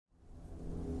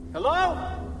Hello?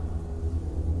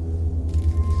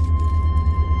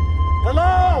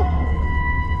 Hello?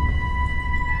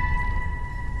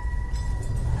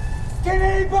 Can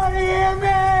anybody hear me?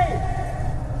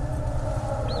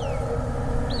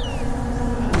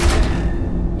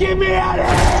 Get me out of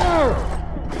here!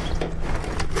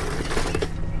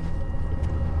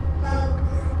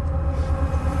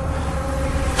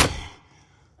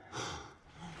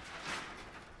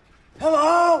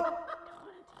 Hello?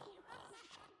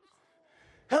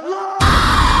 Hello?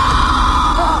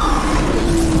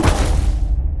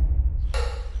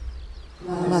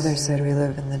 Mother said we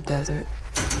live in the desert.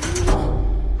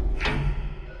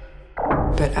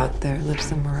 But out there lives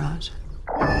the Mirage.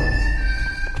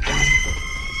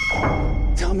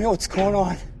 Tell me what's going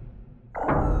on.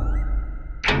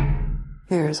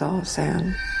 Here is all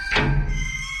sand,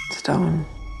 stone,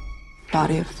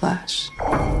 body of flesh.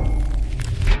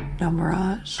 No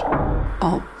mirage,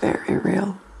 all very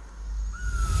real.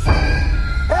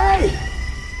 Hey!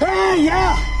 Hey,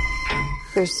 yeah!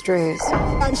 There's strays.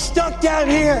 I'm stuck down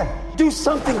here! Do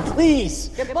something, please!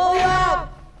 Pull you out!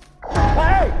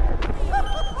 Hey!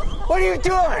 What are you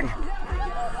doing?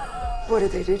 What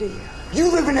did they do to you?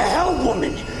 You live in a hell,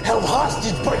 woman! Held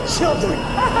hostage by children!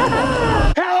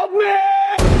 Help me!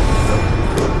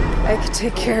 I could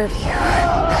take care of you.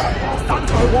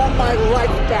 I want my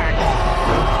life back!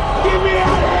 Get me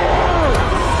out of here!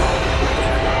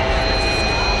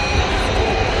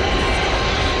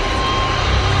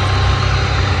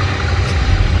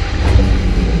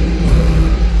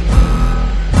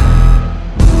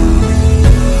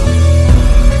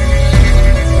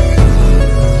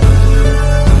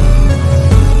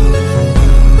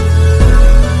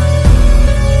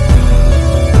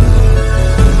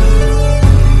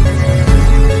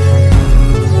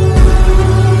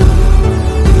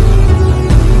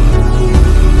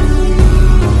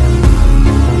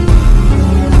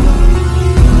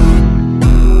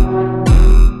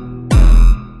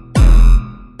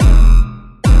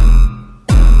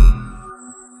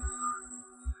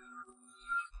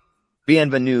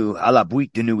 Bienvenue à la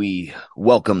boîte de nuit.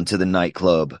 Welcome to the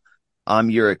nightclub. I'm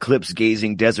your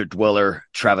eclipse-gazing desert dweller,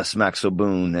 Travis Maxwell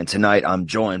Boone, and tonight I'm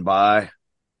joined by...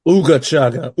 Ooga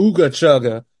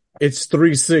chugga. It's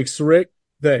 3-6 Rick,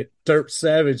 that dirt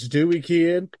savage Dewey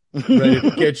kid, ready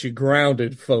to get you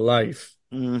grounded for life.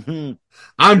 Mm-hmm.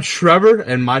 I'm Trevor,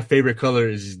 and my favorite color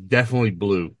is definitely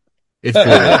blue. It's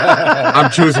blue. I'm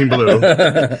choosing blue.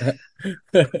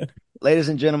 Ladies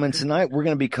and gentlemen, tonight we're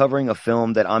going to be covering a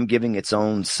film that I'm giving its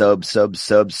own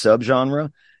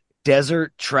sub-genre,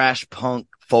 desert trash punk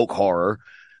folk horror.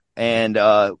 And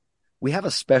we have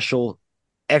a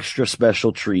extra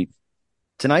special treat.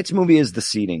 Tonight's movie is The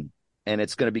Seating, and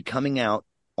it's going to be coming out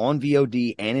on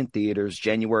VOD and in theaters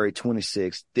January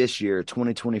 26th this year,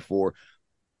 2024.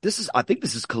 I think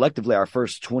this is collectively our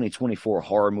first 2024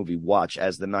 horror movie watch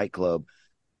as the nightclub.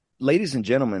 Ladies and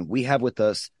gentlemen, we have with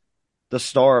us the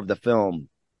star of the film.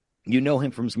 You know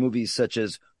him from movies such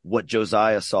as What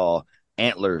Josiah Saw,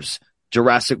 Antlers,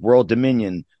 Jurassic World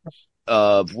Dominion,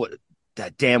 what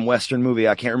that damn Western movie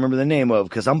I can't remember the name of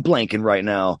because I'm blanking right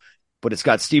now, but it's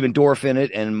got Stephen Dorff in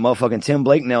it and motherfucking Tim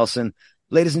Blake Nelson.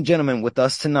 Ladies and gentlemen, with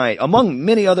us tonight, among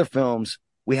many other films,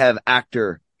 we have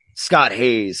actor Scott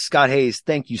Hayes. Scott Hayes,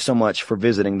 thank you so much for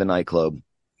visiting the nightclub.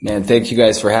 Man, thank you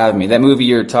guys for having me. That movie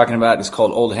you're talking about is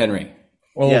called Old Henry.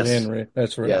 Old Henry,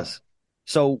 that's right. Yes.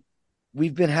 So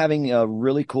we've been having a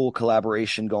really cool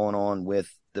collaboration going on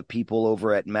with the people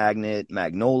over at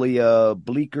Magnolia,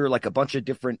 Bleecker, like a bunch of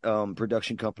different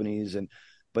production companies.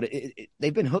 But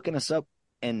they've been hooking us up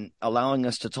and allowing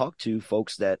us to talk to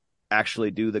folks that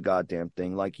actually do the goddamn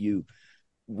thing like you.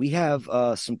 We have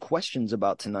some questions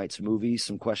about tonight's movie,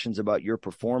 some questions about your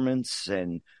performance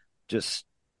and just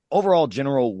overall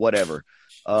general whatever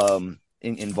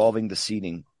involving The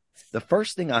Seating. The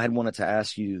first thing I had wanted to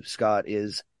ask you, Scott,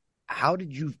 is how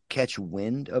did you catch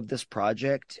wind of this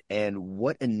project and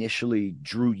what initially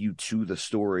drew you to the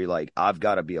story? Like, I've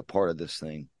got to be a part of this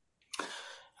thing.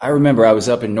 I remember I was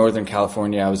up in Northern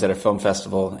California. I was at a film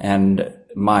festival and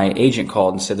my agent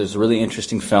called and said, there's a really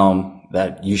interesting film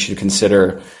that you should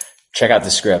consider. Check out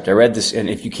the script. I read this, and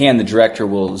if you can, the director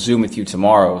will Zoom with you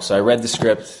tomorrow. So I read the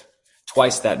script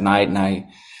twice that night, and I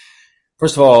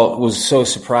first of all, was so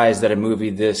surprised that a movie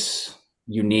this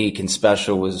unique and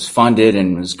special was funded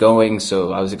and was going.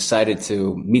 So I was excited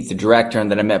to meet the director, and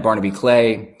then I met Barnaby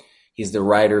Clay. He's the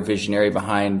writer, visionary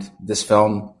behind this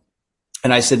film.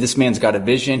 And I said, this man's got a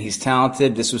vision. He's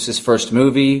talented. This was his first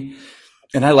movie.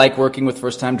 And I like working with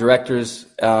first-time directors.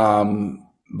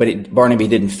 But Barnaby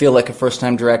didn't feel like a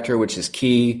first-time director, which is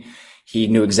key. He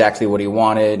knew exactly what he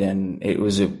wanted, and it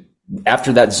was a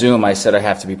after that Zoom, I said I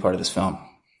have to be part of this film.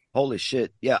 Holy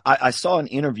shit. Yeah, I saw an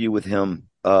interview with him.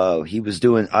 He was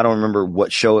doing, I don't remember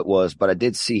what show it was, but I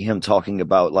did see him talking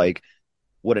about like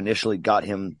what initially got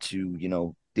him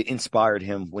to, that inspired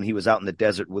him when he was out in the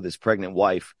desert with his pregnant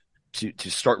wife to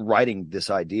start writing this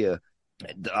idea.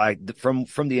 From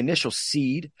the initial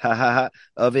seed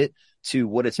of it to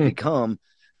what it's become,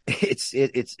 it's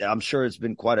I'm sure it's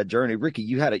been quite a journey. Ricky,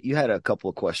 you had a couple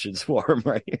of questions for him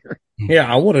right here.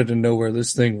 Yeah, I wanted to know where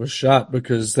this thing was shot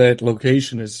because that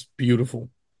location is beautiful.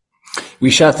 We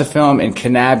shot the film in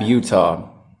Kanab, Utah.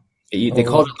 They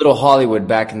called it Little Hollywood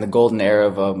back in the golden era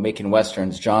of making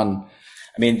westerns. John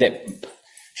Wayne,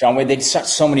 they shot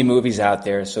so many movies out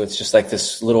there, so it's just like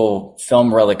this little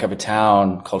film relic of a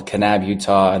town called Kanab,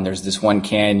 Utah, and there's this one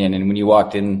canyon, and when you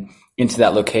walked into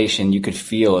that location, you could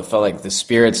feel, it felt like the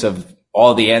spirits of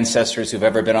all the ancestors who've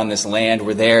ever been on this land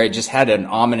were there. It just had an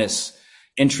ominous,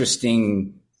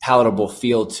 interesting, palatable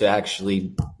feel to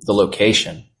actually the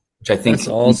location, which I think that's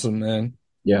awesome, man.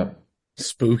 Yeah.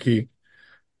 Spooky.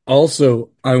 Also,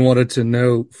 I wanted to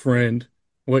know, friend,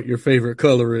 what your favorite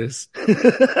color is.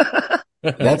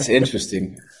 That's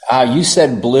interesting. You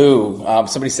said blue.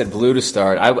 Somebody said blue to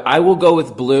start. I will go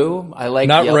with blue. I like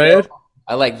not yellow. Red.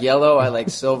 I like yellow. I like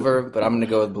silver, but I'm going to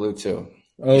go with blue too.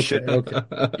 Okay.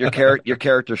 Your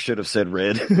character should have said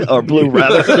red or blue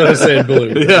rather. Should have said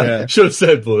blue. Yeah, should have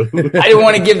said blue. I didn't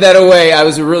want to give that away. It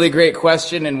was a really great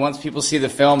question, and once people see the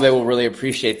film, they will really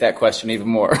appreciate that question even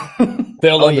more.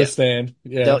 They'll understand.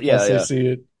 Yeah, they see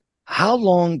it. How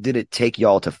long did it take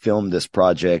y'all to film this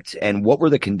project, and what were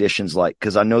the conditions like?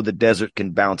 Because I know the desert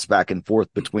can bounce back and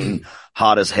forth between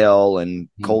hot as hell and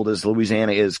cold as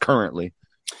Louisiana is currently.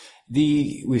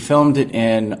 We filmed it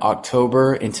in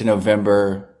October into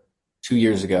November 2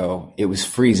 years ago. It was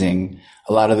freezing.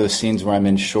 A lot of those scenes where I'm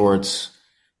in shorts,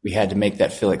 we had to make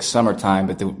that feel like summertime,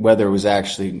 but the weather was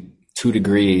actually 2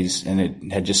 degrees and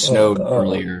it had just snowed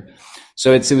earlier.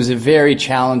 So it was a very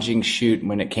challenging shoot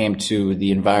when it came to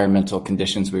the environmental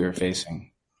conditions we were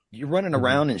facing. You're running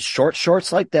around in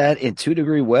shorts like that in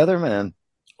 2-degree weather, man.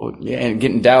 Well, yeah, and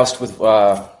getting doused with,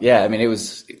 it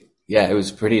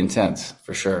was pretty intense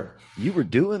for sure. You were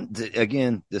doing,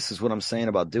 again, this is what I'm saying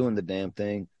about doing the damn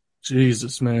thing.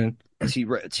 Jesus, man.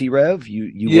 T-Rev,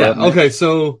 you yeah, okay,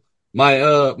 so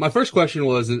my first question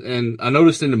was, and I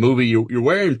noticed in the movie, you're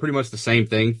wearing pretty much the same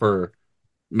thing for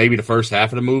maybe the first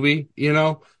half of the movie,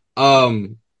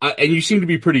 and you seem to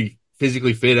be pretty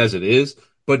physically fit as it is,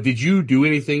 but did you do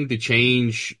anything to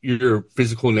change your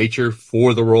physical nature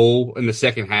for the role in the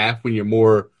second half when you're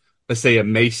more, let's say,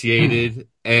 emaciated?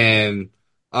 And,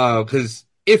 cause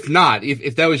if not,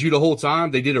 if that was you the whole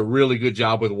time, they did a really good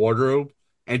job with wardrobe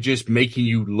and just making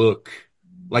you look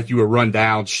like you were run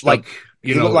down, stuck,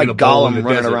 you look like Gollum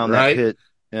running around right? that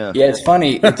pit. Yeah, it's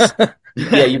funny.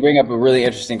 Yeah, you bring up a really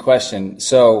interesting question.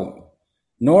 So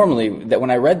normally that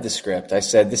when I read the script, I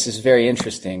said, this is very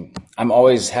interesting. I'm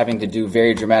always having to do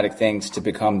very dramatic things to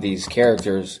become these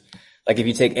characters. Like if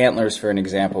you take Antlers for an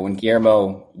example, when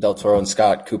Guillermo del Toro and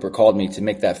Scott Cooper called me to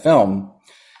make that film,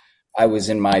 I was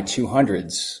in my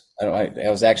 200s. I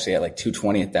was actually at like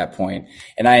 220 at that point,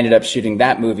 and I ended up shooting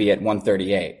that movie at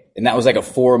 138, and that was like a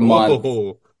 4-month.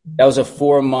 Whoa. That was a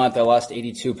 4-month. I lost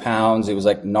 82 pounds. It was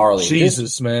like gnarly.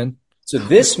 Jesus, man. So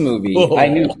this movie,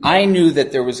 I knew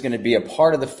that there was going to be a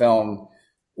part of the film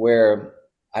where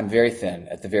I'm very thin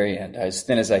at the very end, as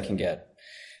thin as I can get.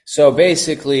 So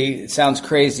basically, it sounds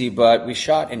crazy, but we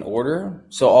shot in order.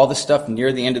 So all the stuff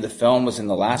near the end of the film was in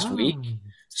the last week.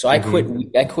 So I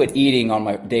quit eating on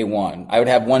my day one. I would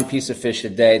have one piece of fish a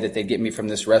day that they'd get me from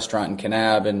this restaurant in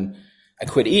Kanab, and I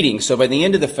quit eating. So by the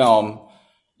end of the film,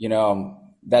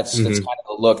 that's kind of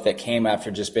the look that came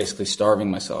after just basically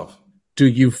starving myself. Do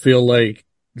you feel like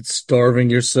starving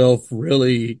yourself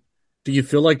really, do you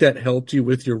feel like that helped you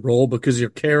with your role? Because your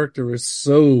character is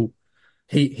so,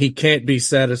 he can't be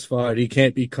satisfied. He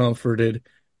can't be comforted.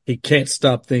 He can't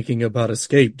stop thinking about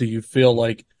escape. Do you feel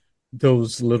like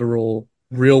those literal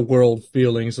real world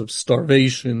feelings of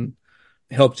starvation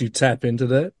helped you tap into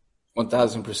that?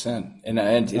 1,000%. And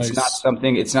it's Nice.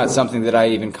 not something that I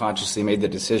even consciously made the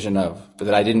decision of, but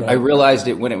that I realized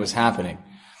it when it was happening.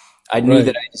 I knew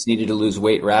that I just needed to lose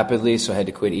weight rapidly, so I had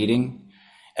to quit eating.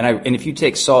 And if you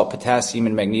take salt, potassium,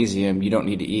 and magnesium, you don't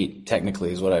need to eat,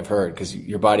 technically, is what I've heard, because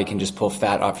your body can just pull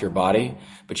fat off your body,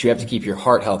 but you have to keep your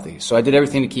heart healthy. So I did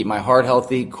everything to keep my heart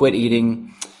healthy, quit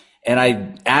eating.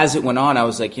 And as it went on, I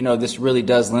was like, this really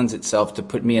does lend itself to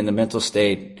put me in the mental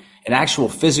state, an actual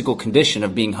physical condition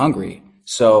of being hungry.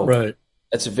 So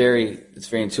it's very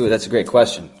intuitive. That's a great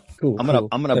question. Cool. I'm gonna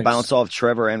Thanks. bounce off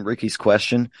Trevor and Ricky's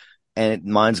question. and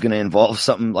mine's going to involve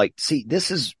something like, see,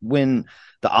 this is when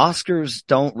the Oscars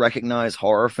don't recognize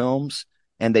horror films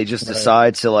and they just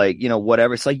decide to like,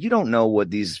 whatever. It's like, you don't know what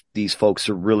these folks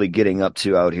are really getting up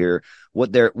to out here,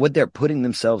 what they're putting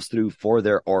themselves through for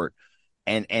their art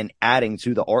and adding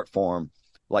to the art form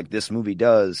like this movie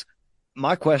does.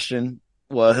 My question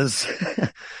was,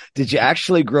 did you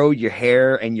actually grow your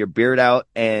hair and your beard out?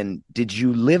 And did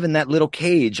you live in that little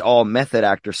cage all method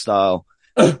actor style?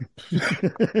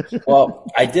 Well,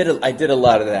 I did a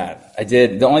lot of that.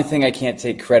 The only thing I can't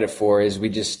take credit for is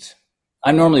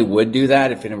I normally would do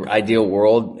that if in an ideal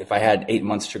world, if I had 8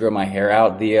 months to grow my hair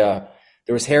out. There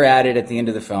was hair added at the end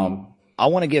of the film. I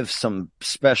want to give some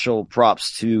special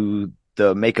props to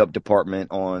the makeup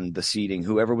department on the seating,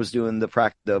 whoever was doing the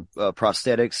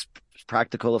prosthetics,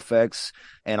 practical effects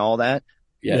and all that.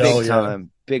 Yeah.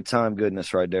 Big time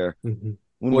goodness right there. Mm-hmm.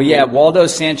 Waldo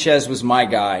Sanchez was my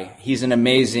guy. He's an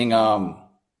amazing,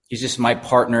 he's just my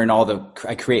partner in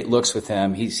I create looks with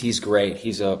him. He's great.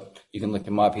 You can look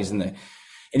him up.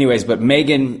 But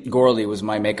Megan Gorley was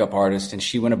my makeup artist, and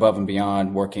she went above and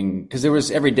beyond working,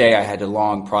 because every day I had a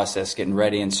long process getting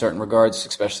ready in certain regards,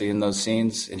 especially in those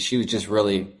scenes. And she was just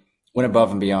really went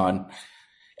above and beyond.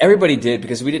 Everybody did,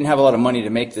 because we didn't have a lot of money to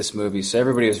make this movie. So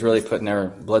everybody was really putting their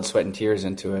blood, sweat, and tears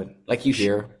into it. Like you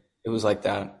hear, it was like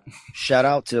that. Shout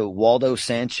out to Waldo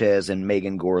Sanchez and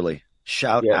Megan Gorley.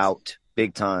 Shout out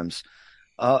big times.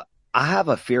 I have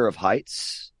a fear of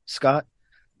heights, Scott.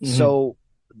 Mm-hmm. So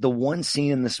the one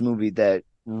scene in this movie that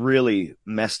really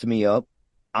messed me up,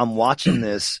 I'm watching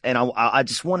this and I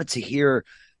just wanted to hear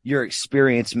your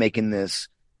experience making this,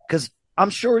 because I'm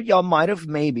sure y'all might have,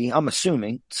 I'm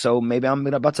assuming, so maybe I'm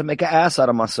about to make an ass out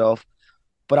of myself,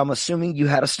 but I'm assuming you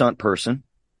had a stunt person.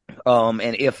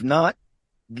 And if not,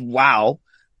 wow.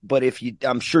 But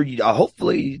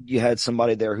hopefully you had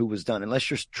somebody there who was done, unless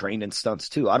you're trained in stunts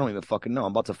too. I don't even fucking know.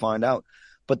 I'm about to find out.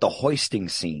 But the hoisting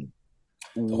scene,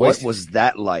 what was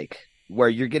that like? Where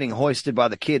you're getting hoisted by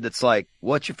the kid that's like,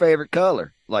 what's your favorite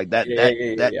color? Like that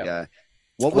guy.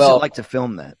 What was it like to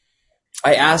film that?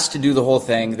 I asked to do the whole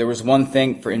thing. There was one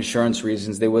thing for insurance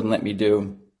reasons they wouldn't let me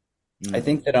do. I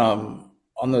think that on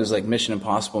those like Mission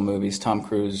Impossible movies, Tom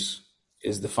Cruise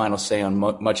is the final say on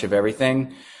much of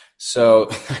everything. So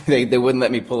they wouldn't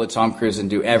let me pull a Tom Cruise and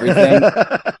do everything.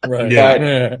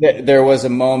 Right. But there was a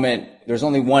moment. There's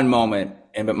only one moment,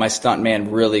 but my stunt man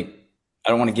really, I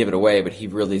don't want to give it away, but he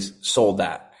really sold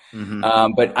that.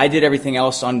 Mm-hmm. But I did everything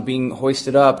else on being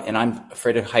hoisted up, and I'm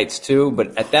afraid of heights too.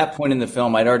 But at that point in the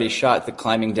film, I'd already shot the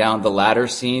climbing down the ladder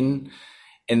scene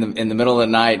in the middle of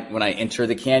the night when I enter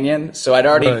the canyon. So I'd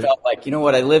already felt like, you know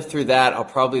what, I lived through that. I'll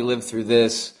probably live through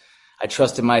this. I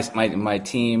trusted my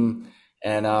team,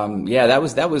 and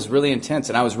that was really intense,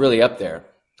 and I was really up there.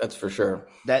 That's for sure.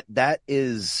 That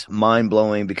is mind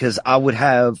blowing, because I would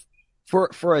have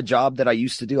for a job that I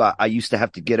used to do, I used to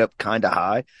have to get up kind of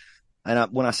high.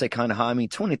 And when I say kind of high, I mean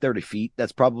 20, 30 feet.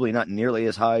 That's probably not nearly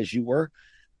as high as you were.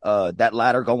 That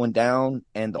ladder going down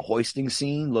and the hoisting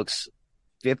scene looks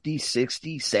 50,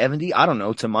 60, 70. I don't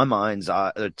know, to my mind's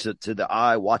eye, to the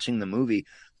eye watching the movie,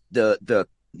 the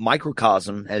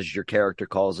microcosm, as your character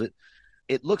calls it,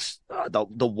 it looks, the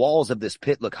walls of this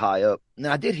pit look high up.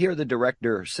 Now, I did hear the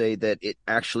director say that it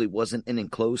actually wasn't an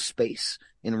enclosed space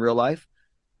in real life.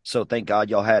 So thank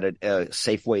God y'all had a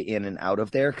safe way in and out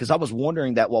of there. Because I was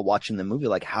wondering that while watching the movie,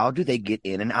 like, how do they get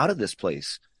in and out of this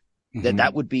place? Mm-hmm.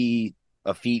 That would be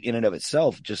a feat in and of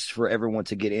itself, just for everyone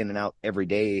to get in and out every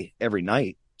day, every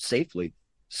night safely.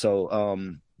 So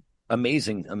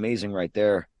amazing right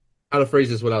there. How to phrase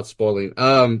this without spoiling.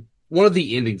 One of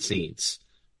the ending scenes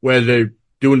where they're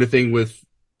doing the thing with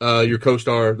your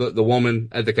co-star, the woman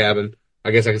at the cabin. I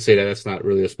guess I can say that. That's not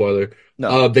really a spoiler.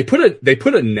 No. They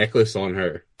put a necklace on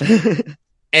her.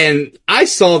 And I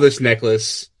saw this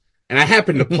necklace and I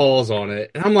happened to pause on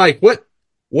it. And I'm like,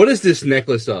 what is this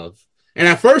necklace of? And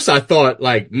at first I thought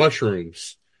like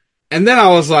mushrooms. And then I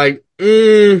was like,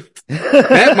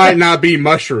 that might not be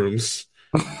mushrooms.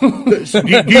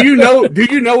 do you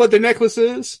know what the necklace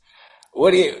is?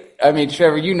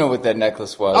 Trevor, you know what that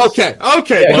necklace was. Okay.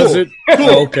 Yeah. Was it? Cool.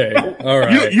 Okay. All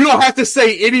right. You don't have to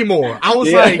say anymore. I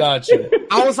was like, gotcha.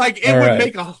 I was like, it would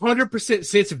make 100%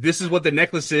 sense if this is what the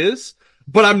necklace is,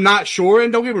 but I'm not sure.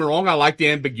 And don't get me wrong, I like the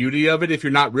ambiguity of it if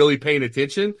you're not really paying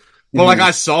attention. But like,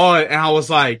 I saw it and I was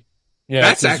like,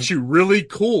 that's actually really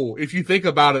cool. If you think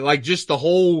about it, like just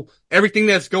everything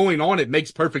that's going on, it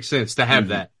makes perfect sense to have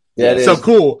that. Yeah, it so is.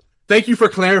 Cool. Thank you for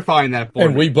clarifying that for me.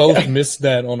 And we both missed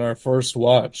that on our first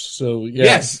watch. So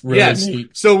yes.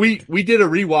 Neat. So we did a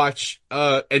rewatch,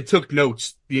 and took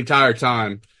notes the entire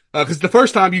time. Because the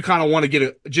first time you kind of want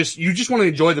to you just want to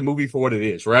enjoy the movie for what it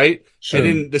is, right? Sure. And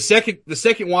then the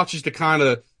second watch is to kind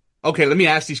of, okay, let me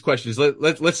ask these questions.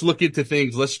 Let's look into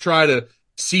things. Let's try to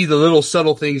see the little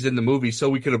subtle things in the movie so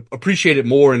we can appreciate it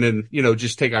more, and then,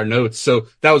 just take our notes. So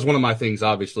that was one of my things,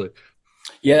 obviously.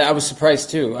 Yeah, I was surprised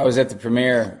too. I was at the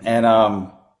premiere, and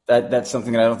that's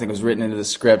something that I don't think was written into the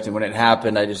script. And when it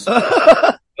happened, I just looked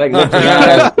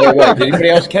around. Did anybody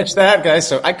else catch that, guys?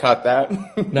 So I caught that.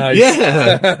 Nice.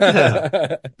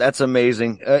 Yeah. That's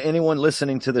amazing. Anyone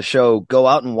listening to the show, go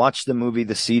out and watch the movie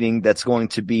The Seating. That's going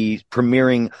to be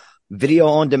premiering video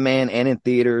on demand and in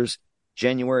theaters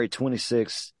January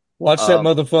 26th. Watch that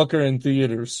motherfucker in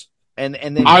theaters. And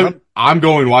then I'm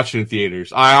going to watch it in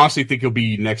theaters. I honestly think it'll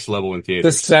be next level in theaters.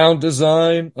 The sound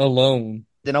design alone.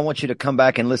 Then I want you to come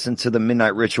back and listen to the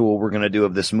Midnight Ritual we're going to do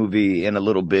of this movie in a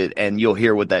little bit, and you'll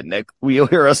hear you'll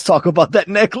hear us talk about that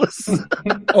necklace.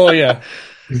 Oh yeah.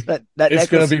 that It's necklace,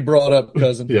 going to be brought up,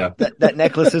 cousin. Yeah. that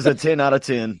necklace is a 10 out of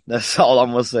 10. That's all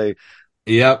I'm going to say.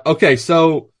 Yeah. Okay.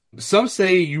 So some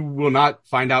say you will not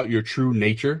find out your true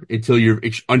nature until you're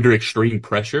under extreme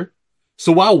pressure.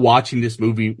 So while watching this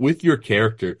movie with your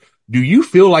character, do you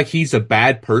feel like he's a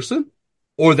bad person,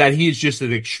 or that he is just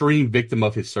an extreme victim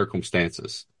of his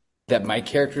circumstances? That my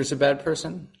character is a bad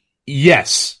person?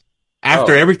 Yes.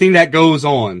 After everything that goes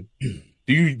on, do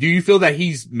you feel that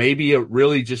he's maybe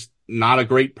really just not a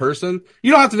great person?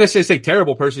 You don't have to necessarily say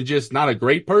terrible person, just not a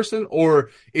great person,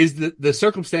 or is the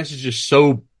circumstances just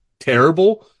so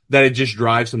terrible that it just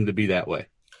drives him to be that way?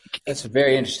 That's a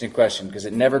very interesting question, because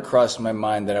it never crossed my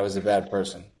mind that I was a bad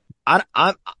person.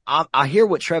 I hear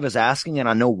what Trev is asking, and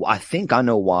I think I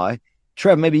know why.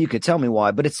 Trev, maybe you could tell me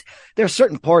why, but there are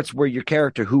certain parts where your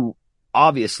character, who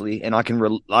obviously, and I can't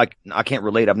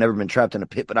relate. I've never been trapped in a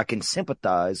pit, but I can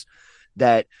sympathize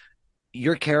that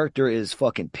your character is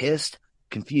fucking pissed,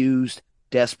 confused,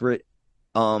 desperate.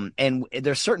 And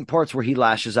there's certain parts where he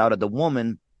lashes out at the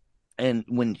woman, and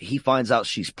when he finds out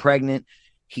she's pregnant,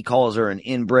 he calls her an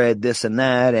inbred, this and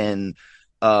that. And,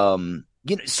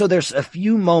 so there's a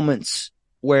few moments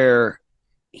where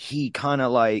he kind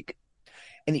of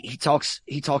and he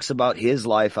talks about his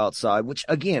life outside, which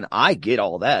again, I get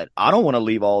all that. I don't want to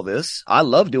leave all this. I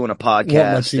love doing a podcast.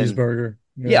 Want my cheeseburger.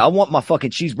 Yeah, I want my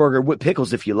fucking cheeseburger with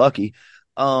pickles if you're lucky.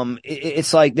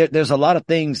 It's like there's a lot of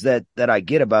things that I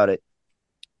get about it.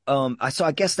 So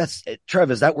I guess that's Trev.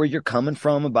 Is that where you're coming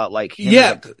from about him?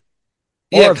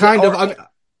 Yeah, kind of.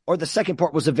 Or the second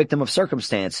part was a victim of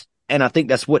circumstance, and I think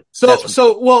that's what.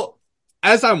 Well,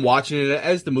 as I'm watching it,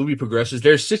 as the movie progresses,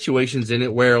 there's situations in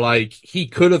it where he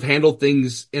could have handled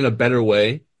things in a better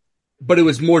way, but it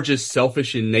was more just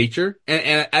selfish in nature.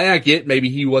 And I get maybe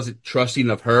he wasn't trusting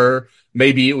of her.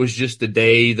 Maybe it was just the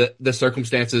day, the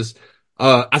circumstances.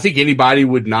 I think anybody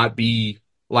would not be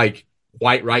quite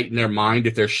right in their mind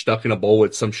if they're stuck in a bowl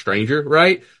with some stranger,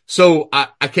 right? So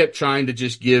I kept trying to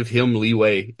just give him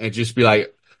leeway and just be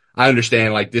like, I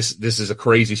understand this is a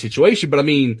crazy situation, but I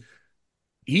mean,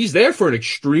 he's there for an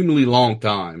extremely long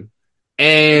time,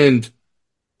 and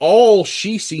all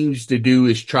she seems to do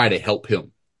is try to help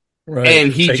him. Right.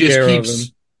 And he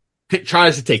just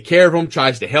tries to take care of him,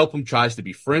 tries to help him, tries to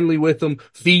be friendly with him,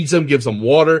 feeds him, gives him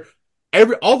water,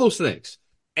 all those things.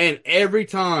 And every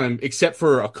time, except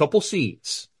for a couple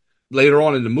scenes later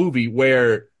on in the movie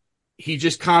where he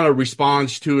just kind of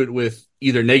responds to it with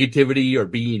either negativity or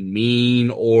being mean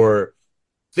or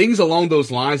things along those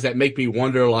lines that make me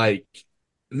wonder,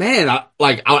 man, I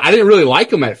didn't really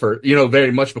like him at first,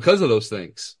 very much because of those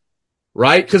things.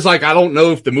 Right? Cause I don't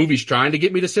know if the movie's trying to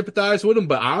get me to sympathize with him,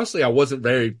 but honestly, I wasn't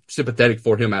very sympathetic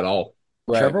for him at all.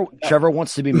 Right. Trevor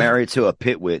wants to be married to a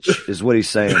pit witch, is what he's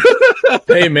saying.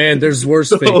 Hey man, there's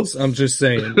worse fates. I'm just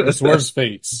saying, there's worse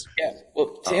fates. Yeah.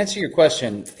 Well, to answer your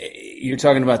question, you're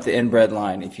talking about the inbred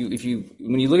line.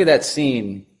 When you look at that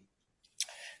scene,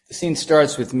 the scene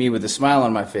starts with me with a smile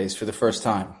on my face for the first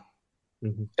time.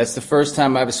 Mm-hmm. That's the first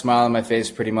time I have a smile on my face,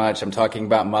 pretty much. I'm talking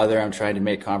about mother. I'm trying to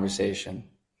make conversation.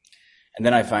 And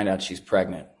then I find out she's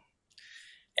pregnant.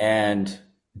 And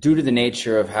due to the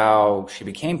nature of how she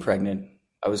became pregnant,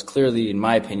 I was clearly, in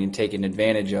my opinion, taken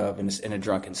advantage of in a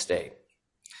drunken state.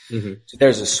 Mm-hmm. So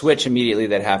there's a switch immediately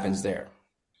that happens there.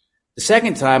 The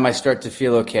second time I start to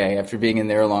feel okay after being in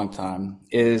there a long time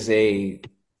is a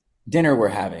dinner we're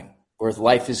having where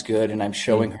life is good, and I'm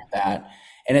showing her that.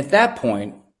 And at that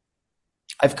point,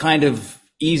 I've kind of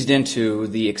eased into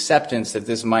the acceptance that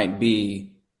this might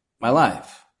be my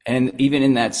life. And even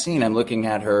in that scene, I'm looking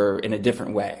at her in a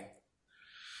different way.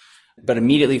 But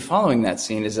immediately following that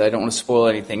scene is, I don't want to spoil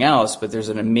anything else, but there's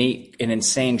an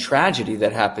insane tragedy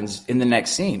that happens in the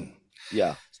next scene.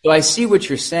 Yeah. So I see what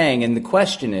you're saying, and the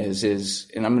question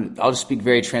is, and I'll just speak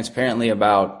very transparently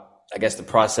about, I guess, the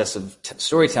process of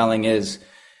storytelling is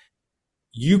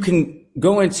you can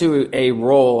go into a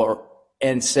role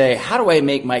and say, how do I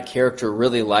make my character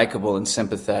really likable and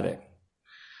sympathetic?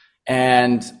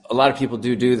 And a lot of people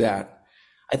do that.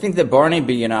 I think that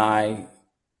Barnaby and I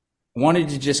wanted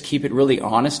to just keep it really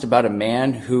honest about a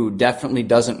man who definitely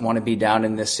doesn't want to be down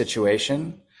in this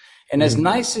situation. And as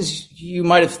nice as you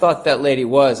might have thought that lady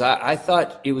was, I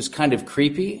thought it was kind of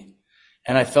creepy.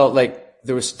 And I felt like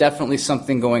there was definitely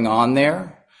something going on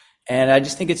there. And I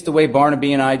just think it's the way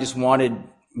Barnaby and I just wanted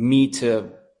me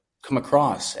to come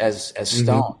across as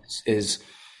Stones is,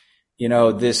 you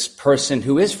know, this person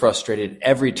who is frustrated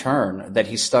every turn that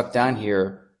he's stuck down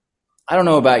here. I don't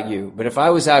know about you, but if I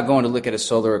was out going to look at a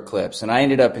solar eclipse and I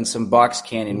ended up in some box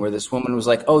canyon where this woman was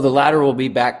like, oh, the ladder will be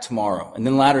back tomorrow. And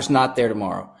then the ladder's not there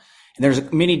tomorrow. And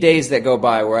there's many days that go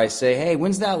by where I say, hey,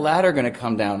 when's that ladder going to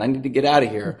come down? I need to get out of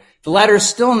here. The ladder is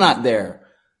still not there.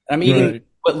 I'm eating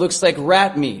what looks like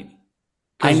rat meat.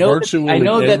 I know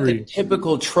that the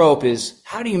typical trope is,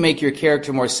 how do you make your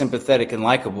character more sympathetic and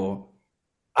likable?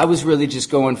 I was really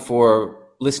just going for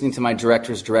listening to my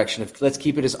director's direction of let's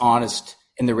keep it as honest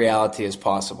in the reality as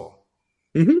possible.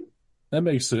 That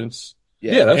makes sense.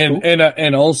 Yeah, that's cool.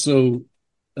 And also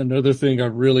another thing I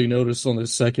really noticed on the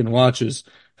second watch is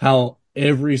how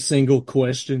every single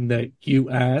question that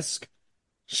you ask,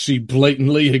 she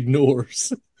blatantly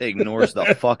ignores. Ignores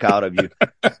the fuck out of you.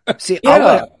 See,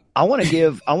 I want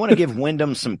to give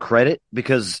Wyndham some credit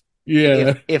because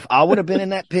if I would have been in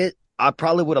that pit, I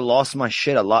probably would have lost my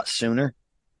shit a lot sooner.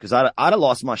 Because I'd have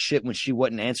lost my shit when she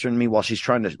wasn't answering me while she's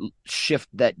trying to shift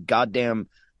that goddamn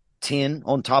tin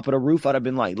on top of the roof. I'd have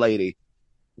been like, lady,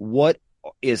 what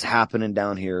is happening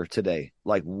down here today?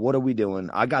 Like, what are we doing?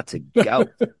 I got to go.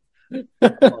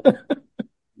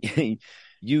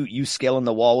 You scaling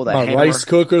the wall with a hammer. Rice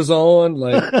cooker's on.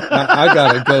 Like, I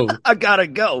gotta go. I gotta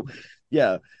go.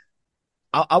 Yeah.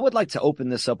 I would like to open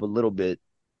this up a little bit,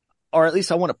 or at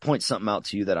least I want to point something out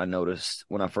to you that I noticed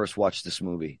when I first watched this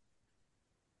movie.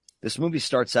 This movie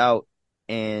starts out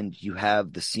and you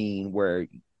have the scene where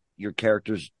your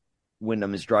character's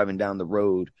Wyndham is driving down the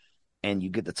road and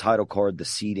you get the title card, the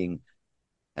seating.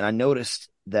 And I noticed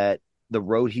that the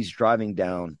road he's driving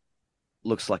down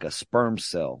looks like a sperm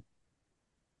cell.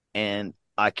 And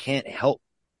I can't help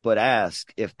but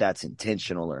ask if that's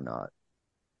intentional or not.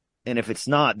 And if it's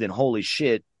not, then holy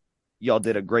shit, y'all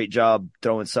did a great job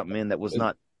throwing something in that was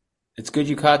not. It's good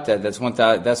you caught that. That's what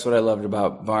I loved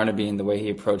about Barnaby and the way he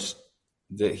approached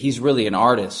he's really an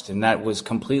artist, and that was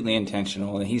completely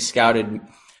intentional. And he scouted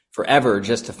forever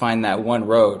just to find that one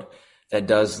road that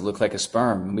does look like a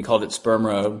sperm. We called it Sperm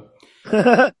Road.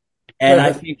 And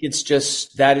I think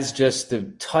that is just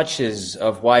the touches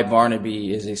of why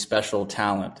Barnaby is a special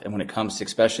talent. And when it comes to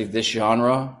especially this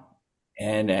genre,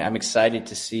 and I'm excited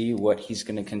to see what he's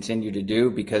going to continue to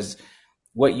do, because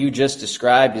what you just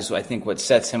described is, I think, what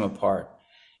sets him apart.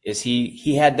 Is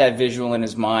he had that visual in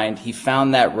his mind. He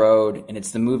found that road, and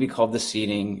it's the movie called The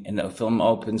Seating, and the film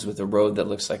opens with a road that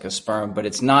looks like a sperm, but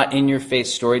it's not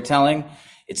in-your-face storytelling.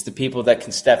 It's the people that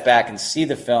can step back and see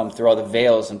the film through all the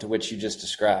veils into which you just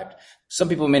described. Some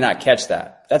people may not catch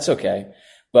that. That's okay.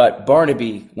 But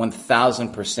Barnaby,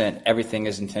 1000%, everything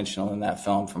is intentional in that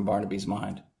film from Barnaby's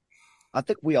mind. I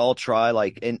think we all try,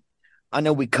 and I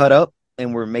know we cut up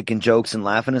and we're making jokes and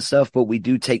laughing and stuff, but we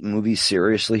do take movies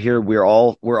seriously here. We're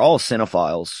all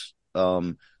cinephiles.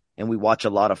 And we watch a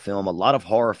lot of film, a lot of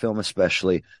horror film,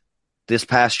 especially. This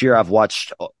past year, I've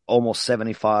watched almost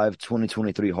 75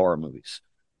 2023 horror movies.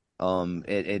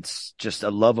 It's just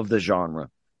a love of the genre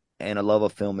and a love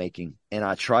of filmmaking. And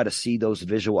I try to see those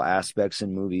visual aspects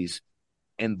in movies.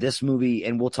 And this movie,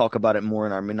 and we'll talk about it more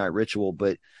in our Midnight Ritual,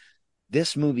 but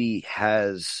this movie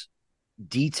has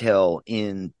detail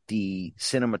in the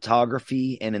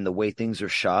cinematography and in the way things are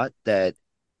shot that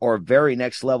are very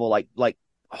next level. Like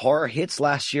horror hits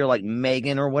last year, like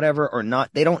Megan or whatever, or not.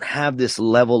 They don't have this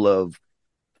level of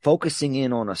focusing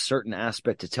in on a certain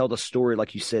aspect to tell the story,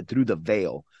 like you said, through the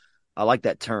veil. I like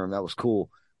that term. That was cool.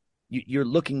 You're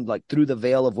looking like through the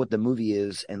veil of what the movie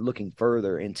is and looking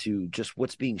further into just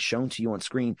what's being shown to you on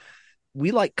screen.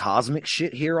 We like cosmic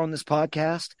shit here on this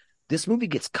podcast. This movie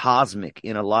gets cosmic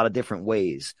in a lot of different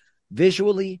ways,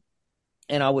 visually,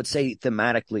 and I would say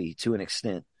thematically to an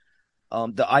extent.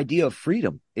 The idea of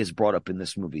freedom is brought up in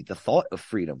this movie, the thought of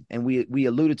freedom. And we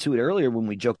alluded to it earlier when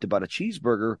we joked about a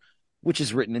cheeseburger, which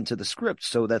is written into the script.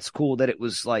 So that's cool that it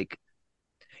was like,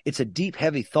 it's a deep,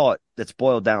 heavy thought that's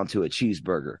boiled down to a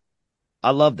cheeseburger.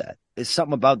 I love that. It's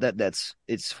something about that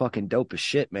it's fucking dope as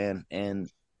shit, man. And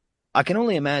I can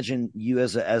only imagine you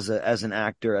as an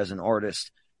actor, as an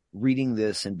artist, reading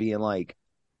this and being like,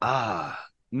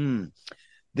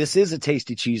 this is a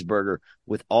tasty cheeseburger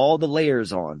with all the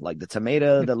layers on, like the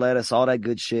tomato, the lettuce, all that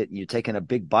good shit. And you're taking a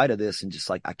big bite of this and just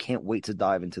like, I can't wait to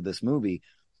dive into this movie.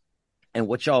 And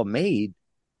what y'all made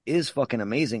is fucking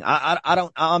amazing.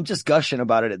 I'm just gushing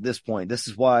about it at this point. This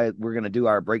is why we're going to do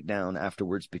our breakdown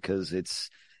afterwards, because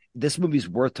this movie's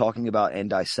worth talking about and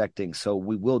dissecting. So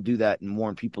we will do that and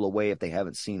warn people away if they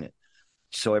haven't seen it,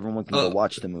 so everyone can go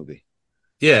watch the movie.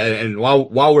 Yeah. And while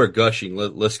we're gushing,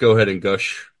 let's go ahead and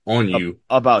gush on you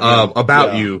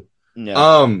about you.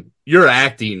 Yeah. Your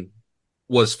acting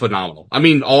was phenomenal. I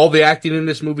mean, all the acting in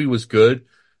this movie was good,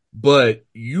 but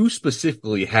you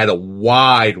specifically had a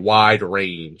wide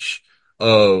range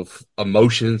of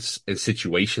emotions and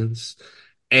situations,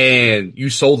 and you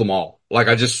sold them all. Like,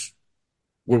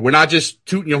 we're not just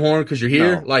tooting your horn because you're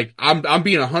here. No. Like, I'm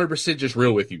being 100% just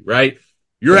real with you, right?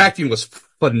 Your acting was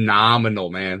phenomenal,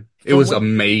 man. It was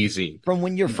amazing. From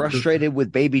when you're frustrated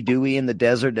with Baby Dewey in the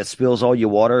desert that spills all your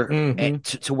water, and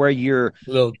to where you're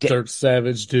little dirt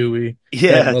savage Dewey.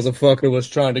 Yeah, that motherfucker was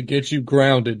trying to get you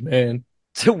grounded, man.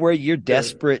 To where you're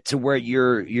desperate, to where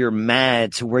you're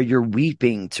mad, to where you're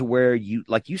weeping, to where you,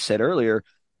 like you said earlier,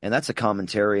 and that's a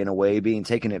commentary in a way, being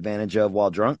taken advantage of while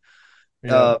drunk.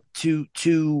 Yeah.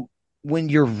 To when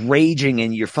you're raging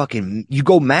and you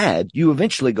go mad. You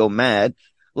eventually go mad.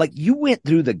 Like, you went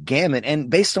through the gamut, and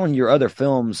based on your other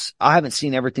films, I haven't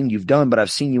seen everything you've done, but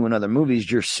I've seen you in other movies.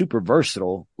 You're super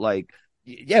versatile. Like,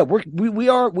 yeah, we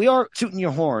are tooting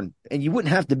your horn, and you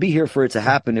wouldn't have to be here for it to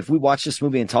happen. If we watched this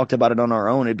movie and talked about it on our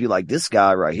own, it'd be like, this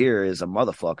guy right here is a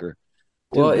motherfucker.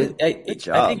 Dude, Well, good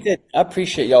job. I think that I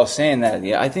appreciate y'all saying that.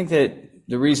 Yeah, I think that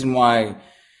the reason why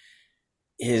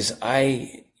is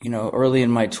early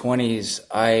in my 20s,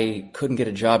 I couldn't get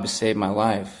a job to save my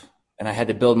life. And I had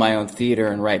to build my own theater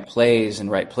and write plays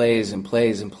and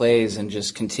plays and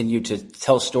just continue to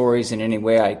tell stories in any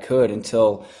way I could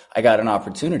until I got an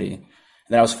opportunity. And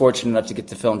then I was fortunate enough to get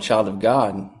the film Child of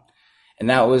God.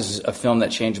 And that was a film that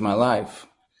changed my life.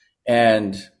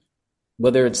 And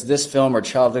whether it's this film or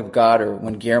Child of God, or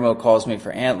when Guillermo calls me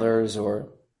for Antlers, or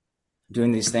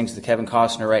doing these things with Kevin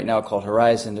Costner right now called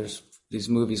Horizon, there's these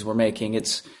movies we're making.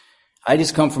 I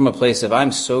just come from a place of,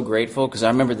 I'm so grateful, because I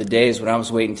remember the days when I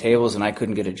was waiting tables and I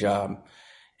couldn't get a job.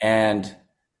 And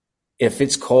if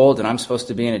it's cold and I'm supposed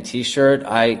to be in a t-shirt,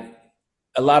 a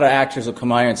lot of actors will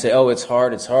come out here and say, oh, it's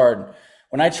hard.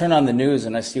 When I turn on the news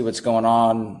and I see what's going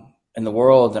on in the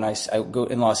world, and I go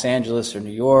in Los Angeles or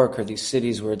New York or these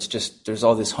cities where it's just, there's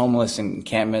all this homeless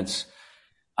encampments,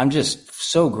 I'm just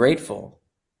so grateful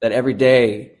that every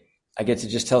day I get to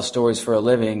just tell stories for a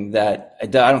living, that I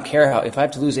don't care if I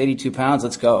have to lose 82 pounds,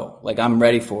 let's go. Like, I'm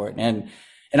ready for it. And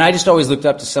I just always looked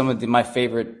up to some of my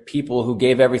favorite people who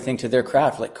gave everything to their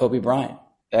craft, like Kobe Bryant.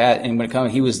 And when it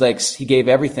comes, he gave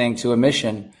everything to a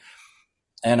mission.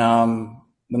 And,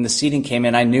 when the seating came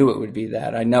in, I knew it would be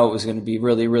that. I know it was going to be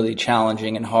really, really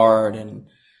challenging and hard. And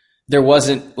there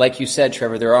wasn't, like you said,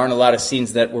 Trevor, there aren't a lot of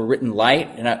scenes that were written light,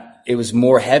 and it was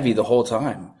more heavy the whole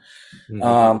time.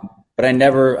 Mm-hmm. But I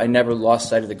never lost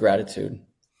sight of the gratitude.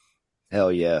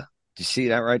 Hell yeah. Do you see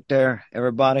that right there,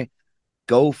 everybody?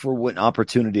 Go for when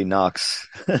opportunity knocks.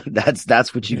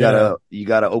 That's what you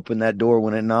gotta open that door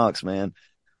when it knocks, man.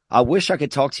 I wish I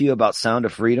could talk to you about Sound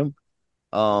of Freedom.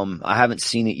 I haven't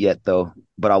seen it yet though,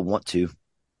 but I want to.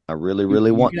 I really,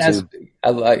 really want to.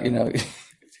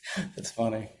 That's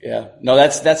funny. Yeah. No,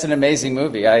 that's an amazing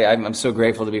movie. I'm so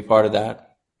grateful to be part of that.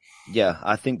 Yeah,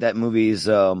 I think that movie is,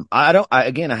 I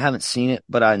haven't seen it,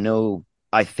 but I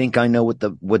think I know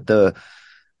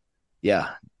yeah.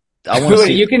 I want to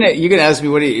see. You can ask me,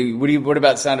 what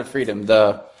about Sound of Freedom?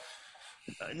 I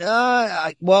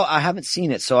haven't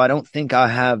seen it, so I don't think I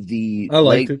have I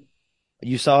liked it.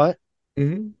 You saw it?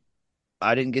 Mm-hmm.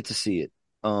 I didn't get to see it.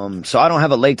 So I don't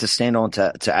have a leg to stand on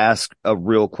to ask a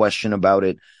real question about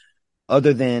it,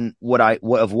 other than what I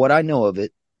know of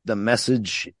it, the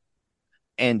message,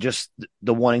 and just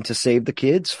the wanting to save the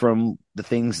kids from the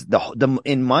things,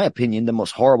 in my opinion, the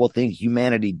most horrible thing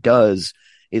humanity does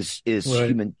is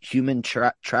right. human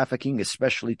trafficking,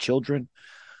 especially children.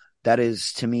 That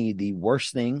is, to me, the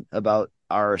worst thing about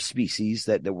our species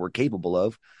that we're capable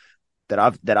of, that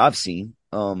I've seen.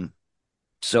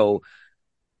 So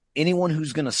anyone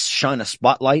who's going to shine a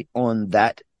spotlight on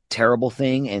that terrible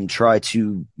thing and try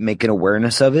to make an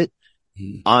awareness of it,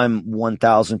 I'm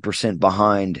 1000%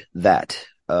 behind that.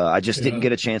 I just didn't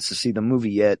get a chance to see the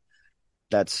movie yet.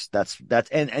 That's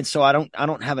and so I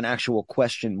don't have an actual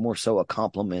question, more so a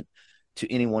compliment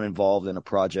to anyone involved in a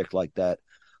project like that.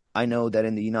 I know that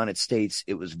in the United States,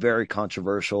 it was very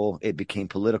controversial. It became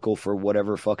political for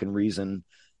whatever fucking reason.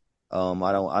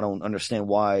 I don't understand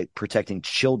why protecting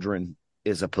children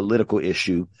is a political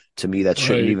issue. To me, that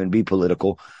shouldn't even be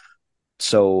political.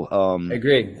 So, I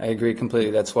agree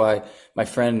completely. That's why my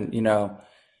friend,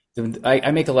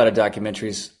 I make a lot of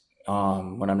documentaries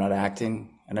when I'm not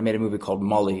acting, and I made a movie called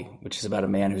Mully, which is about a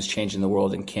man who's changing the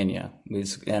world in Kenya.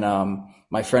 And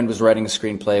my friend was writing a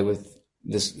screenplay with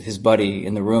his buddy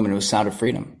in the room, and it was Sound of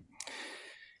Freedom.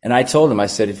 And I told him, I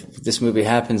said, if this movie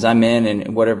happens, I'm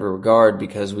in whatever regard,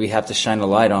 because we have to shine a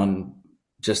light on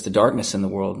just the darkness in the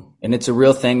world. And it's a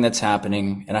real thing that's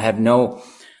happening. And I have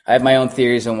my own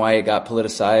theories on why it got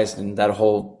politicized and that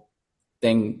whole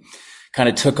thing kind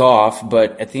of took off.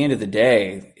 But at the end of the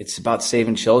day, it's about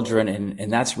saving children,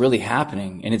 and that's really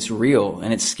happening, and it's real,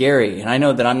 and it's scary. And I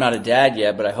know that I'm not a dad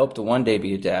yet, but I hope to one day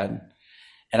be a dad.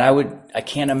 And I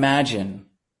can't imagine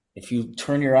if you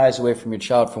turn your eyes away from your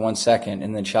child for 1 second,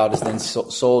 and the child is then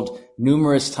sold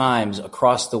numerous times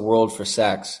across the world for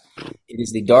sex. It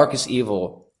is the darkest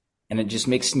evil, and it just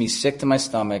makes me sick to my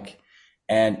stomach.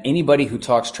 And anybody who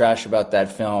talks trash about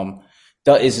that film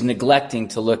is neglecting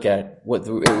to look at what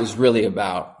it was really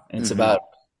about. And it's about,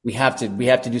 we have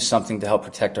to do something to help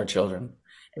protect our children.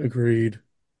 Agreed.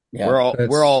 Yeah.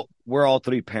 We're all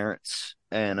three parents,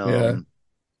 and I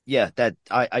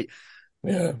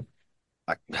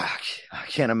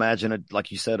can't imagine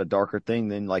like you said, a darker thing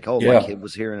than like, my kid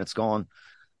was here and it's gone.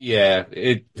 Yeah,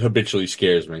 it habitually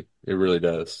scares me. It really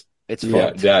does. It's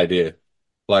fucked. The idea.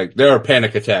 Like, there are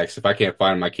panic attacks if I can't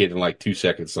find my kid in like 2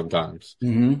 seconds sometimes.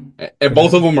 Mm-hmm. And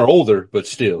both of them are older, but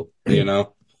still, Yeah,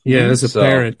 as a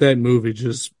parent, that movie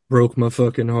just broke my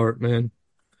fucking heart, man.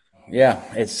 Yeah,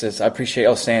 I appreciate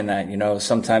y'all saying that.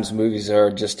 Sometimes movies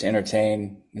are just to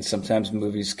entertain, and sometimes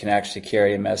movies can actually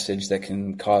carry a message that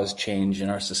can cause change in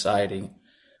our society.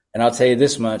 And I'll tell you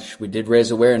this much, we did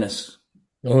raise awareness.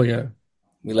 Oh, yeah.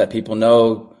 We let people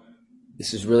know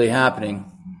this is really happening.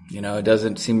 It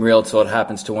doesn't seem real till it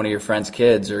happens to one of your friend's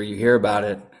kids or you hear about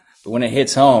it. But when it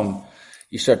hits home,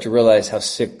 you start to realize how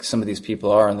sick some of these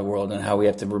people are in the world and how we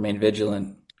have to remain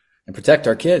vigilant and protect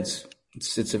our kids.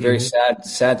 It's a very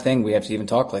sad thing we have to even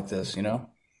talk like this,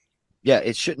 Yeah,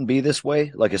 it shouldn't be this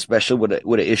way, like especially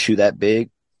with an issue that big.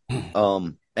 I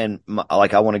want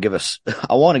to give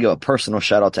a personal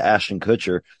shout out to Ashton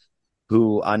Kutcher,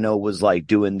 who I know was like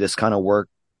doing this kind of work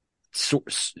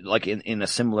like in a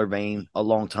similar vein a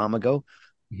long time ago,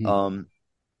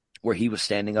 where he was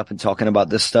standing up and talking about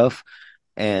this stuff.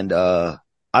 And I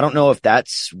don't know if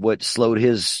that's what slowed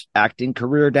his acting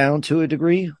career down to a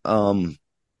degree.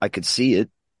 I could see it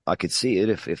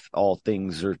if all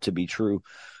things are to be true.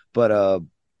 But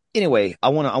anyway, I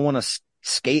want to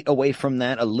skate away from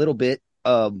that a little bit.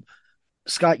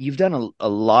 Scott, you've done a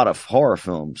lot of horror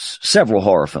films, several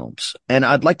horror films, and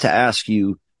I'd like to ask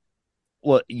you,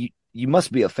 well, you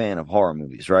must be a fan of horror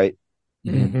movies, right?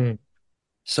 Mm-hmm.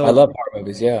 So I love horror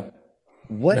movies. Yeah.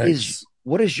 What is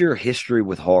your history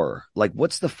with horror? Like,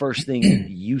 what's the first thing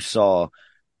you saw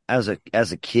as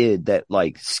a kid that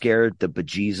like scared the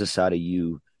bejesus out of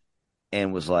you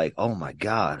and was like, oh my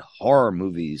God, horror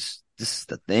movies, this is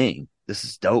the thing. This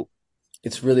is dope.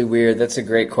 It's really weird. That's a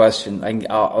great question.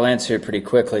 I'll answer it pretty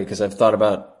quickly because I've thought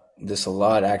about this a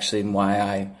lot actually, and why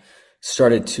I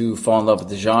started to fall in love with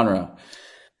the genre.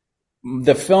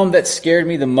 The film that scared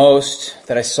me the most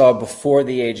that I saw before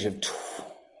the age of,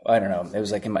 I don't know, it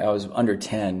was like I was under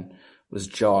 10, was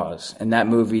Jaws. And that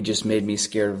movie just made me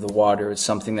scared of the water. It's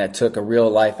something that took a real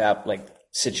life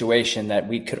situation that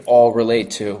we could all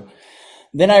relate to.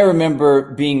 Then I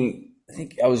remember I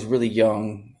think I was really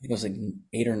young. I think I was like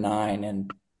 8 or 9.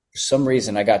 And for some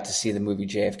reason I got to see the movie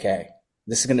JFK.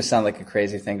 This is going to sound like a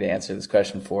crazy thing to answer this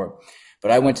question for.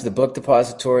 But I went to the book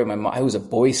depository. I was a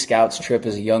Boy Scouts trip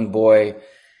as a young boy.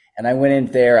 And I went in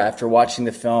there after watching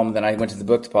the film. Then I went to the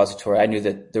book depository. I knew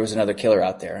that there was another killer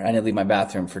out there. I didn't leave my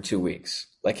bathroom for 2 weeks.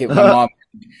 My mom,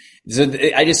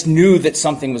 I just knew that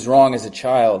something was wrong as a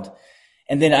child.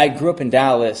 And then I grew up in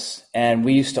Dallas, and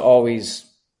we used to always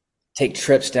take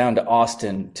trips down to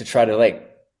Austin to try to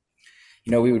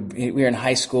we were in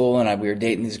high school, and we were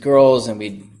dating these girls, and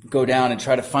we'd go down and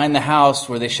try to find the house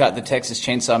where they shot the Texas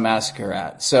Chainsaw Massacre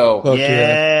at. So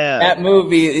that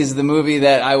movie is the movie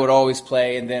that I would always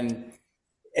play. And then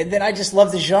I just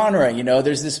love the genre.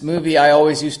 There's this movie I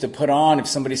always used to put on if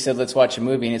somebody said, let's watch a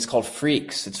movie, and it's called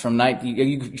Freaks. It's from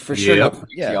you for sure know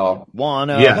Freaks, y'all. One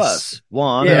of us.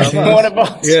 One of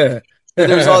us. Yeah.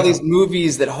 There's all these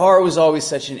movies that horror was always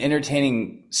such an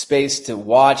entertaining space to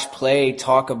watch, play,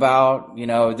 talk about.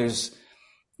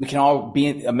 we can all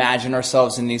imagine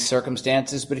ourselves in these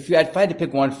circumstances. But if I had to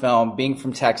pick one film, being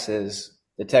from Texas,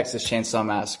 the Texas Chainsaw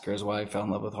Massacre is why I fell in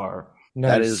love with horror.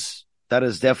 Nice. That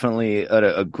is definitely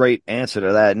a great answer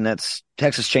to that. And that's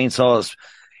Texas Chainsaw.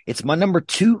 It's my number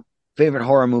 2 favorite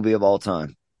horror movie of all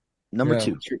time. Number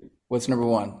 2. What's number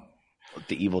 1?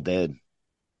 The Evil Dead.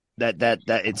 But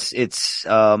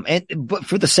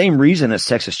for the same reason as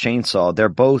Texas Chainsaw, they're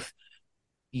both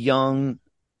young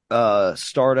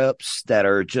startups that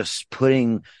are just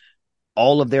putting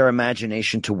all of their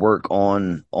imagination to work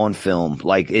on film,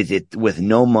 like it with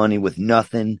no money, with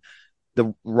nothing.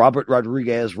 The Robert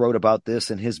Rodriguez wrote about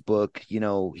this in his book. You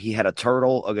know, he had a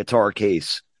turtle, a guitar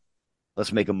case.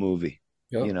 Let's make a movie.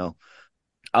 Yep. You know,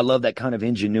 I love that kind of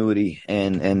ingenuity,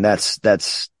 and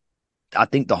that's I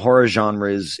think the horror genre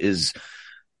is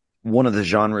one of the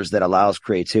genres that allows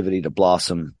creativity to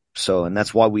blossom. So, and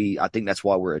that's why I think that's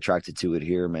why we're attracted to it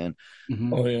here, man.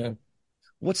 Mm-hmm. Oh yeah.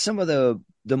 What's some of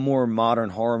the more modern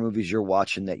horror movies you're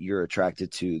watching that you're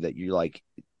attracted to, that you like,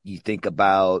 you think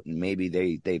about, and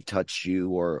maybe they've touched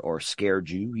you or scared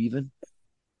you even?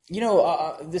 You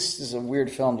know, this is a weird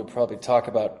film to probably talk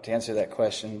about to answer that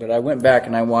question, but I went back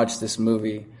and I watched this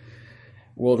movie,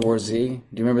 World War Z. Do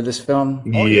you remember this film?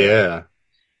 Oh, yeah.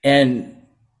 And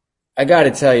I got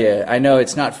to tell you, I know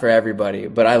it's not for everybody,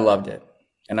 but I loved it.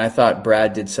 And I thought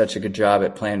Brad did such a good job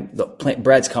at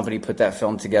Brad's company put that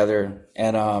film together.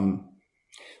 And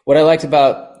what I liked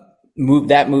about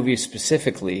that movie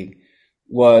specifically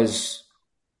was,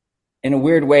 in a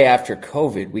weird way, after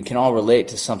COVID, we can all relate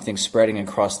to something spreading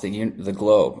across the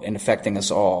globe and affecting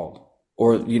us all.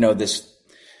 Or, you know,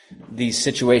 these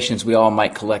situations we all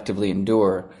might collectively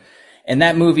endure. And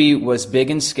that movie was big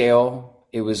in scale.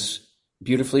 It was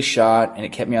beautifully shot, and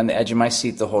it kept me on the edge of my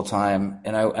seat the whole time.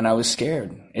 And I was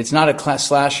scared. It's not a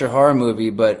slasher horror movie,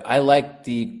 but I like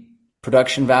the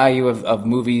production value of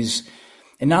movies,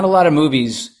 and not a lot of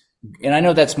movies. And I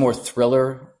know that's more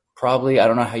thriller, probably. I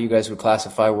don't know how you guys would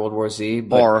classify World War Z,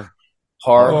 but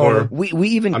horror. We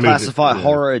even classify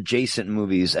horror adjacent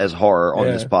movies as horror on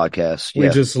this podcast. We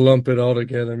just lump it all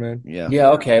together, man.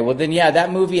 Yeah. Okay. Well, then,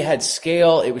 that movie had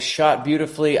scale. It was shot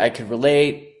beautifully. I could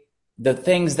relate. The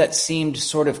things that seemed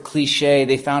sort of cliche,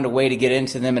 they found a way to get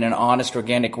into them in an honest,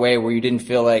 organic way where you didn't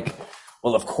feel like,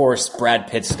 well, of course, Brad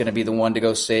Pitt's going to be the one to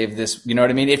go save this. You know what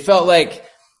I mean? It felt like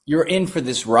you're in for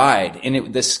this ride,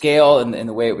 and the scale and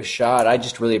the way it was shot, I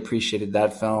just really appreciated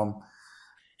that film.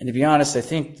 And to be honest, I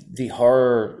think the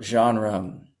horror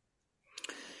genre,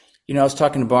 you know, I was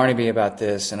talking to Barnaby about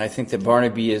this, and I think that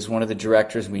Barnaby is one of the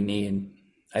directors we need.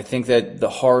 I think that the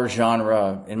horror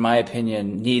genre, in my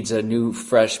opinion, needs a new,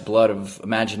 fresh blood of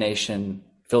imagination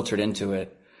filtered into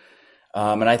it.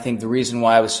 And I think the reason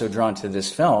why I was so drawn to this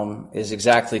film is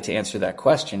exactly to answer that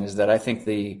question, is that I think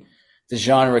the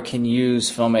genre can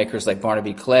use filmmakers like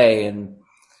Barnaby Clay. And,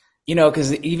 you know,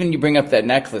 because even you bring up that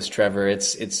necklace, Trevor,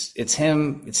 it's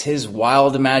him, it's his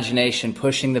wild imagination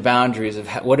pushing the boundaries of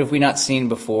what have we not seen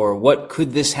before? What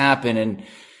could this happen?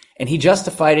 And he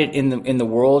justified it in the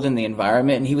world and the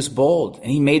environment, and he was bold.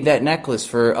 And he made that necklace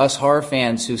for us horror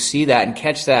fans who see that and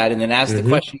catch that and then ask the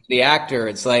question to the actor.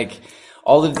 It's like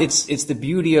it's the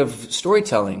beauty of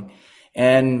storytelling.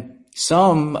 And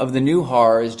some of the new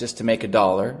horror is just to make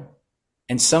 $1,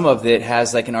 and some of it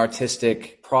has like an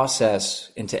artistic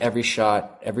process into every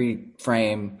shot, every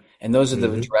frame. And those are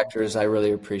the directors I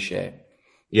really appreciate.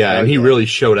 Yeah, and he really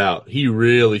showed out. He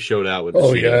really showed out with the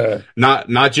scene. Yeah.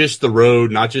 Not just the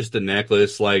road, not just the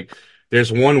necklace. Like,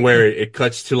 there's one where it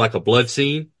cuts to like a blood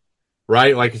scene,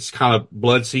 right? Like, it's kind of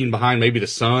blood scene behind maybe the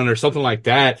sun or something like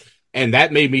that. And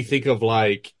that made me think of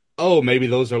like, oh, maybe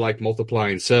those are like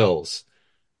multiplying cells,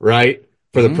 right?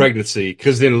 For the pregnancy.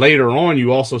 Because then later on,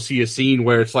 you also see a scene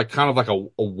where it's like kind of like a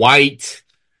white,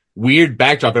 weird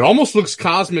backdrop. It almost looks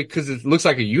cosmic because it looks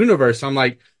like a universe. I'm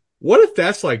like, what if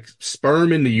that's like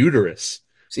sperm in the uterus?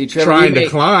 See, Trevor, trying to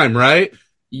climb, right?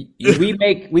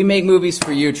 We make movies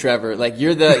for you, Trevor. Like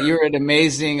you're an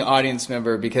amazing audience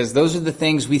member, because those are the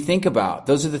things we think about.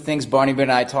 Those are the things Barney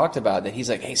and I talked about, that he's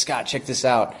like, hey, Scott, check this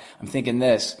out. I'm thinking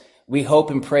this. We hope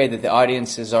and pray that the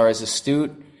audiences are as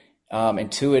astute,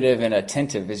 intuitive, and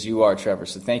attentive as you are, Trevor.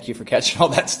 So thank you for catching all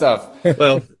that stuff.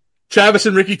 Well, Travis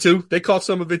and Ricky too. They caught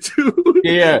some of it too.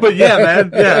 Yeah. But yeah,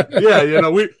 man. Yeah. You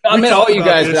know, I meant all you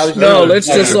guys. Let's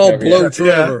just all blow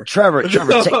Trevor. Yeah. Trevor,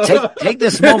 take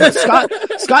this moment.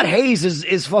 Scott Hayes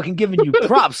is fucking giving you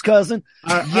props, cousin.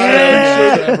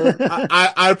 I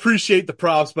appreciate the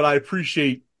props, but I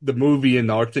appreciate the movie and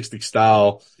the artistic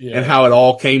style and how it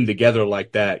all came together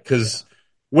like that. Cause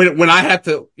when I have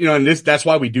to, you know, and that's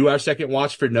why we do our second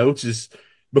watch for notes, is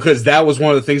because that was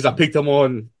one of the things I picked up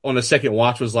on the second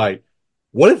watch, was like,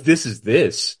 what if this is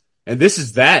this and this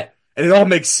is that, and it all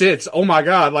makes sense? Oh my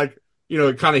god! Like,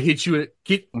 it kind of hits you,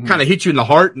 kind of hits you in the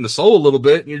heart and the soul a little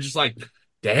bit, and you're just like,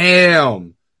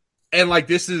 damn. And like,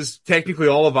 this is technically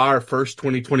all of our first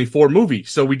 2024 movie.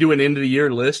 So we do an end of the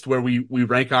year list where we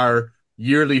rank our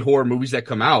yearly horror movies that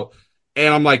come out.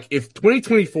 And I'm like, if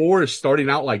 2024 is starting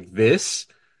out like this,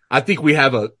 I think we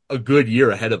have a good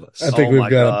year ahead of us. I think we've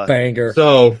got a banger.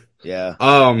 So yeah.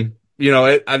 I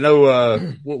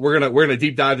know, we're going to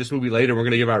deep dive this movie later. We're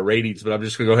going to give our ratings, but I'm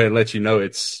just going to go ahead and let you know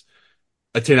it's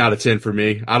a 10 out of 10 for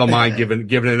me. I don't mind giving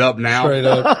it up now. Straight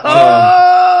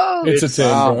up. It's a 10,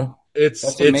 bro.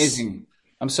 That's amazing.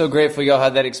 I'm so grateful y'all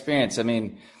had that experience. I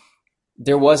mean,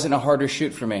 there wasn't a harder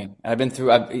shoot for me. I've been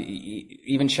through,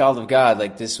 even Child of God,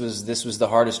 like this was the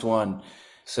hardest one.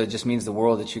 So it just means the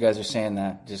world that you guys are saying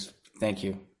that. Just thank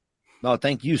you. No,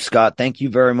 thank you, Scott. Thank you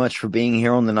very much for being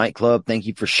here on the Nightclub. Thank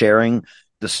you for sharing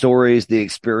the stories, the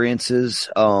experiences.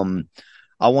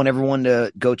 I want everyone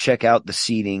to go check out The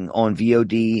Seating on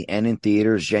VOD and in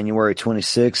theaters January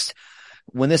 26th.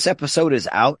 When this episode is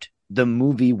out, the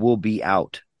movie will be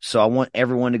out. So I want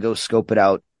everyone to go scope it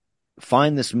out.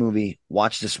 Find this movie,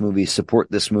 watch this movie,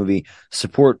 support this movie,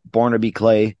 support Barnaby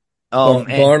Clay.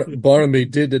 Barnaby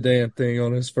did the damn thing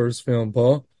on his first film,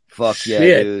 Paul. Fuck yeah,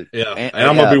 Shit. dude. Yeah. And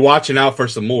I'm going to be watching out for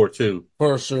some more too.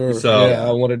 For sure. So yeah,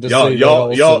 I wanted to see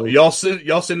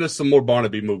y'all send us some more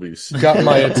Barnaby movies. Got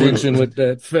my attention with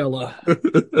that fella.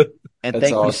 And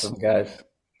that's awesome, guys.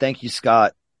 Thank you,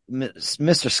 Scott.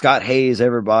 Mr. Scott Hayes,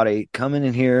 everybody, coming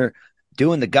in here,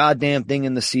 doing the goddamn thing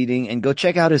in The Seating, and go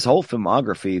check out his whole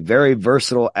filmography. Very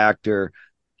versatile actor.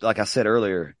 Like I said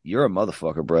earlier, you're a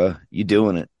motherfucker, bro. You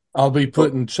doing it. I'll be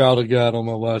putting Child of God on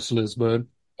my watch list, bud.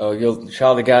 Oh,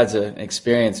 Child of God's an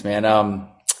experience, man.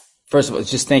 First of all,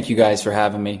 just thank you guys for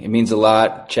having me. It means a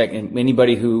lot. Check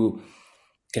anybody who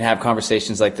can have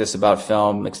conversations like this about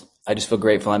film. I just feel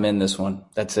grateful I'm in this one.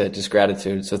 That's it. Just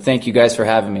gratitude. So thank you guys for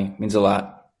having me. It means a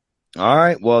lot. All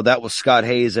right. Well, that was Scott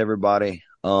Hayes, everybody.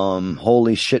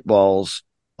 Holy shitballs.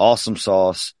 Awesome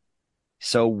sauce.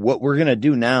 So what we're going to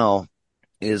do now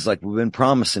is, like we've been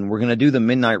promising, we're going to do the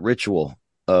midnight ritual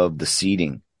of The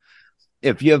Seating.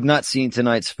 If you have not seen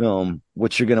tonight's film,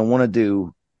 what you're going to want to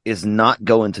do is not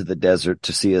go into the desert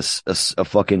to see a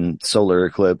fucking solar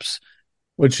eclipse.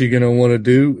 What you're going to want to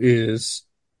do is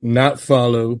not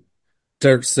follow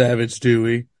Dirt Savage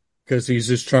Dewey, because he's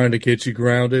just trying to get you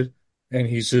grounded, and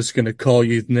he's just going to call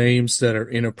you names that are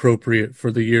inappropriate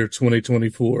for the year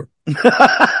 2024.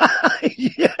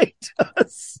 Yeah, he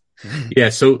does. Yeah,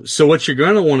 so what you're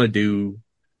going to want to do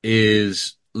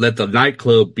is let the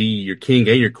nightclub be your king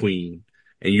and your queen,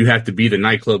 and you have to be the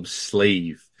nightclub's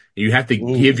slave. And you have to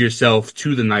give yourself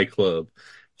to the nightclub,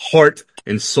 heart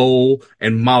and soul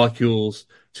and molecules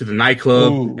to the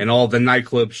nightclub and all the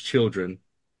nightclub's children.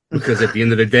 Because at the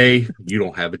end of the day, you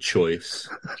don't have a choice.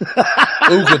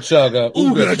 Ooga chugga,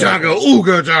 ooga chugga,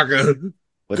 ooga chugga.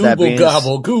 Google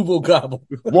gobble, Google gobble.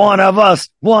 One of us.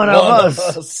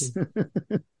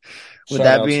 With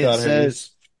that being said,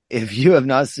 if you have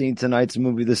not seen tonight's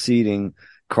movie, The Seating,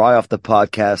 cry off the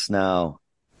podcast now.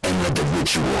 And let the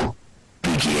ritual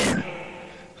begin.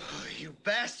 Oh, you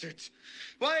bastards.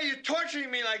 Why are you torturing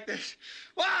me like this?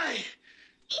 Why?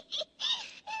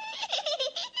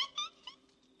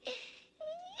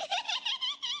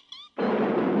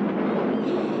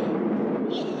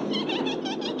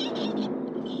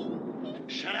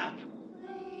 Shut up.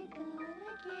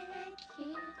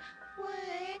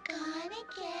 We're gonna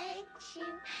get you.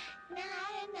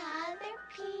 Not another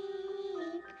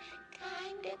peep.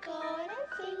 Time to go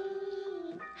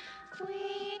to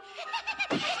sleep.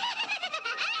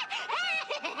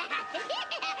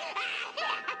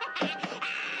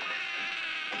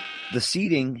 The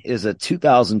Seating is a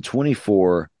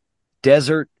 2024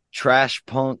 desert trash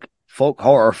punk folk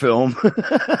horror film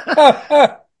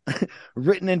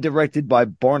written and directed by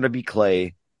Barnaby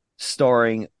Clay,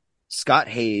 starring Scott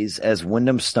Hayes as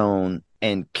Wyndham Stone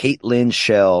and Caitlin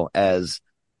Schell as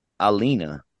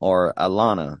Alina,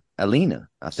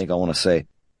 I think I want to say.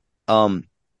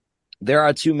 There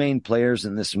are two main players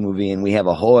in this movie, and we have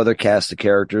a whole other cast of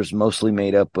characters, mostly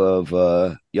made up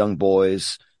of young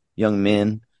boys, young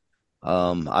men.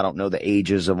 I don't know the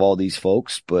ages of all these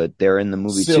folks, but they're in the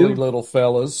movie too. Silly little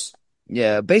fellas.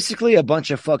 Yeah, basically a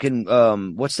bunch of fucking,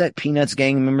 what's that Peanuts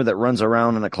gang member that runs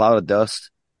around in a cloud of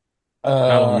dust? I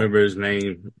don't remember his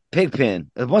name.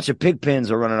 Pigpen. A bunch of pigpens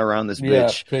are running around this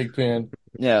bitch. Yeah, Pigpen.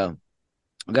 Yeah.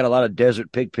 We've got a lot of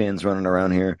desert pigpens running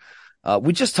around here.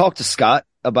 We just talked to Scott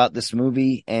about this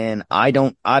movie, and I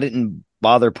didn't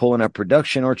bother pulling up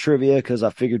production or trivia because I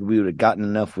figured we would have gotten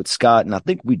enough with Scott, and I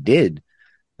think we did.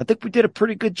 I think we did a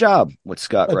pretty good job with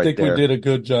Scott I think we did a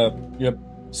good job. Yep.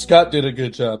 Scott did a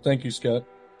good job. Thank you, Scott.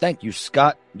 Thank you,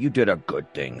 Scott. You did a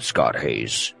good thing, Scott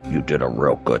Hayes. You did a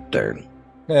real good thing.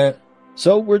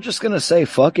 So we're just going to say,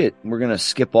 fuck it. We're going to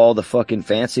skip all the fucking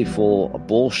fanciful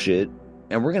bullshit,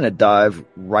 and we're going to dive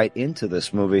right into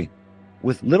this movie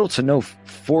with little to no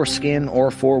foreskin or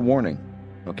forewarning.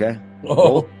 Okay?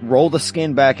 Oh. Roll the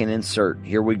skin back and insert.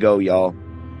 Here we go, y'all.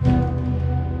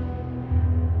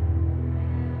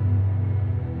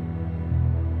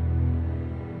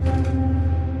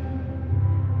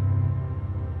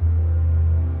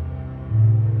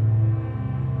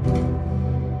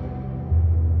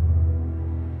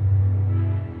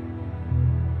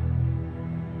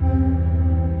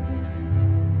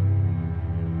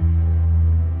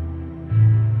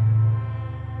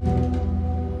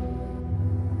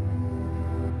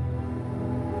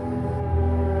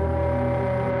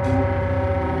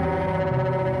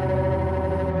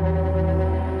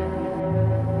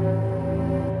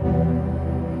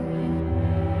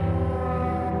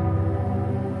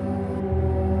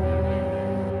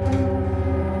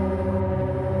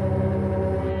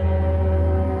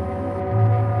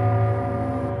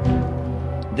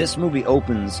 This movie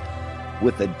opens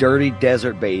with a dirty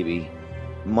desert baby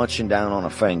munching down on a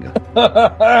finger.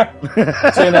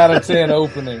 10 out of 10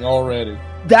 opening already.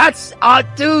 That's,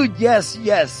 dude,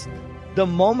 yes. The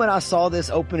moment I saw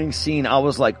this opening scene, I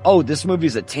was like, oh, this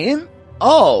movie's a 10?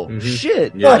 Oh,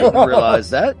 shit. Yeah. I didn't realize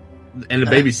that. And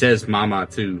the baby says mama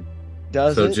too.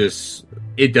 Does so it?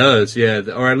 It does, yeah.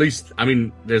 Or at least, I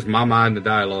mean, there's mama in the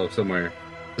dialogue somewhere.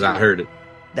 Because I heard it.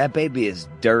 That baby is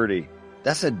dirty.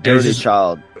 That's a dirty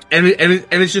child. And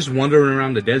it's just wandering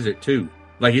around the desert too.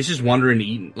 Like it's just wandering,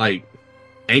 eating, like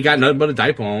ain't got nothing but a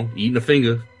diaper on, eating a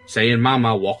finger, saying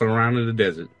 "mama," walking around in the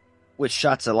desert. With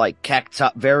shots of like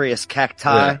various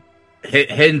cacti. Yeah.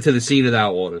 Heading to the scene of the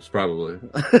Outwaters, probably.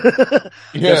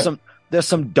 Yeah. There's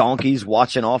some donkeys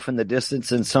watching off in the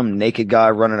distance, and some naked guy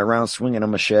running around swinging a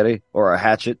machete or a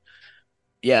hatchet.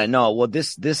 Yeah, no. Well,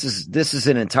 this is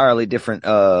an entirely different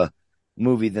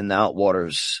movie than the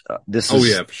Outwaters. This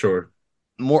is for sure.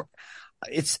 More,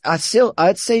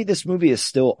 I'd say this movie is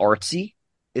still artsy.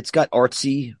 It's got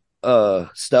artsy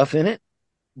stuff in it,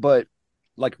 but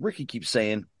like Ricky keeps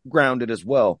saying, grounded as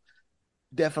well.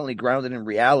 Definitely grounded in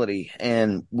reality.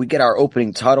 And we get our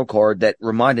opening title card that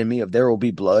reminded me of There Will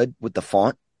Be Blood with the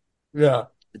font. Yeah.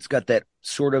 It's got that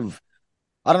sort of,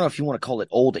 I don't know if you want to call it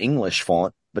Old English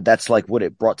font, but that's like what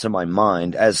it brought to my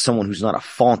mind as someone who's not a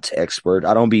font expert.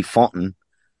 I don't be fonting.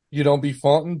 You don't be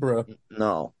fonting, bro?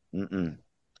 No. Mm-mm.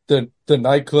 The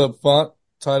nightclub font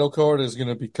title card is going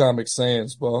to be Comic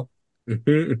Sans, bro.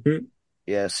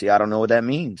 Yeah, see, I don't know what that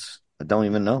means. I don't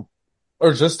even know.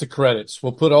 Or just the credits.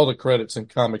 We'll put all the credits in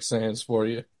Comic Sans for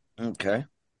you. Okay.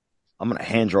 I'm going to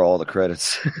hand draw all the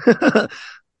credits.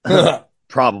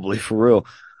 Probably, for real.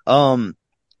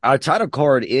 Our title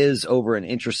card is over an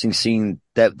interesting scene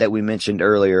that we mentioned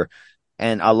earlier,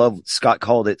 and I love Scott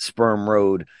called it Sperm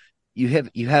Road.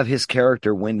 You have his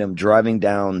character Wyndham driving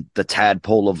down the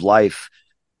tadpole of life.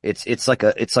 It's like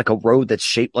a road that's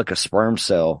shaped like a sperm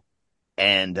cell.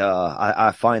 And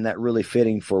I find that really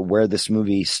fitting for where this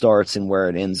movie starts and where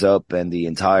it ends up, and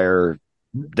the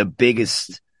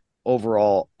biggest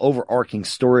overall overarching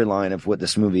storyline of what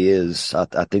this movie is.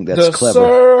 I think that's clever. The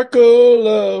circle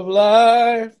of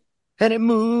life. And it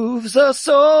moves us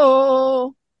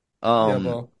all.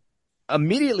 Yeah,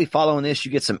 immediately following this,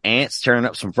 you get some ants tearing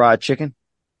up some fried chicken.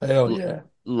 Hell yeah.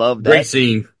 Love that. Great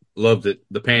scene. Loved it.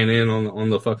 The pan in on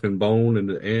the fucking bone and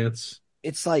the ants.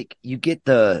 It's like you get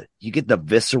the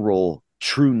visceral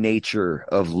true nature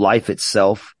of life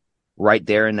itself right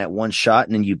there in that one shot,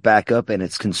 and then you back up and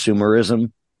it's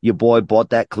consumerism. Your boy bought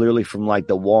that clearly from like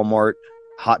the Walmart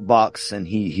hot box, and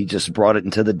he just brought it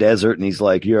into the desert, and he's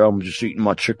like, yeah, I'm just eating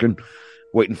my chicken,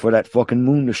 waiting for that fucking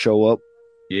moon to show up.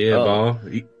 Yeah, ball.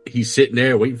 He's sitting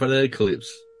there waiting for the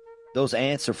eclipse. Those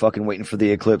ants are fucking waiting for the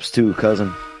eclipse too,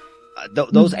 cousin.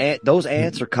 Those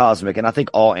ants are cosmic, and I think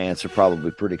all ants are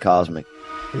probably pretty cosmic.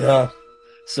 Yeah.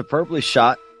 Superbly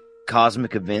shot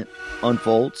cosmic event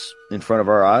unfolds in front of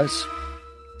our eyes.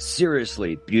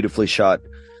 Seriously, beautifully shot.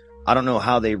 I don't know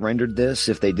how they rendered this,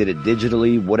 if they did it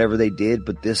digitally, whatever they did,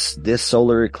 but this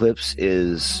solar eclipse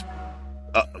is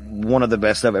one of the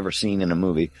best I've ever seen in a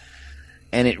movie.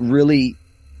 And it really,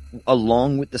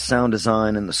 along with the sound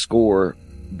design and the score,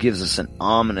 gives us an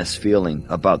ominous feeling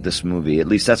about this movie. At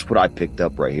least that's what I picked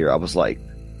up right here. I was like,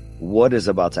 what is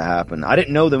about to happen? I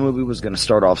didn't know the movie was going to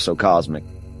start off so cosmic.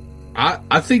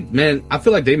 I think, man, I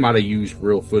feel like they might have used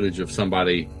real footage of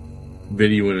somebody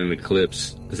videoing an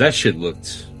eclipse, because that shit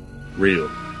looked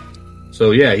real.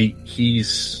 So yeah,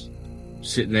 he's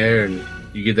sitting there, and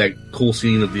you get that cool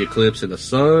scene of the eclipse and the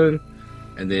sun,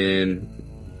 and then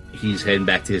he's heading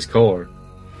back to his car.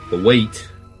 But wait,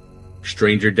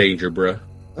 stranger danger, bruh.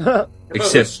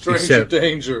 Except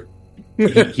danger.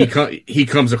 he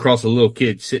comes across a little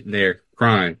kid sitting there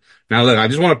crying. Now look, I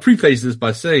just want to preface this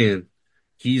by saying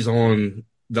he's on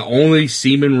the only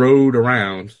Seaman road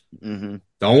around, the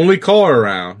only car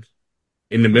around,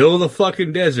 in the middle of the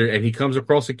fucking desert, and he comes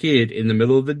across a kid in the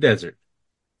middle of the desert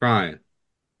crying.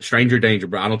 Stranger danger,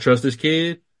 bro. I don't trust this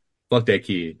kid. Fuck that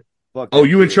kid.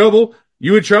 You in trouble?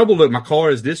 You in trouble? Look, my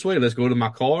car is this way. Let's go to my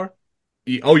car.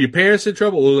 Your parents in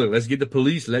trouble? Well, look, let's get the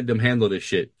police. Let them handle this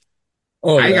shit.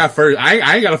 Oh, I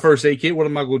ain't got a first aid kit. What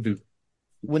am I going to do?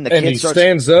 When the and kid he starts...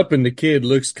 stands up, and the kid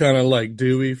looks kind of like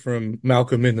Dewey from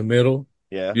Malcolm in the Middle.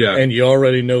 Yeah. And you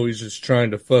already know he's just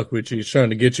trying to fuck with you. He's trying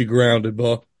to get you grounded,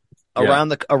 boy. Around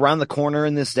the corner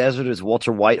in this desert is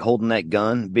Walter White holding that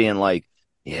gun, being like,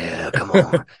 "Yeah, come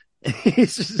on."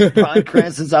 He's just Bryan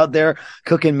Cranston's out there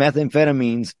cooking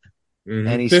methamphetamines,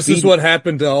 and this is what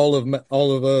happened to all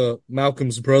of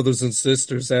Malcolm's brothers and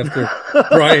sisters after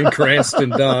Bryan Cranston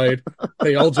died.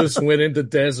 They all just went into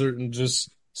desert and just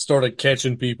started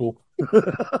catching people.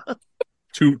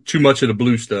 Too much of the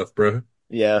blue stuff, bro.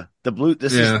 Yeah, the blue.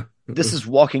 This is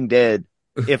Walking Dead.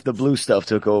 If the blue stuff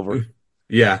took over.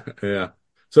 Yeah.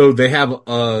 So they're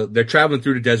traveling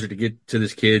through the desert to get to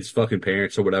this kid's fucking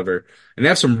parents or whatever. And they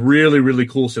have some really, really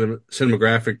cool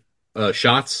cinematographic,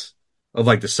 shots of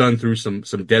like the sun through some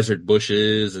desert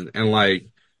bushes. And like,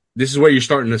 this is where you're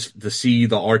starting to see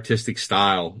the artistic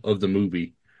style of the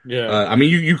movie. Yeah. I mean,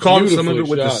 you caught some of it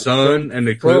with the sun and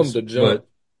the eclipse, but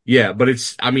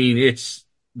it's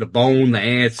the bone, the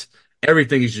ants,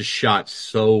 everything is just shot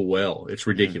so well. It's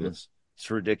ridiculous.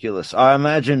 It's ridiculous. I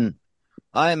imagine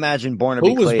Barnaby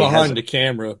Who was Clay behind the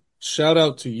camera? Shout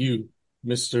out to you,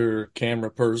 Mr. Camera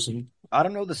Person. I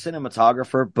don't know the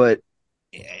cinematographer, but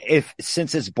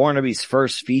since it's Barnaby's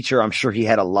first feature, I'm sure he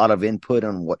had a lot of input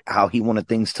on how he wanted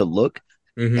things to look.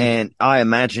 And I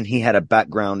imagine he had a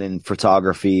background in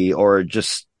photography or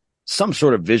just some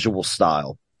sort of visual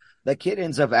style. That kid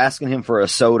ends up asking him for a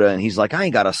soda, and he's like, "I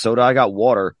ain't got a soda, I got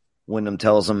water." Wyndham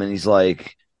tells him, and he's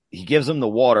like, he gives him the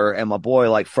water, and my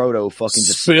boy, like Frodo, fucking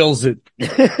just spills it.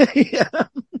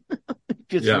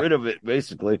 Gets rid of it,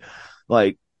 basically.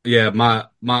 Like, my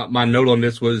note on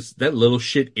this was that little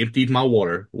shit emptied my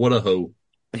water. What a hoe.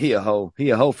 He a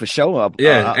hoe for sure.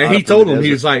 And he told him,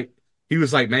 he was like,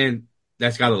 "Man,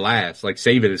 that's gotta last. Like,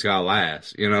 save it. It's gotta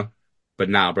last, you know." But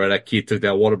nah, bro, that kid took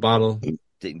that water bottle.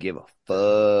 Didn't give a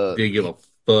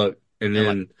fuck. And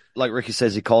then, like Ricky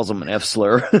says, he calls him an F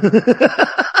slur.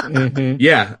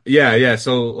 Yeah.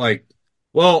 So like,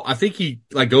 well, I think he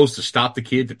like goes to stop the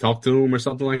kid to talk to him or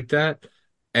something like that.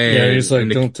 And he's like,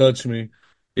 "Don't touch me."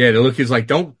 Yeah, the little kid's like,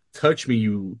 "Don't touch me,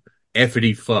 you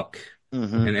effity fuck."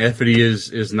 And effity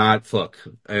is not fuck.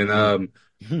 And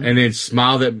and then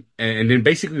smiled at, and then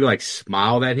basically like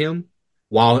smiled at him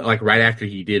while like right after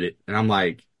he did it. And I'm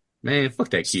like, man, fuck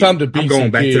that kid. It's time to beat I'm going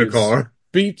some back kids. to the car.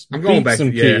 I'm going back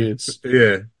to kids.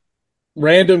 Yeah.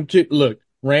 Random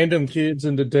kids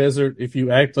in the desert. If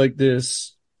you act like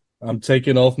this, I'm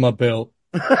taking off my belt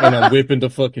and I'm whipping the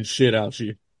fucking shit out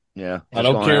you. Yeah. I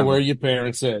don't care where your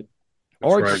parents at.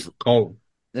 Or right. Call.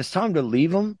 It's time to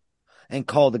leave them and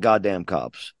call the goddamn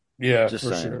cops. Yeah, Just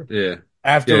for saying. sure. Yeah.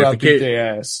 After I beat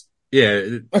their ass.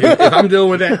 Yeah. If I'm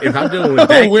dealing with that,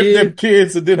 I'll whip them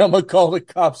kids and then I'm gonna call the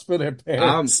cops for their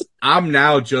parents. I'm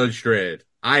now Judge Dredd.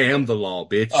 I am the law,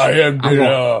 bitch. I am the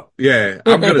law. Yeah,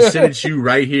 I'm gonna sentence you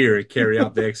right here and carry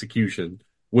out the execution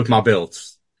with my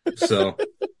belts. So,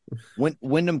 when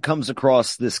Wyndham comes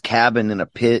across this cabin in a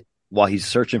pit while he's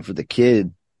searching for the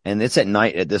kid, and it's at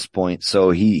night at this point, so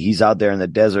he's out there in the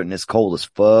desert and it's cold as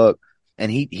fuck,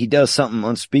 and he does something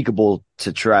unspeakable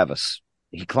to Travis.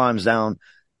 He climbs down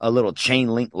a little chain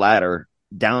link ladder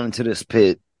down into this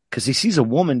pit because he sees a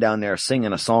woman down there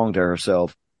singing a song to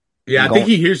herself. Yeah, I think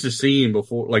he hears the singing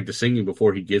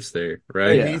before he gets there,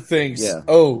 right? And he thinks,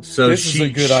 "Oh, so this is a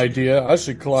good idea. I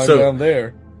should climb down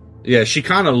there." Yeah, she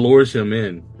kind of lures him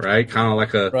in, right? Kind of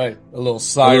like a little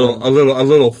siren, a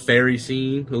little fairy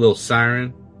scene, a little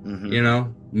siren, you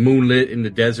know, moonlit in the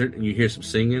desert, and you hear some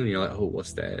singing, and you're like, "Oh,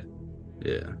 what's that?"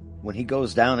 Yeah. When he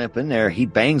goes down up in there, he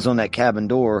bangs on that cabin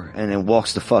door and then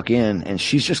walks the fuck in, and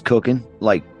she's just cooking,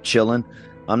 like chilling.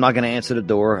 "I'm not going to answer the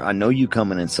door. I know you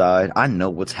coming inside. I know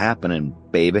what's happening,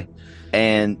 baby."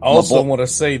 And I also want to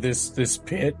say this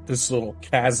pit, this little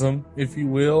chasm, if you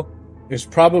will, is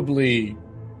probably,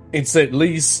 it's at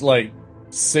least like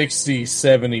 60,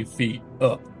 70 feet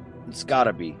up. It's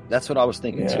gotta be. That's what I was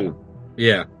thinking too.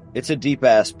 Yeah. It's a deep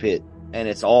ass pit. and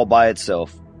it's all by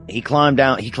itself. He climbed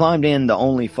in the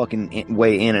only fucking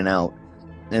way in and out.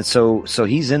 And so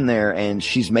he's in there and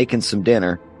she's making some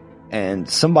dinner, and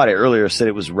somebody earlier said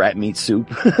it was rat meat soup.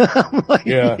 I'm like,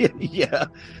 Yeah. Yeah.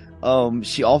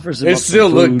 She offers him It up some still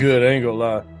looked food. good, I ain't gonna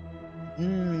lie.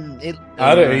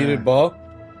 I'd have ate it, Bob.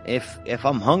 If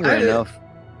I'm hungry enough.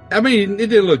 I mean, it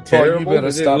didn't look Bob, terrible. you better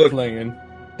It didn't stop look- playing.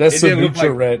 That's it some didn't look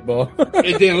like- Nutra-Rat, Bob.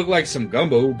 It didn't look like some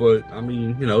gumbo, but I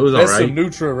mean, you know, it was That's alright. some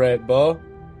Nutra-Rat, Bob.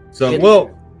 So, well,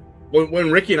 when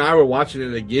Ricky and I were watching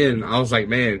it again, I was like,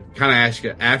 man, kind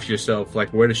of ask yourself,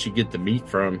 like, where does she get the meat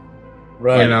from?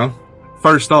 Right. You know,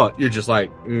 first thought, you're just like,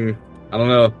 I don't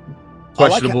know,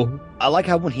 questionable. I like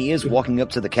how when he is walking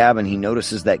up to the cabin, he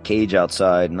notices that cage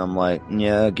outside, and I'm like,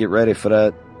 yeah, get ready for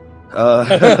that.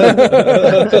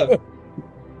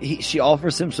 She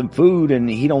offers him some food, and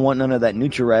he don't want none of that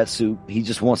Nutra-Rat soup. He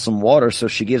just wants some water, so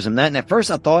she gives him that. And at first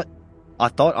I thought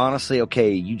honestly,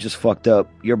 okay, you just fucked up.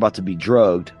 You're about to be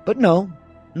drugged. But no,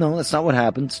 that's not what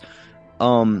happens.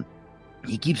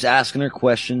 He keeps asking her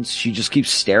questions. She just keeps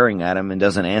staring at him and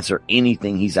doesn't answer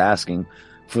anything he's asking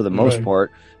for the most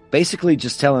part. Basically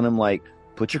just telling him, like,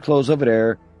 put your clothes over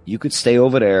there. You could stay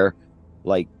over there.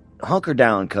 Like, hunker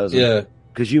down, cousin. Yeah.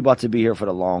 Because you about to be here for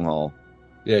the long haul.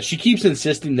 Yeah, she keeps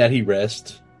insisting that he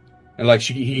rest, and like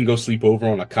he can go sleep over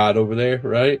on a cot over there,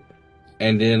 right?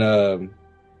 And then,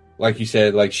 like you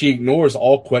said, like she ignores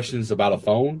all questions about a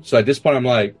phone. So at this point, I'm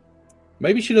like,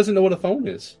 maybe she doesn't know what a phone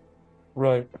is.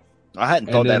 Right. I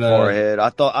hadn't thought that far ahead.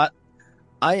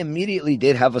 I immediately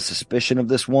did have a suspicion of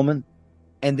this woman,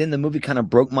 and then the movie kind of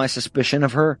broke my suspicion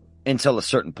of her until a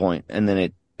certain point, and then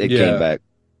it came back.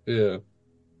 Yeah.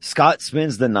 Scott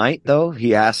spends the night, though.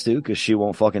 He has to, because she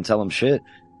won't fucking tell him shit.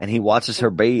 And he watches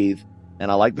her bathe, and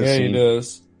I like the scene. Yeah, he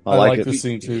does. I like the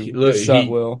scene, too. It's shot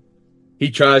well. He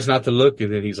tries not to look,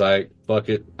 and then he's like, fuck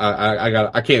it.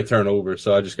 I can't turn over,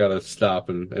 so I just gotta stop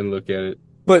and look at it.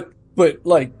 But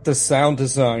like, the sound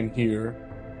design here.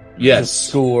 Yes. The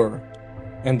score.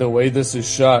 And the way this is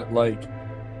shot, like,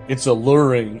 it's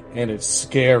alluring and it's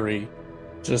scary.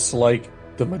 Just like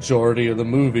the majority of the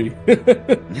movie.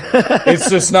 It's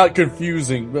just not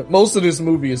confusing. But most of this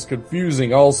movie is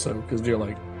confusing also, because you're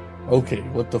like, okay,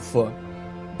 what the fuck?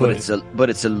 But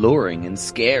it's alluring and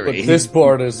scary. But this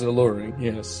part is alluring,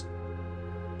 yes.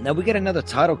 Now we get another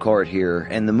title card here,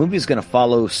 and the movie is going to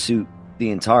follow suit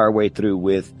the entire way through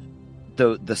with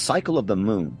the cycle of the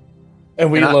moon.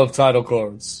 And we love title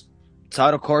cards.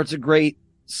 Title cards are great.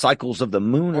 Cycles of the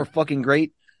moon are fucking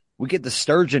great. We get the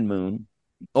sturgeon moon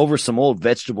over some old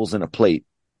vegetables in a plate.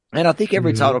 And I think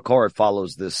every title card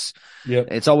follows this. Yep.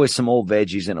 It's always some old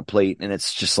veggies in a plate, and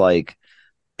it's just like,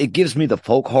 it gives me the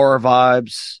folk horror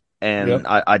vibes, and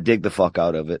I dig the fuck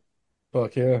out of it.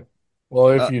 Fuck yeah. Well,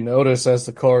 if you notice, as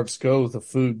the cards go, the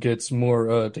food gets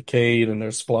more decayed, and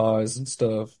there's flies and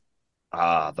stuff.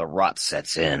 The rot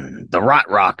sets in. The rot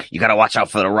rock. You gotta watch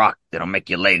out for the rock. That'll make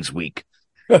your legs weak.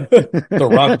 The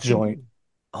rock joint.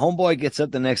 Homeboy gets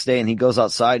up the next day and he goes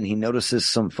outside and he notices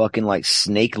some fucking like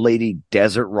snake lady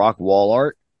desert rock wall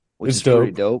art, which It's is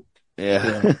pretty dope.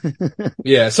 Yeah.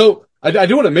 Yeah. So I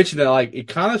do want to mention that, like, it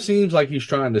kind of seems like he's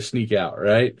trying to sneak out,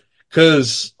 right?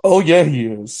 Because oh yeah, he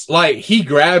is. Like, he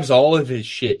grabs all of his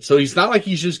shit, so it's not like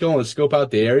he's just going to scope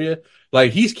out the area.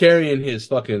 Like, he's carrying his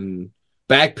fucking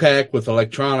backpack with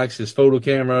electronics, his photo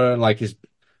camera, and like his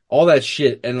all that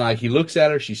shit. And like, he looks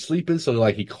at her, she's sleeping, so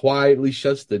like he quietly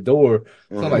shuts the door.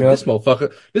 So I'm like, this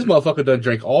motherfucker done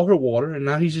drank all her water, and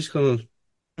now he's gonna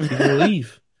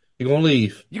leave. He's gonna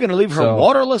leave. You're gonna leave her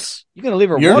waterless? You're gonna leave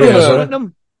her You're waterless, gonna-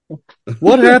 Wyndham?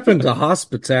 What happened to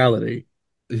hospitality?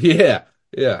 Yeah.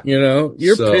 Yeah. You know,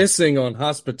 you're So- pissing on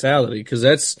hospitality, because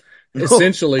that's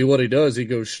essentially what he does. He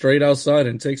goes straight outside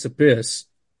and takes a piss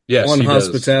Yes, on he does.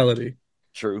 hospitality.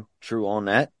 True on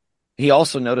that. He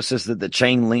also notices that the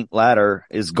chain link ladder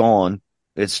is gone.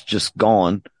 It's just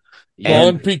gone.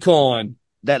 Gone pecan.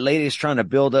 That lady's trying to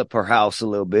build up her house a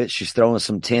little bit. She's throwing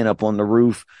some tin up on the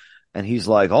roof, and he's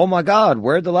like, oh my God,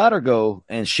 where'd the ladder go?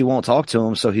 And she won't talk to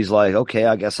him. So he's like, okay,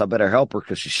 I guess I better help her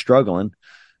because she's struggling,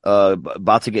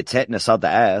 about to get tetanus out the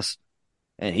ass.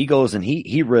 And he goes and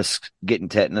he risks getting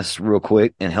tetanus real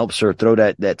quick and helps her throw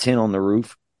that tin on the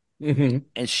roof. Mm-hmm.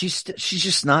 And she's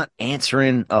just not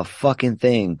answering a fucking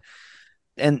thing.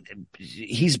 And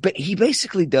he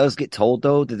basically does get told,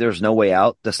 though, that there's no way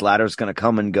out. This ladder's going to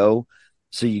come and go.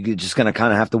 So you're just going to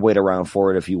kind of have to wait around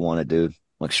for it if you want it, dude.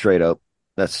 Like, straight up.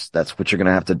 That's what you're going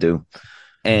to have to do.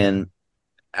 And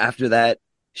after that,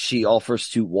 she offers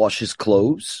to wash his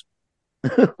clothes,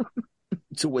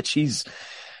 to which he's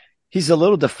a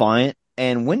little defiant.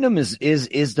 And Wyndham is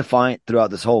defiant throughout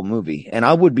this whole movie. And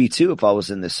I would be too if I was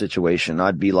in this situation.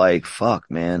 I'd be like, fuck,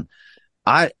 man.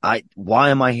 Why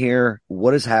am I here?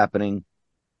 What is happening?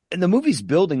 And the movie's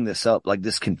building this up, like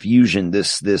this confusion,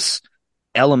 this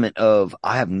element of,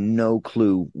 I have no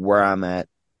clue where I'm at,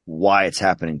 why it's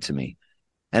happening to me.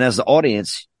 And as the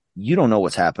audience, you don't know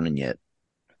what's happening yet.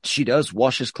 She does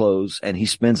wash his clothes and he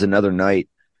spends another night.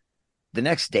 The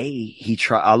next day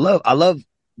I love,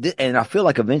 and I feel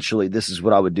like eventually this is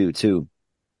what I would do too.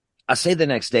 I say the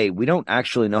next day, we don't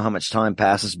actually know how much time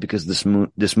passes because this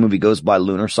movie goes by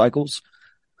lunar cycles.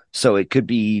 So it could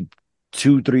be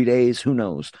 2-3 days, who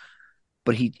knows?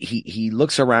 But he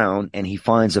looks around and he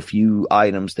finds a few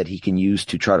items that he can use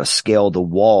to try to scale the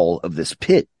wall of this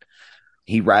pit.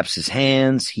 He wraps his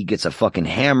hands, he gets a fucking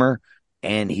hammer,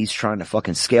 and he's trying to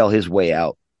fucking scale his way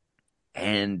out.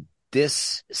 And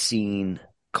this scene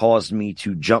caused me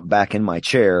to jump back in my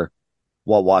chair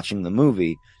while watching the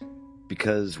movie,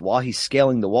 because while he's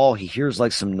scaling the wall, he hears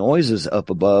like some noises up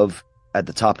above at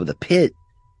the top of the pit.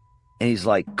 And he's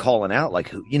like calling out, like,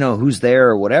 who's there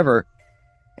or whatever.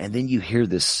 And then you hear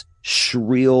this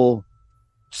shrill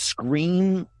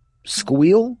squeal,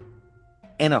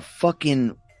 and a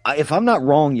fucking, if I'm not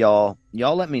wrong, y'all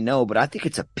let me know, but I think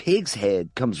it's a pig's head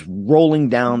comes rolling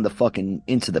down the fucking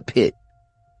into the pit.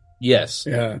 Yes.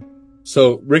 Yeah.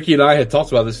 So Ricky and I had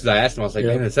talked about this because I asked him, I was like,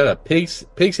 man, is that a pig's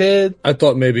head? I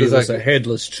thought maybe it was like a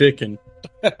headless chicken.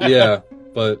 Yeah,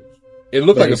 but it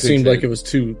looked like a it pig's seemed head. like it was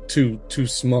too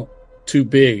small, too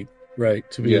big, right,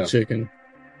 to be a chicken.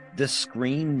 This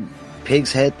scream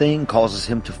pig's head thing causes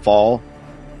him to fall,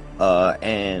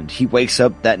 and he wakes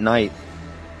up that night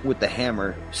with the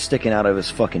hammer sticking out of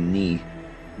his fucking knee.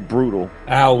 Brutal.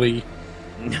 Owie.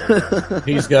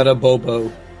 He's got a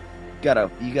bobo. You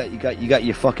got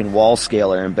your fucking wall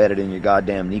scaler embedded in your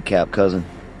goddamn kneecap, cousin.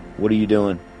 What are you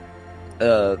doing?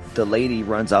 The lady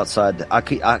runs outside.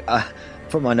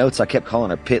 For my notes, I kept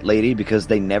calling her Pit Lady because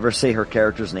they never say her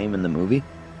character's name in the movie.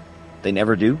 They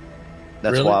never do.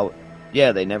 That's really? why.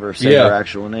 Yeah, they never say her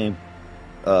actual name.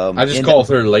 I just called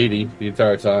her Lady the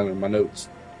entire time in my notes.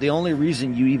 The only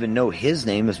reason you even know his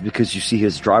name is because you see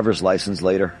his driver's license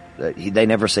later. They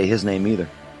never say his name either.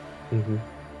 Mm-hmm.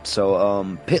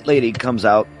 So, Pit Lady comes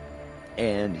out,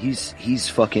 and he's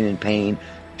fucking in pain.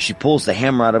 She pulls the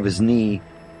hammer out of his knee,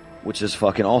 which is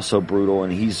fucking also brutal,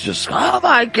 and he's just, oh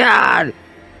my god!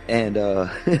 And,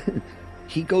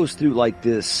 he goes through like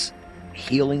this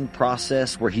healing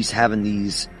process where he's having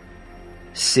these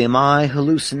semi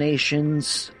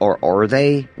hallucinations, or are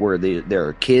they, where there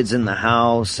are kids in the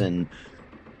house, and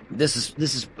this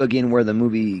is again where the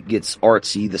movie gets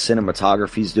artsy. The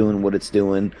cinematography's doing what it's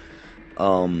doing.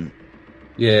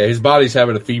 Yeah, his body's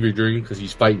having a fever dream because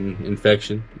he's fighting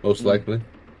infection, most likely.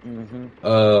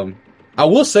 Mm-hmm. I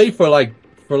will say for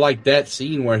that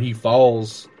scene where he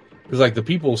falls, because like the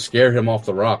people scare him off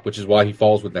the rock, which is why he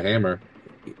falls with the hammer.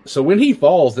 So when he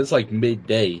falls, it's like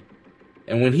midday,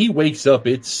 and when he wakes up,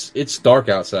 it's dark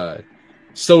outside.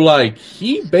 So like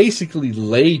he basically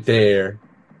laid there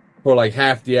for like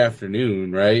half the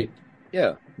afternoon, right?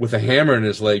 Yeah, with a hammer in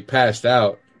his leg, passed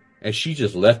out, and she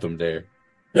just left him there.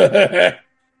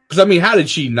 Because I mean, how did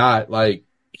she not like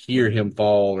hear him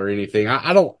fall or anything?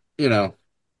 I don't,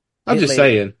 I'm just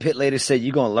saying. Pit Lady said,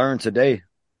 "You gonna learn today."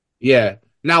 Yeah.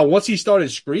 Now, once he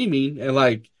started screaming and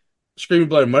like screaming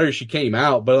bloody murder, she came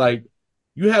out. But like,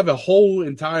 you have a whole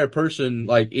entire person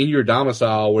like in your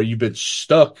domicile where you've been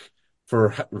stuck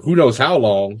for who knows how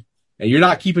long, and you're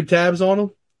not keeping tabs on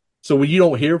them. So when you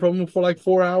don't hear from them for like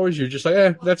 4 hours, you're just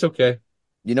like, that's okay.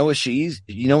 You know what she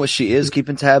is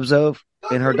keeping tabs of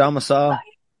in her domicile?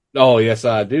 Oh, yes,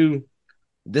 I do.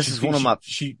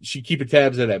 She keeping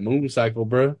tabs of that moon cycle,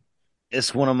 bro.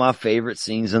 It's one of my favorite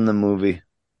scenes in the movie.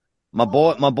 My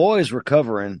boy is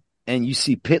recovering, and you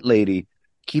see Pit Lady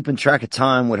keeping track of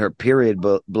time with her period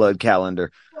blood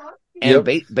calendar. And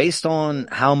based on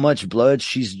how much blood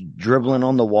she's dribbling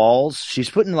on the walls,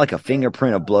 she's putting like a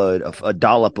fingerprint of blood, a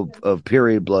dollop of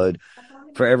period blood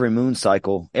for every moon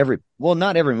cycle.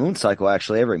 Not every moon cycle,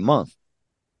 actually, every month.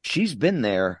 She's been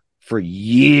there for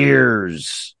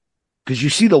years. Because you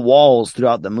see the walls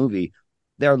throughout the movie,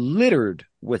 they're littered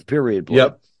with period blood.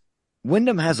 Yep.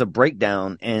 Wyndham has a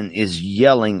breakdown and is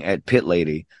yelling at Pit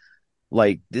Lady.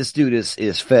 Like, this dude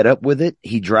is fed up with it.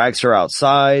 He drags her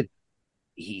outside.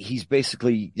 He's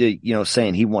basically,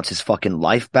 saying he wants his fucking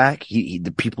life back.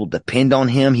 The people depend on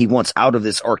him. He wants out of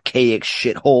this archaic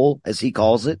shithole, as he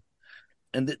calls it.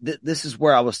 And this is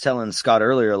where I was telling Scott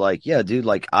earlier, like, yeah, dude,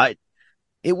 like my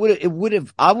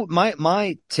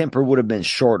temper would have been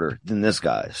shorter than this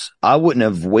guy's. I wouldn't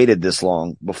have waited this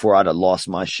long before I'd have lost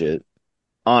my shit.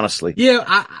 honestly. Yeah,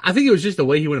 I think it was just the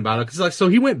way he went about it. Cause like, so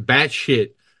he went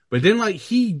batshit, but then like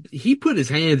he put his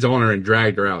hands on her and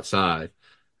dragged her outside.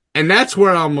 And that's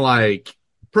where I'm like,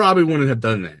 probably wouldn't have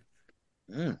done that.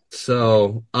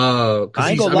 So, cause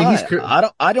I ain't gonna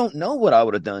lie. I don't know what I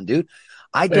would have done, dude.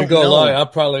 I Ain't don't gonna know. lie, I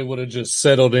probably would have just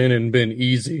settled in and been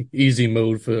easy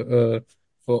mode for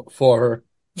her.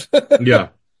 Yeah.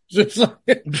 Just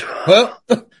like,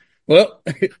 well,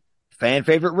 Fan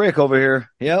favorite Rick over here.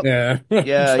 Yep. yeah,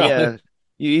 Yeah.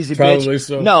 You easy probably bitch.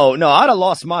 so. No, I'd have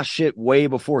lost my shit way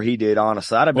before he did,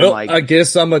 honestly. I'd have been Well, like, I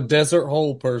guess I'm a desert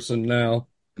hole person now.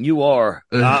 you are.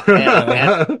 And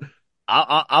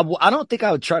I don't think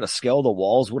I would try to scale the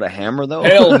walls with a hammer, though.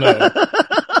 Hell no.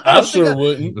 I sure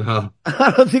wouldn't. No.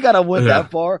 I don't think I'd have went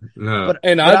that far. No.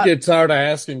 And I'd get tired of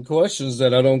asking questions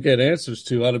that I don't get answers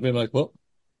to. I'd have been like, well,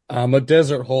 I'm a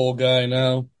desert hole guy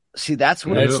now. See, that's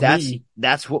what me.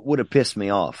 that's what would have pissed me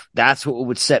off. That's what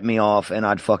would set me off, and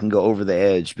I'd fucking go over the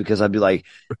edge because I'd be like,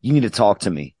 "You need to talk to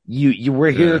me.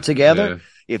 We're here together. Yeah.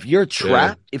 If you're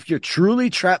trapped, if you're truly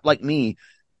trapped like me,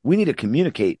 we need to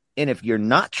communicate. And if you're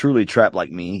not truly trapped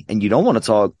like me and you don't want to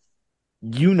talk,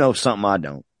 you know something I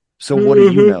don't. So what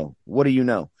do you know? What do you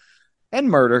know? And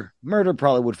murder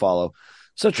probably would follow.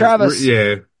 So Travis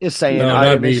is saying No,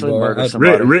 I not me, eventually bro. murder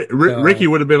somebody. Ricky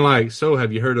would have been like, so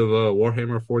have you heard of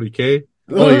Warhammer 40K?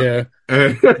 Oh, yeah.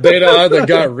 They'd either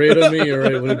got rid of me or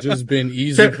it would have just been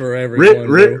easy for everyone.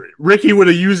 Ricky would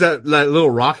have used that little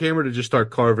rock hammer to just start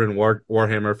carving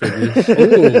Warhammer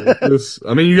figures.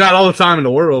 I mean, you got all the time in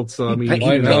the world, so I mean,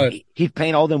 why not? He'd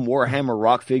paint all them Warhammer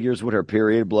rock figures with her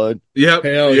period blood. Yep.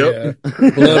 Hell yeah.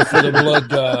 Blood for the blood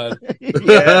god.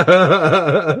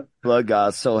 Yeah. Blood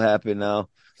god's so happy now.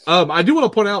 I do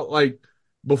want to point out, like,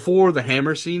 before the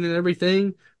hammer scene and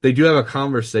everything, they do have a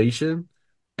conversation.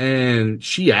 And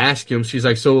she asked him, she's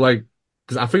like, so like,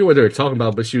 cause I forget what they were talking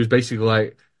about, but she was basically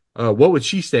like, what would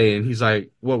she say? And he's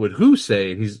like, what would who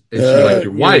say? And she's like,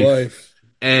 your wife.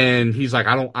 And he's like,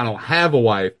 I don't have a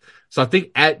wife. So I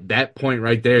think at that point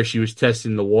right there, she was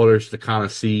testing the waters to kind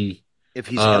of see if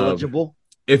he's eligible.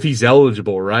 If he's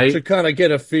eligible, right? To kind of get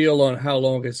a feel on how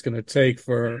long it's going to take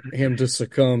for him to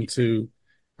succumb to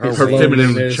her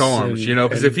feminine charms, you know,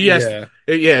 because if he has,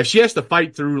 if she has to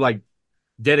fight through like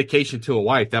dedication to a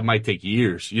wife, that might take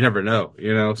years. You never know,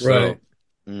 you know. So, right.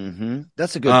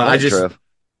 That's a good point, Trev.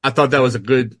 I thought that was a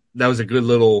good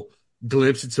little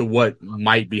glimpse into what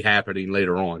might be happening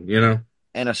later on, you know.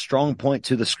 And a strong point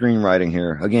to the screenwriting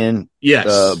here. Again,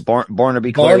 yes,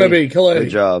 Barnaby Clay. Barnaby Clay. Good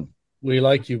job. We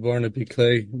like you, Barnaby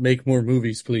Clay. Make more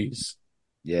movies, please.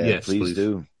 Yeah, yes, please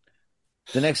do.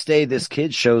 The next day, this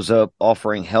kid shows up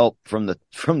offering help from the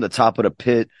top of the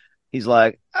pit. He's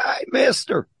like, "Hey,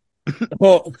 mister."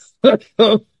 Oh,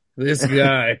 this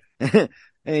guy. And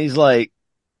he's like,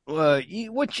 what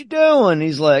you doing?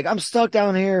 He's like, I'm stuck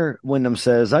down here. Wyndham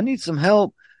says, I need some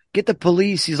help. Get the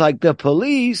police. He's like, the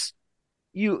police?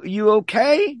 You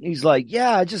okay? He's like,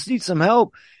 yeah, I just need some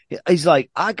help. He's like,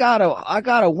 I got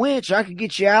a winch. I could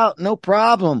get you out. No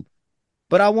problem.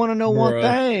 But I want to know one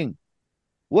thing.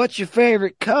 What's your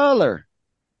favorite color?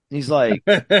 He's like,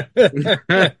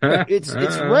 it's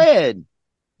red.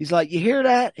 He's like, you hear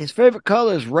that? His favorite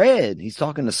color is red. He's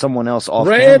talking to someone else off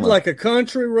Red camera. like a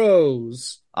country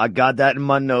rose. I got that in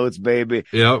my notes, baby.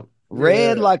 Yep.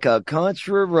 Red like a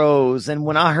country rose. And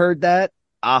when I heard that,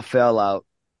 I fell out.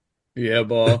 Yeah,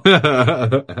 boy.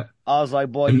 I was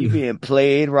like, boy, you being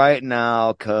played right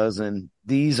now, cousin.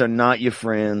 These are not your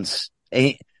friends.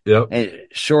 And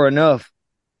sure enough,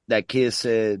 that kid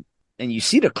said, and you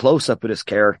see the close up of this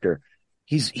character.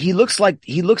 He looks like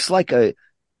a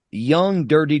young,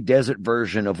 dirty desert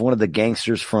version of one of the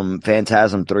gangsters from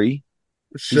Phantasm 3.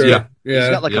 Sure. Yeah. He's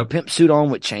got like a pimp suit on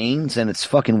with chains, and it's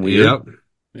fucking weird.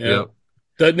 Yep.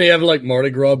 Doesn't he have like Mardi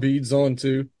Gras beads on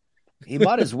too? He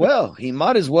might as well.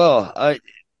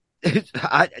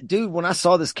 Dude, when I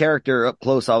saw this character up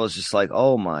close, I was just like,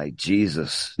 "Oh my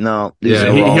Jesus!" No,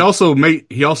 he also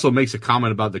makes a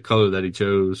comment about the color that he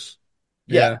chose.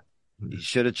 Yeah. He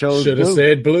should have chose. Should have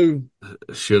said blue.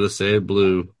 Should have said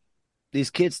blue. These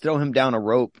kids throw him down a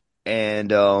rope,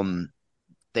 and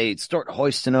they start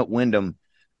hoisting up Wyndham.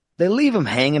 They leave him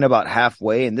hanging about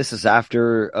halfway, and this is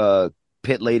after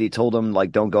Pit Lady told him,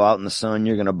 like, don't go out in the sun,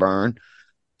 you're gonna burn.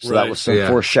 So that was some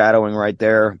foreshadowing right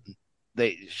there.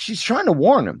 She's trying to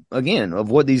warn him again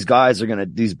of what these boys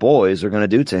are gonna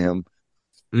do to him.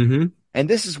 Mm-hmm. And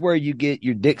this is where you get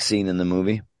your dick scene in the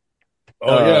movie.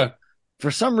 Oh yeah.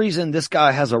 For some reason, this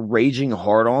guy has a raging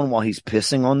hard on while he's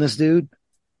pissing on this dude.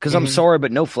 Because I'm sorry,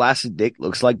 but no flaccid dick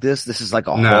looks like this. This is like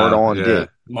a hard on dick.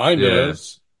 Mine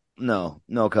does. No,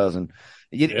 cousin.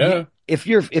 If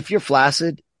you're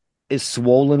flaccid, is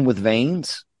swollen with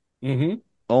veins. Mm-hmm.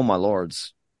 Oh my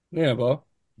lords! Yeah, bro.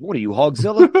 What are you,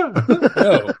 Hogzilla?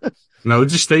 No, No, it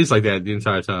just stays like that the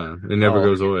entire time. It never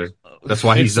goes away. That's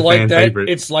why he's it's the like fan that. favorite.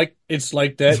 It's like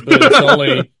that,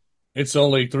 but it's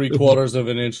only 3/4 of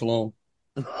an inch long.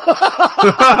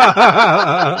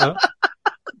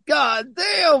 God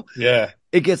damn! Yeah,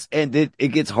 It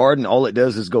gets hard, and all it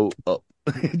does is go up.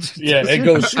 it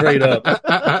goes straight up.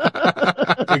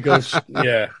 It goes,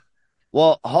 yeah.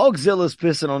 Well, Hogzilla's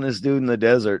pissing on this dude in the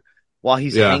desert while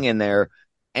he's hanging there,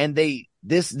 and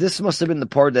this must have been the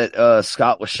part that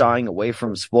Scott was shying away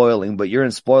from spoiling, but you're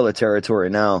in spoiler territory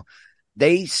now.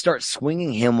 They start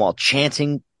swinging him while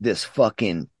chanting this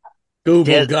fucking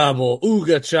Google gobble,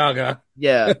 ooga chaga.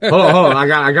 yeah. Hold on. I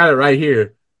got it right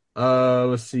here.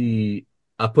 Let's see.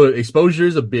 I put exposure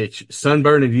is a bitch.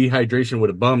 Sunburn and dehydration with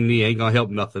a bum knee ain't gonna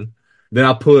help nothing. Then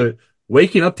I put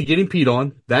waking up to getting peed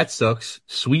on. That sucks.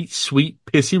 Sweet, sweet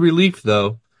pissy relief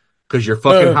though. Cause you're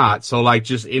fucking hot. So like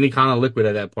just any kind of liquid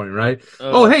at that point, right?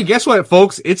 Oh, hey, guess what,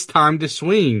 folks? It's time to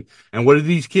swing. And what did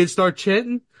these kids start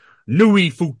chanting? Nui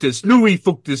fuctus, nui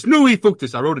fuctus, nui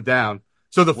fuctus. I wrote it down.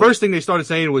 So the first thing they started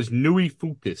saying was nui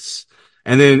fuctus.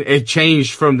 And then it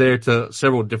changed from there to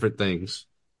several different things.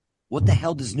 What the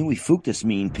hell does Nui Fuctus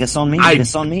mean? Piss on me?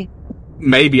 Piss on me?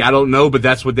 Maybe, I don't know, but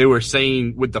that's what they were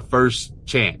saying with the first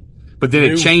chant. But then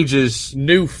it changes.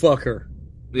 New fucker.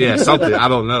 Yeah, something. I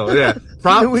don't know. Yeah,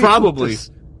 probably.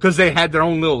 Because they had their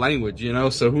own little language, you know,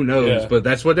 so who knows? Yeah. But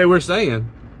that's what they were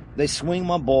saying. They swing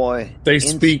my boy. They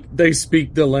speak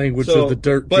the language of the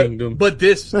Dirt Kingdom. But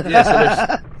this,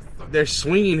 yeah, so they're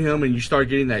swinging him and you start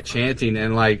getting that chanting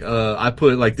and like, I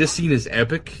put like this scene is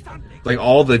epic. Like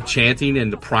all the chanting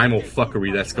and the primal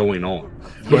fuckery that's going on.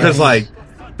 Because like,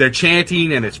 they're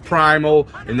chanting and it's primal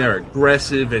and they're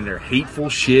aggressive and they're hateful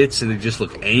shits and they just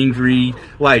look angry.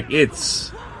 Like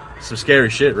it's some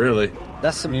scary shit, really.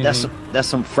 That's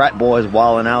some frat boys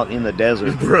wilding out in the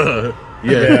desert. Bruh.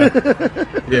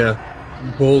 Yeah.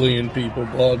 Yeah. Bullying people,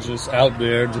 all just out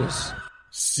there, just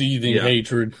seething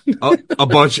hatred. a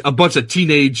bunch of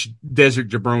teenage desert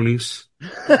jabronis.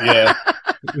 Yeah.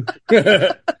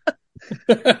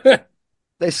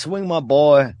 They swing my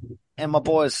boy, and my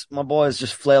boy is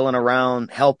just flailing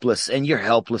around, helpless, and you're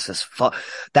helpless as fuck.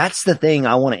 That's the thing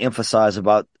I want to emphasize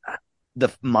about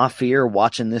my fear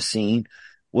watching this scene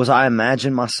was I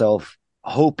imagine myself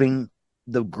hoping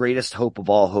the greatest hope of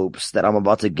all hopes that I'm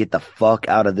about to get the fuck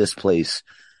out of this place,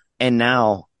 and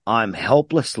now I'm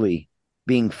helplessly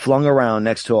being flung around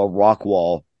next to a rock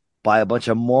wall by a bunch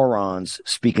of morons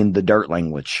speaking the dirt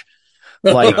language.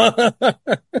 Like,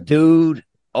 dude,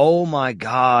 oh my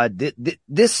God.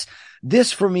 This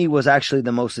for me was actually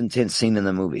the most intense scene in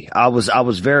the movie. I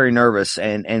was very nervous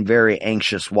and very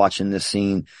anxious watching this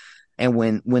scene. And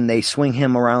when they swing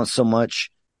him around so much,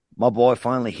 my boy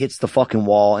finally hits the fucking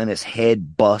wall and his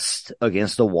head busts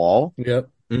against the wall. Yep.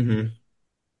 Mm-hmm.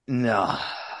 No.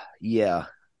 Yeah.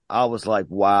 I was like,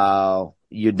 wow,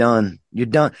 you're done. You're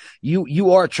done.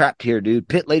 You are trapped here, dude.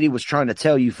 Pit Lady was trying to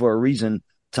tell you for a reason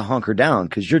to hunker down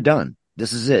because you're done.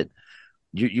 This is it.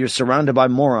 You're surrounded by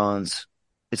morons.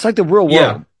 It's like the real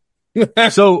world. Yeah.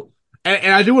 So,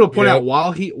 and I do want to point out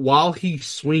while he's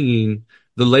swinging,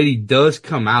 the lady does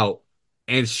come out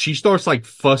and she starts like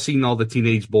fussing all the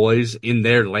teenage boys in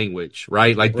their language,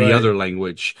 right? Like the other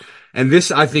language. And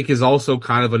this, I think, is also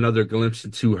kind of another glimpse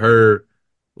into her,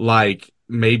 like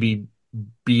maybe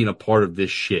being a part of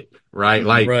this shit, right?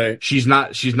 Like she's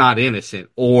not innocent,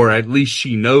 or at least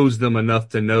she knows them enough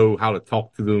to know how to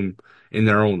talk to them in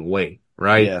their own way,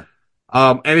 right? Yeah.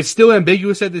 And it's still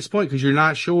ambiguous at this point because you're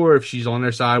not sure if she's on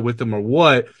their side with them or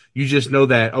what. You just know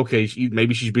that, okay,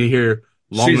 maybe she's been here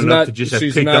long enough to just have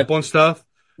picked up on stuff.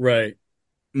 Right.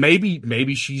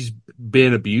 Maybe she's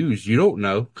been abused. You don't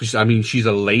know. Cause I mean, she's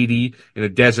a lady in a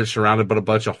desert surrounded by a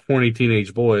bunch of horny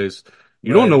teenage boys.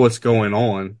 You don't know what's going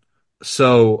on.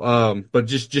 So, but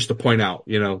just to point out,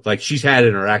 you know, like she's had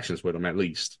interactions with them at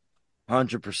least.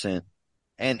 100%.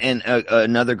 And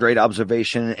another great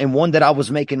observation, and one that I was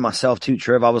making myself too,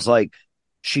 Trev. I was like,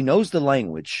 she knows the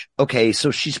language. Okay,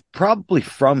 so she's probably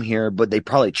from here, but they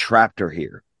probably trapped her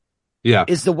here. Yeah,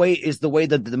 is the way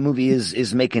that the movie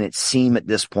is making it seem at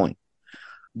this point.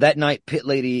 That night, Pit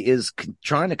Lady is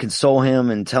trying to console him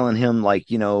and telling him, like,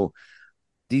 you know,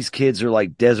 these kids are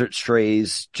like desert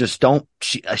strays. Just don't.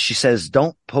 She says,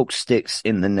 don't poke sticks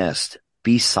in the nest.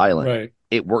 Be silent. Right.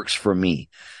 It works for me.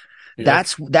 Yeah.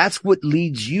 That's what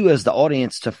leads you as the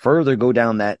audience to further go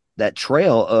down that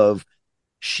trail of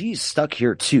she's stuck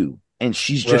here too. And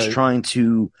she's just trying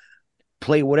to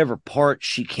play whatever part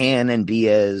she can and be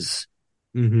as,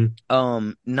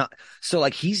 not so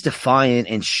like he's defiant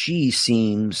and she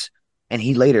seems and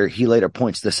he later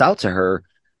points this out to her,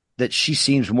 that she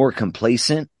seems more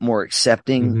complacent, more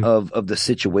accepting of the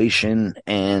situation,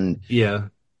 and Yeah.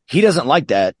 he doesn't like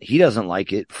that. He doesn't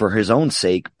like it for his own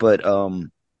sake, but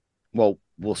well,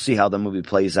 we'll see how the movie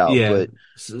plays out. Yeah. But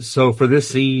So for this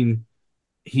scene,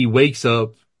 he wakes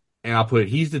up, and I put,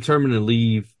 he's determined to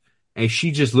leave, and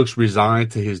she just looks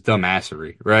resigned to his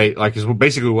dumbassery, right? Like, is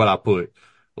basically what I put.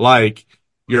 Like,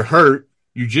 you're hurt,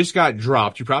 you just got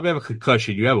dropped, you probably have a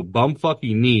concussion, you have a bum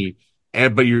fucking knee,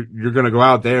 but you're gonna go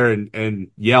out there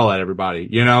and yell at everybody,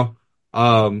 you know?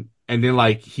 And then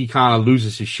like he kind of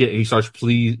loses his shit and he starts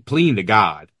pleading to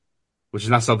God, which is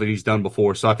not something he's done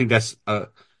before. So I think that's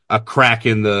a crack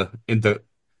in the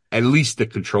at least the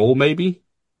control, maybe.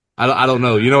 I don't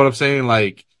know. You know what I'm saying?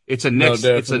 Like it's a next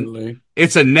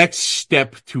it's a next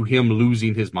step to him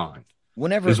losing his mind.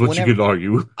 Is what you could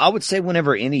argue. I would say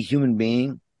whenever any human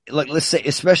being, like let's say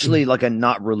especially like a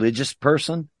not religious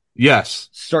person, yes,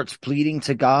 starts pleading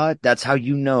to God, that's how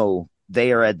you know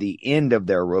they are at the end of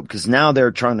their rope, because now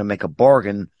they're trying to make a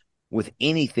bargain with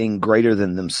anything greater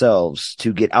than themselves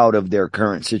to get out of their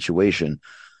current situation.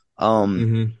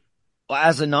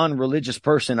 As a non-religious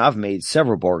person, I've made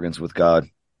several bargains with God.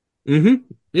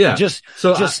 Yeah.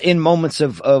 Just in moments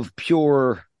of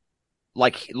pure,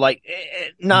 like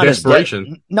not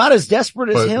desperation, not as desperate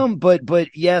as him, but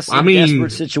yes, in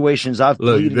desperate situations, I've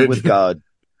pleaded with God.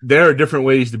 There are different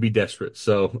ways to be desperate.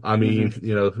 So, I mean,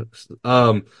 you know,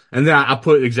 and then I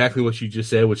put exactly what you just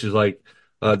said, which is like,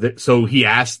 so he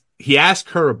asked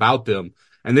her about them.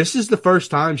 And this is the first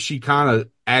time she kind of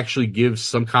actually gives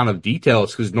some kind of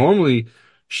details, because normally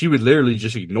she would literally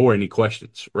just ignore any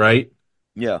questions. Right.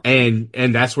 Yeah.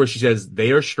 And that's where she says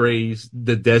they are strays.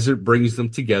 The desert brings them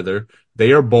together.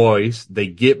 They are boys. They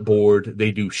get bored.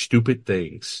 They do stupid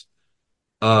things.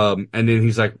 And then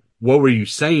he's like, what were you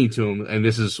saying to him? And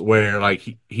this is where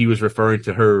like he was referring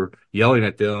to her yelling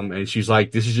at them. And she's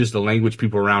like, this is just the language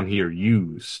people around here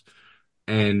use.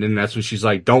 And then that's when she's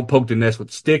like, don't poke the nest with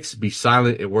sticks. Be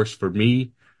silent. It works for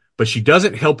me. But she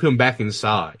doesn't help him back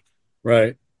inside.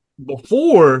 Right.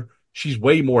 Before, she's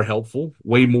way more helpful,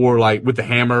 way more like with the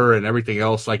hammer and everything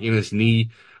else, like in his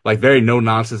knee, like very no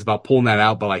nonsense about pulling that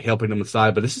out, but like helping him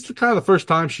inside. But this is kind of the first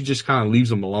time she just kind of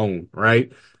leaves him alone.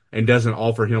 Right. And doesn't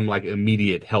offer him like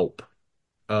immediate help.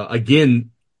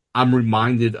 Again, I'm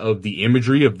reminded of the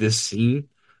imagery of this scene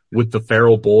with the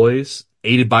feral boys,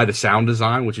 aided by the sound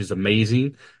design, which is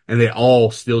amazing. And they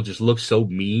all still just look so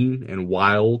mean and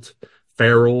wild,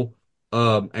 feral.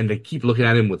 And they keep looking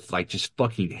at him with like just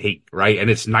fucking hate, right? And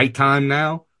it's nighttime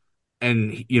now.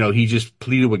 And, you know, he just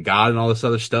pleaded with God and all this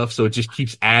other stuff. So it just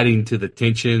keeps adding to the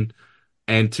tension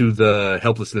and to the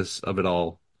helplessness of it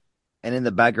all. And in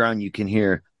the background, you can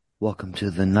hear, welcome to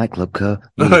the nightclub,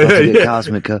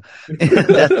 Cosmica.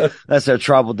 That's their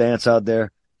tribal dance out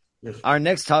there. Yes. Our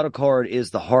next title card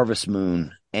is the Harvest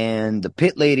Moon. And the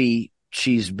pit lady,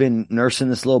 she's been nursing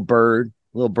this little birdie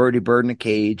bird in a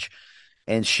cage.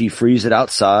 And she frees it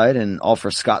outside and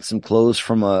offers Scott some clothes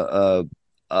from a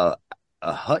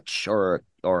hutch or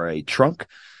a trunk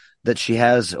that she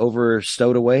has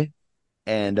stowed away.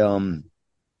 And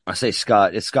I say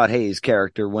Scott, it's Scott Hayes'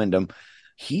 character, Wyndham.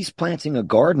 He's planting a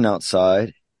garden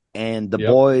outside, and the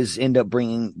boys end up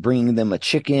bringing them a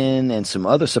chicken and some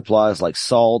other supplies like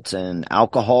salt and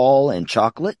alcohol and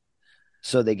chocolate.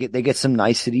 So they get some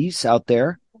niceties out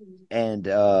there,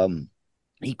 and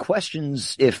he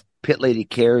questions if Pit Lady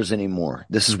cares anymore.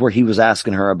 This is where he was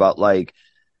asking her about like,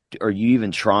 are you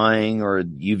even trying, or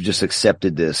you've just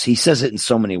accepted this? He says it in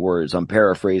so many words. I'm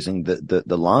paraphrasing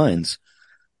the lines,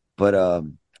 but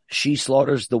she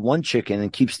slaughters the one chicken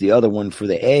and keeps the other one for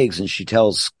the eggs. And she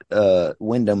tells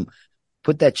Wyndham,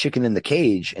 put that chicken in the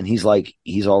cage. And he's like,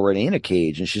 he's already in a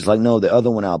cage. And she's like, no, the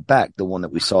other one out back, the one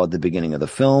that we saw at the beginning of the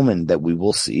film and that we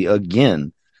will see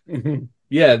again. Mm-hmm.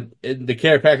 Yeah, the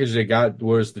care package they got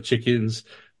was the chickens.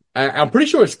 I'm pretty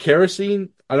sure it's kerosene.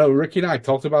 I know Ricky and I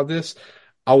talked about this.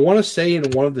 I want to say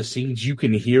in one of the scenes you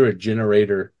can hear a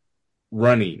generator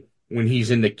running when he's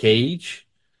in the cage.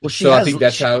 Well, I think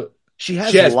that's how she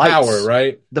has lights. Power,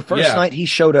 right? The first night he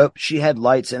showed up, she had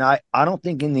lights, and I don't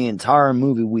think in the entire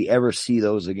movie we ever see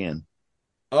those again.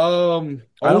 Only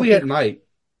at night.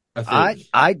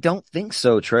 I don't think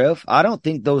so, Trev. I don't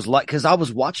think those lights, because I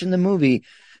was watching the movie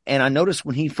and I noticed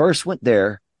when he first went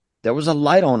there was a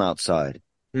light on outside.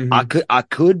 Mm-hmm. I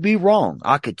could be wrong.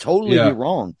 I could totally be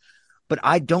wrong, but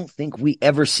I don't think we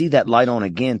ever see that light on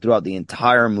again throughout the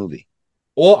entire movie.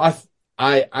 Well,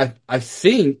 I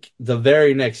think the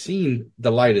very next scene,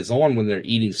 the light is on when they're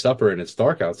eating supper and it's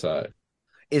dark outside.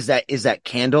 Is that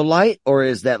candlelight, or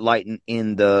is that light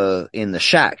in the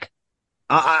shack?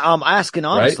 I'm asking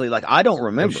honestly, right? like I don't Oh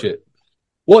remember. shit.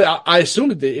 Well, I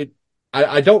assumed that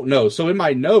I don't know. So in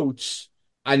my notes,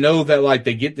 I know that like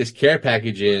they get this care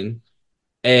package in,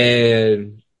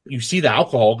 and you see the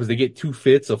alcohol because they get 2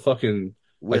 fits of fucking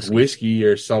like whiskey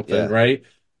or something, Yeah. right?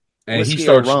 And he Whiskey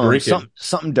or starts rum, drinking.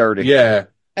 something dirty. Yeah.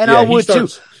 And Yeah, I he would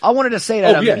starts- too. I wanted to say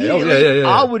that Oh, yeah. Oh, immediately. yeah.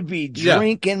 I would be Yeah.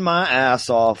 drinking my ass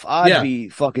off. I'd Yeah. be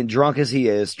fucking drunk as he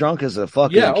is. Drunk as a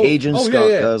fucking Yeah. Cajun skunk, yeah,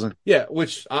 yeah. cousin. Yeah,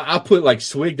 which I put like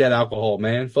swig that alcohol,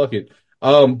 man. Fuck it.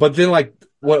 But then like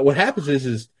what happens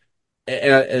is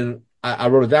and I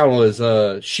wrote it down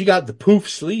was she got the poof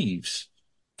sleeves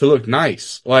to look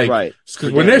nice, like Right.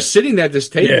 because when they're sitting at this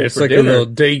table Yeah, it's for like dinner, a little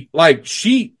date. like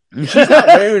she's not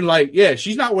wearing like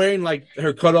she's not wearing like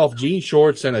her cut off jean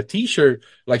shorts and a t-shirt.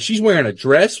 Like she's wearing a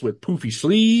dress with poofy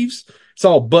sleeves. It's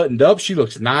all buttoned up. She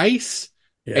looks nice,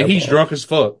 Yeah, and he's boss. drunk as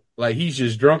fuck. Like he's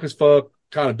just drunk as fuck,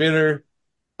 kind of bitter.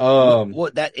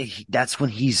 What that's when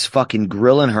he's fucking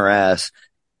grilling her ass.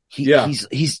 Yeah.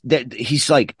 He's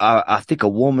like, I think a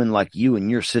woman like you in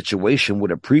your situation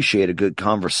would appreciate a good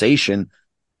conversation.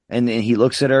 And then he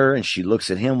looks at her and she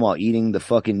looks at him while eating the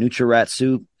fucking Nutri-Rat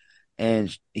soup.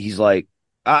 And he's like,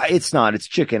 it's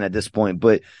chicken at this point,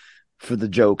 but for the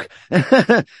joke.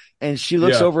 And she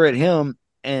looks over at him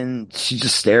and she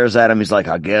just stares at him. He's like,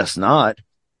 I guess not.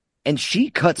 And she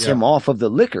cuts him off of the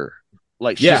liquor.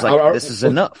 Like, she's like, this is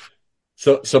enough.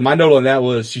 So my note on that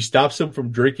was she stops him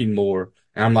from drinking more.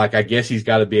 And I'm like, I guess he's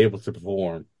got to be able to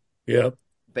perform. Yep.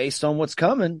 Based on what's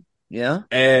coming. Yeah.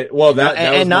 And well,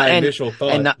 that was my initial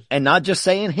thought. And not just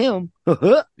saying him.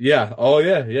 Yeah. Oh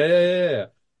yeah. Yeah.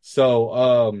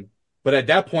 So, but at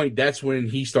that point, that's when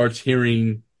he starts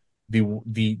hearing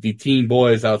the teen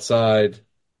boys outside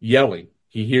yelling.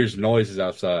 He hears noises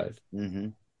outside. Mm-hmm.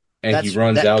 And he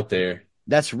runs out there.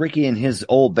 That's Ricky and his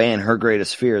old band, Her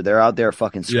Greatest Fear. They're out there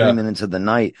fucking screaming into the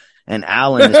night. And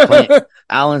Alan is playing,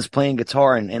 Alan's playing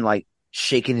guitar and like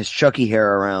shaking his Chucky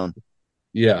hair around.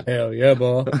 Yeah. Hell yeah,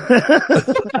 boy.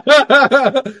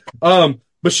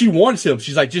 But she warns him.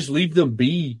 She's like, just leave them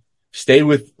be. Stay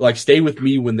with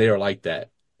me when they are like that.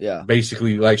 Yeah.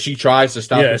 Basically, like she tries to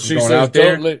stop him from she going says, out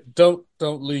there. Don't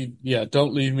leave. Yeah.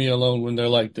 Don't leave me alone when they're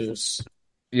like this.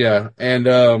 Yeah. And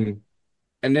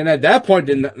then at that point,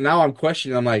 then now I'm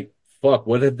questioning. I'm like, fuck,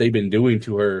 what have they been doing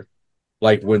to her?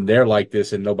 Like when they're like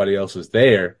this and nobody else is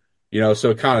there,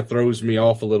 so it kind of throws me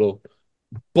off a little,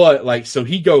 but like, so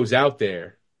he goes out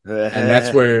there and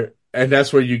that's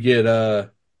where you get,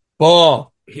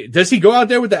 Ball. Does he go out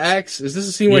there with the axe? Is this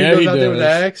a scene where he goes out there with the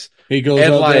axe? He goes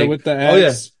out there with the axe. Oh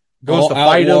yeah. Goes to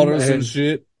fight him and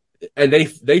shit. And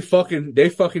they fucking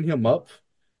him up.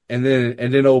 And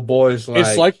then old boy's like,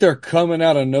 it's like they're coming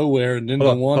out of nowhere. And then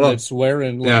the one that's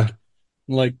wearing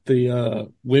like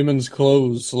the women's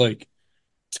clothes, like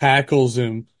tackles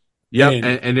him. Yeah.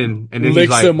 And then licks he's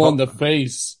like, him on the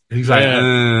face. He's like,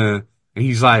 and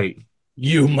he's like,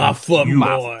 you my fuck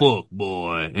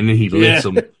boy. And then he licks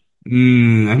him.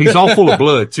 And he's all full of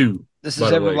blood too. This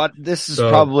is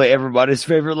probably everybody's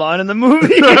favorite line in the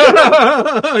movie.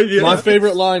 My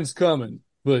favorite line's coming,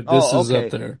 but this is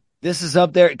up there. This is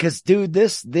up there because, dude,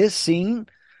 this scene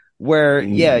where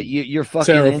you're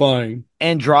fucking terrifying,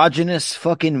 androgynous,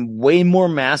 fucking way more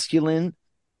masculine,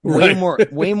 way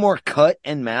more cut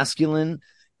and masculine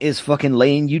is fucking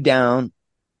laying you down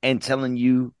and telling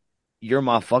you you're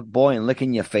my fuck boy and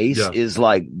licking your face is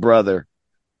like, brother,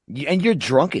 and you're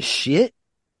drunk as shit.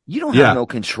 You don't have no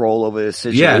control over this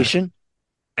situation.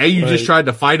 Yeah. And you just tried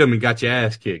to fight him and got your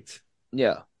ass kicked.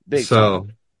 Yeah. Big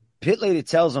time. Pit Lady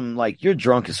tells him, like, you're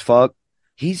drunk as fuck.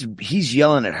 He's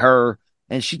yelling at her,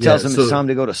 and she tells him it's time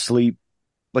to go to sleep.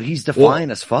 But he's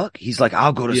defiant as fuck. He's like,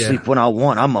 I'll go to sleep when I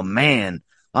want. I'm a man.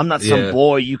 I'm not some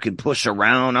boy you can push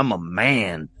around. I'm a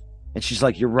man. And she's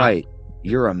like, you're right.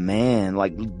 You're a man.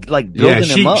 Like building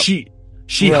him up. She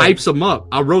hypes him up.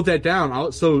 I wrote that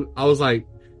down. So I was like,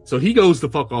 so he goes the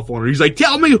fuck off on her. He's like,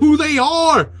 tell me who they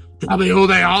are. Tell me who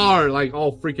they are. Like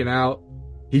all freaking out.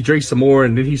 He drinks some more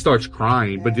and then he starts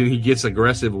crying, but then he gets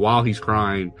aggressive while he's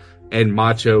crying and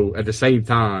macho at the same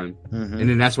time. Mm-hmm. And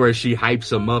then that's where she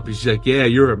hypes him up. And she's like, yeah,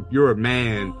 you're a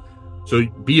man. So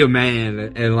be a man.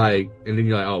 And then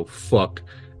you're like, oh fuck.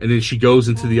 And then she goes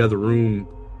into the other room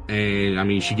and I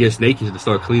mean, she gets naked to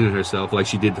start cleaning herself like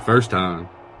she did the first time.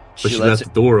 But she left the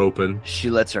door open. She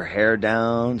lets her hair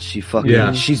down.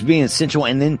 She's being sensual.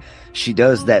 And then she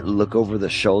does that look over the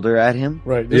shoulder at him.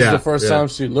 Right. This is the first time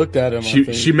she looked at him.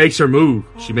 She makes her move.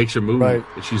 Right.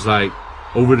 And she's like,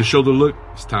 over the shoulder look,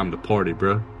 it's time to party,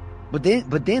 bro. But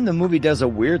then the movie does a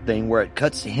weird thing where it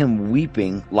cuts to him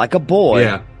weeping like a boy.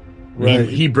 Yeah. Right. And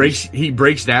he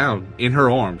breaks down in her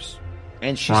arms.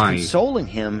 and she's Crying. consoling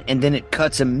him, and then it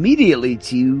cuts immediately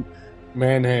to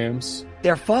Man hams.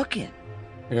 they're fucking.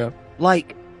 Yeah.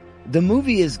 Like, the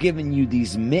movie is giving you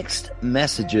these mixed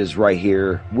messages right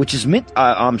here, which is meant,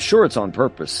 I'm sure it's on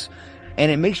purpose,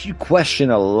 and it makes you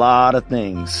question a lot of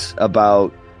things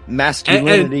about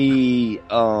masculinity.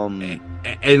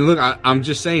 And look, I'm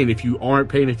just saying, if you aren't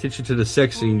paying attention to the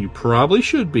sex scene, you probably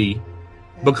should be.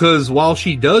 Because while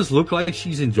she does look like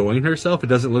she's enjoying herself, it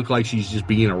doesn't look like she's just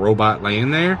being a robot laying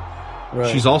there.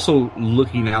 Right. She's also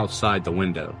looking outside the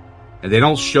window. And they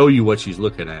don't show you what she's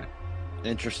looking at.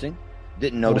 Interesting.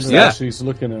 Didn't notice Wonder that. what she's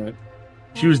looking at.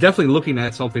 She was definitely looking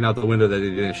at something out the window that they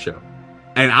didn't show.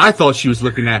 And I thought she was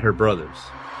looking at her brothers.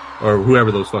 Or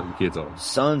whoever those fucking kids are.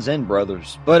 Sons and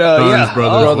brothers. But, Sons, yeah.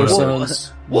 brothers, Brother,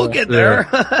 sons. We'll get there.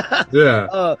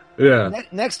 Yeah. Yeah.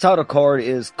 Next title card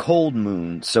is Cold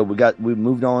Moon. So we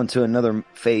moved on to another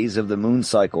phase of the moon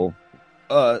cycle.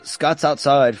 Scott's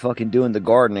outside fucking doing the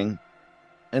gardening.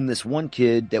 And this one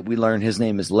kid that we learn his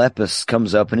name is Lepus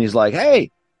comes up and he's like, "Hey,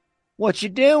 what you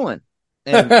doing?"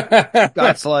 And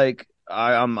Scott's like,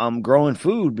 I'm growing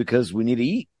food because we need to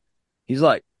eat. He's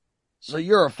like, "So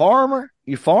you're a farmer?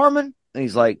 You farming?" And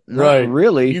he's like, "Not Right.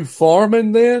 really." You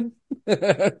farming then?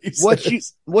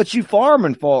 What you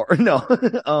farming for? No.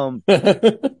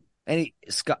 And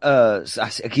I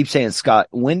keep saying Scott.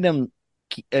 Wyndham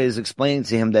is explaining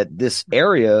to him that this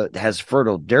area has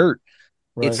fertile dirt.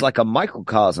 Right. It's like a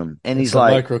microcosm. And he's a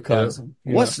like, microcosm.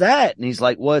 Yeah. "What's that?" And he's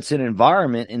like, "Well, it's an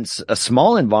environment, in a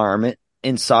small environment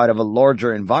inside of a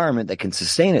larger environment that can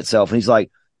sustain itself." And he's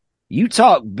like, "You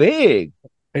talk big."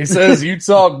 He says, "You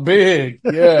talk big."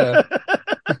 Yeah.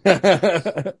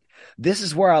 This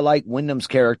is where I like Wyndham's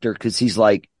character because he's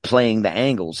like playing the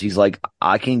angles. He's like,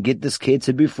 I can get this kid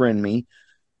to befriend me.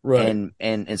 Right.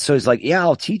 And so he's like, "Yeah,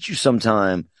 I'll teach you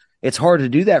sometime. It's hard to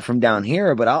do that from down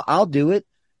here, but I'll do it."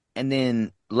 And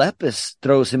then Lepus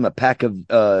throws him a pack of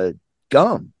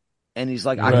gum. And he's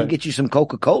like, "I can Right. get you some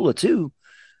Coca-Cola too."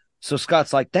 So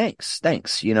Scott's like,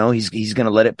 thanks. You know, he's going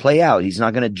to let it play out. He's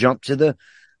not going to jump to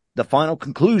the final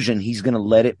conclusion. He's going to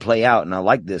let it play out. And I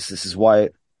like this. This is why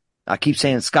I keep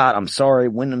saying, Scott, I'm sorry.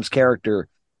 Wyndham's character.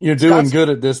 You're doing Scott's- good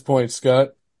at this point, Scott.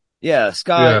 Yeah,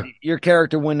 Scott, Yeah. your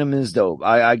character Wyndham is dope.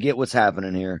 I get what's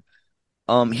happening here.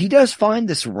 He does find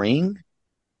this ring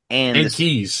and And this-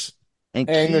 keys. and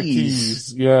And the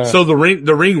keys. keys. Yeah. So the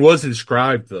ring was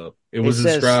inscribed though. It was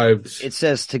says- inscribed. It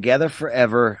says "Together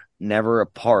forever, never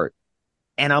apart."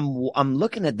 And I'm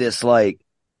looking at this like,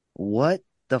 what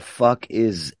the fuck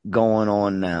is going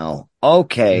on now?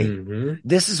 Okay. Mhm.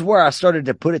 This is where I started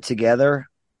to put it together.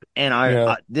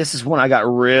 And this is when I got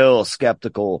real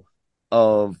skeptical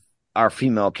of our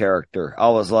female character. I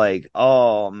was like,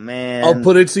 oh man. I'll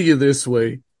put it to you this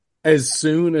way. As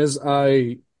soon as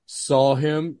I saw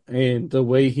him and the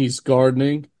way he's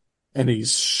gardening and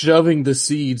he's shoving the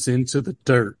seeds into the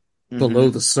dirt below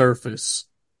the surface,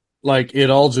 like it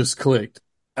all just clicked.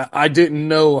 I didn't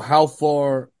know how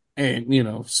far and,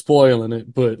 spoiling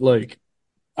it, but like,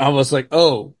 I was like,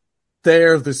 oh,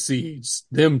 they're the seeds,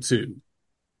 them two.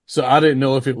 So I didn't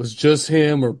know if it was just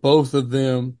him or both of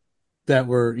them that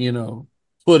were,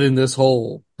 put in this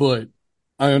hole, but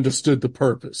I understood the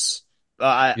purpose.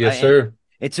 Yes, sir.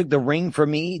 It took the ring for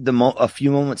me a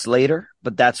few moments later,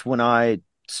 but that's when I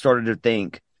started to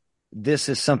think this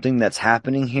is something that's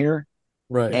happening here.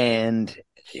 Right. And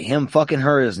him fucking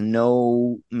her is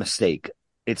no mistake.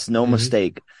 It's no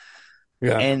mistake.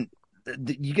 Yeah. And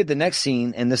you get the next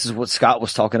scene, and this is what Scott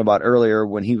was talking about earlier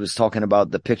when he was talking about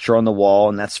the picture on the wall,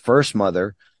 and that's First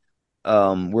Mother.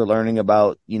 We're learning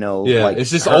about, like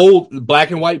it's this her- old black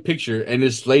and white picture, and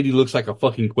this lady looks like a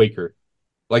fucking Quaker.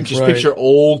 Like, just Right. picture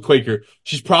old Quaker.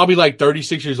 She's probably like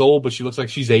 36 years old, but she looks like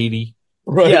she's 80.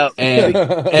 Right. Yeah. And,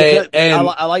 Because- and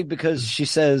I like because she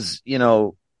says, she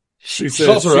She's says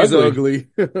also she's ugly.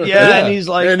 ugly. yeah, and he's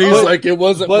like, it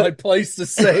wasn't but- my place to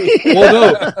say.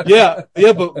 well, no,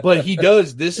 yeah, but he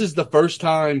does. This is the first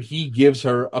time he gives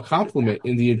her a compliment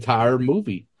in the entire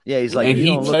movie. yeah, he's like, and you he-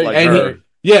 don't look like and her.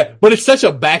 Yeah, but it's such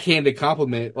a backhanded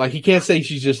compliment. Like, he can't say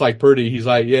she's just like pretty. He's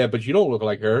like, yeah, but you don't look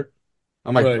like her.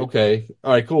 I'm like, Right. okay,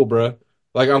 all right, cool, bro.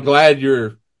 Like, I'm glad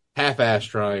you're half-ass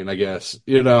trying, I guess.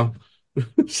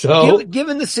 So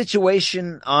Given the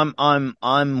situation,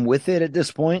 I'm with it at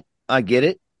this point. I get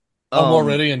it. I'm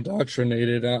already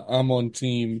indoctrinated. I'm on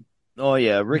team Oh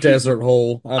yeah, Ricky. Desert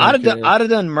Hole. I'd have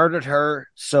done murdered her.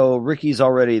 So Ricky's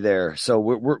already there. So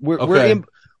we're Okay.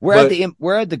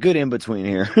 we're at the good in between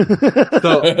here.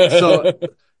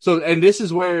 so, and this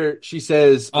is where she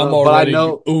says, I'm but already I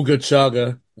know, Ooga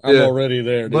Chaga. I'm Yeah. already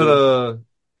there, dude. but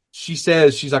she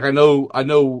says, she's like, I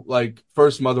know, like,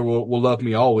 First Mother will love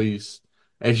me always.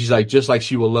 And she's like, just like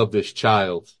she will love this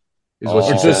child, is what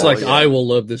she Or says. just like yeah. I will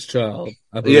love this child.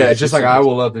 I believe Yeah, she just like says. I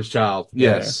will love this child.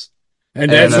 Yeah. Yes.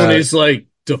 And that's And, when he's like,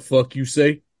 "The fuck you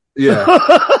say? Yeah.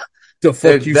 The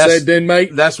fuck And you that's- said then,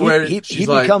 mate?" That's where he she's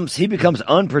like, becomes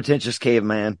unpretentious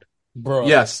caveman. Bro.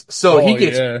 yes. So he Oh,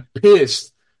 gets yeah.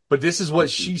 pissed, but this is what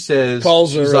she says.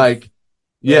 Calls She's her like,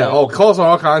 yeah, yeah. calls her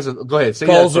all kinds of, go ahead, say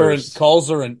calls that her first. calls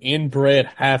her an inbred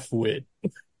half-wit.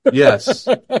 Yes.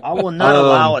 I will not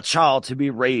allow a child to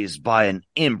be raised by an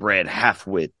inbred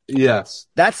half-wit. Yes.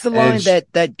 That's the line And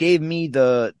that gave me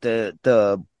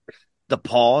the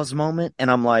pause moment, and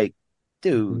I'm like,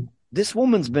 dude, this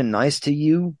woman's been nice to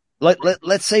you.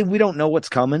 Let's say we don't know what's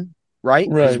coming, right?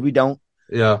 Because Right. we don't.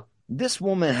 Yeah. This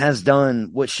woman has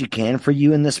done what she can for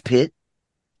you in this pit,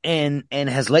 and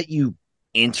has let you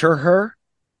enter her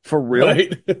for real.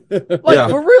 Right. Yeah.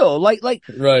 For real. Like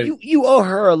Right. you owe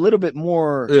her a little bit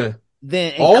more Yeah.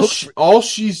 than All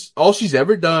she's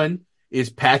ever done is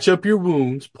patch up your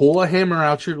wounds, pull a hammer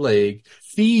out your leg,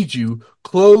 feed you,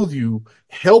 clothe you,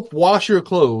 help wash your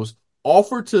clothes,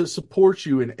 offer to support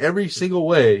you in every single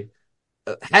way,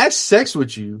 has sex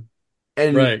with you,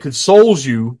 and Right. consoles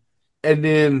you, and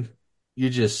then you're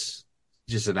just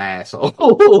an asshole.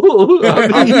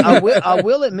 I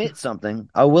will admit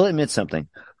something.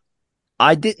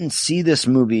 I didn't see this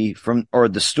movie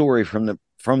the story from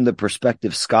the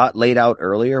perspective Scott laid out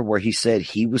earlier, where he said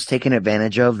he was taken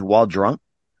advantage of while drunk,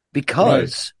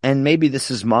 because, and maybe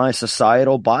this is my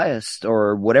societal bias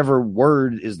or whatever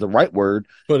word is the right word,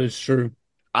 But it's true.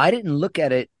 I didn't look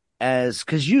at it as,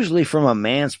 because usually from a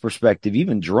man's perspective,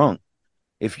 even drunk,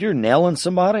 if you're nailing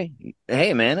somebody,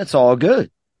 hey man, it's all good.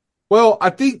 Well, I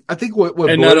think what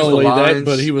And not blurs the only that, lines-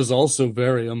 but he was also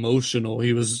very emotional.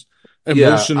 He was Yeah,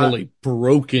 emotionally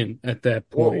broken at that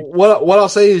point. What I'll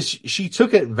say is she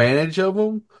took advantage of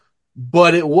him,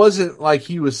 but it wasn't like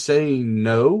he was saying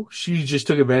no. She just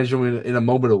took advantage of him in a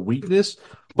moment of weakness.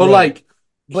 But Right.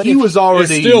 But he was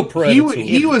already it's still predatory.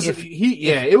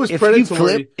 It was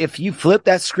predatory. If you flip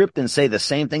that script and say the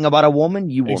same thing about a woman,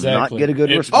 you will not Exactly. get a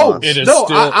good It- response. It is No,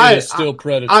 still, I- it is still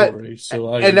predatory.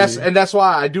 and that's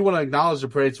why I do want to acknowledge the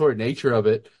predatory nature of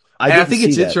it. I think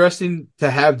it's interesting to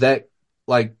have that,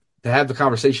 like, to have the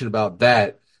conversation about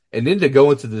that, and then to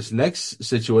go into this next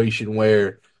situation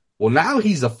where, well, now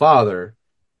he's a father,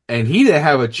 and he didn't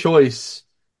have a choice.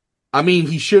 I mean,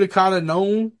 he should have kind of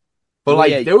known,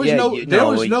 but there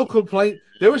was no complaint.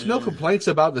 There was no complaints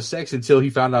about the sex until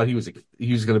he found out he was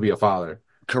going to be a father.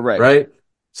 Correct. Right.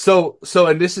 So,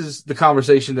 and this is the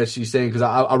conversation that she's saying, because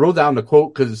I wrote down the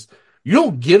quote, because you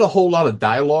don't get a whole lot of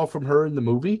dialogue from her in the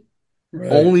movie,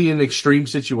 only in extreme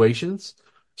situations.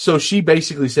 So she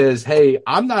basically says, hey,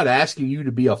 I'm not asking you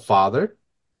to be a father.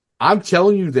 I'm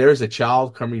telling you there's a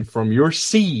child coming from your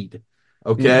seed.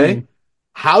 Okay. Mhm.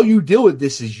 How you deal with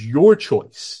this is your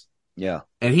choice. Yeah.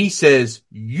 And he says,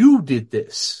 you did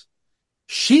this.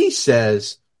 She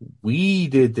says, we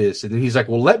did this. And then he's like,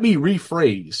 well, let me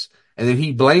rephrase. And then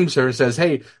he blames her and says,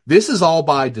 hey, this is all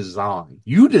by design.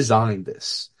 You designed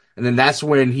this. And then that's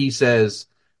when he says,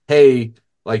 hey,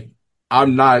 like,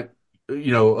 I'm not,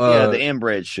 the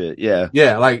inbred shit. Yeah.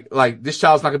 Yeah, like this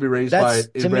child's not gonna be raised by an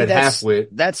inbred halfwit.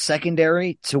 That's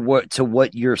secondary to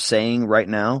what you're saying right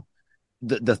now,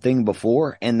 the thing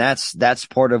before, and that's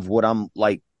part of what I'm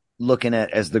like looking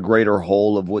at as the greater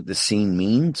whole of what the scene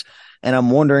means. And I'm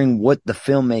wondering what the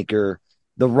filmmaker,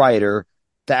 the writer,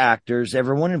 the actors,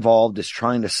 everyone involved is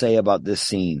trying to say about this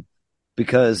scene,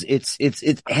 because it's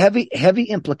heavy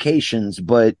implications,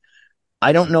 but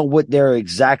I don't know what they're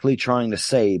exactly trying to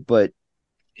say. But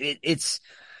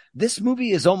this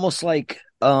movie is almost like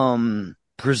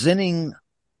presenting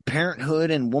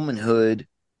parenthood and womanhood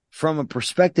from a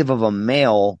perspective of a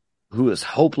male who is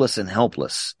hopeless and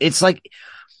helpless. It's like,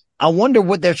 I wonder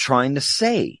what they're trying to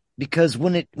say, because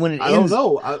when it ends, I don't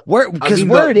know.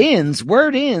 where it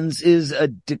ends is a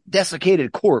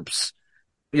desiccated corpse.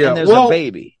 Yeah, and there's a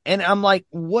baby, and I'm like,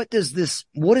 what is this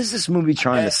movie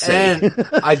trying to say? And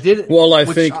I didn't. Well, I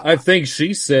think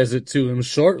she says it to him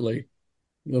shortly.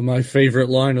 My favorite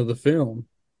line of the film,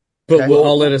 but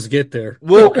I'll let us get there.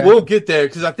 We'll get there,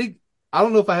 because I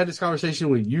don't know if I had this conversation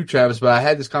with you, Travis, but I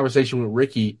had this conversation with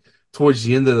Ricky towards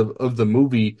the end of the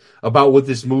movie about what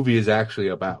this movie is actually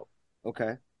about.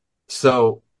 Okay.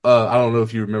 So I don't know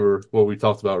if you remember what we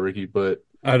talked about, Ricky, but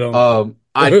I don't.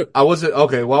 I wasn't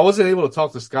okay. Well, I wasn't able to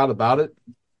talk to Scott about it,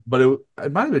 but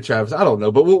it might have been Travis. I don't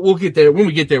know, but we'll get there. When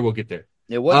we get there, we'll get there.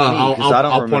 It wasn't me, because I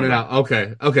don't remember. Point it out.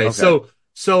 Okay.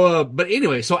 So, but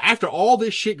anyway, so after all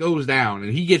this shit goes down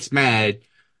and he gets mad,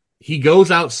 he goes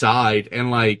outside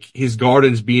and like his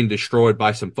garden's being destroyed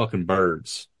by some fucking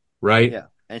birds, right? Yeah.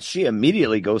 And she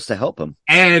immediately goes to help him.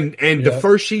 And the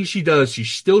first thing she does, she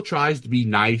still tries to be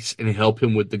nice and help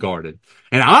him with the garden.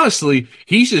 And honestly,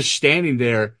 he's just standing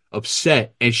there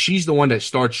upset, and she's the one that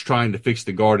starts trying to fix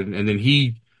the garden, and then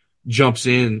he jumps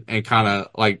in and kind of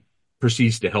like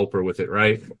proceeds to help her with it,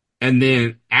 right? And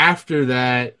then after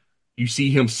that, you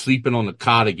see him sleeping on the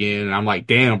cot again, and I'm like,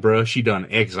 damn, bro, she done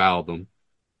exiled him.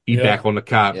 He back on the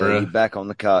cot, bro. He back on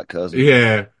the cot, cousin.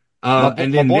 Yeah.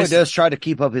 And then my boy does try to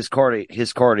keep up his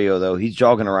cardio though. He's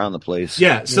jogging around the place.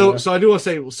 Yeah. So I do want to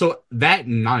say, so that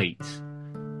night,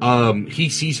 he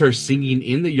sees her singing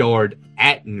in the yard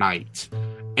at night.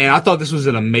 And I thought this was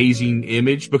an amazing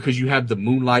image because you have the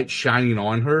moonlight shining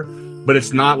on her, but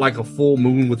it's not like a full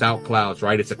moon without clouds,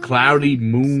 right? It's a cloudy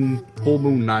moon, full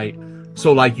moon night.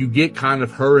 So like you get kind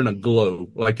of her in a glow,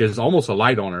 like there's almost a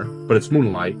light on her, but it's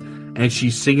moonlight. And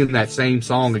she's singing that same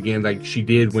song again, like she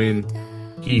did when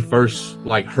he first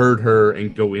like heard her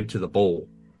and go into the bowl,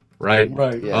 right?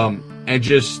 Right. Yeah. And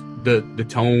just the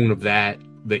tone of that,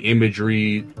 the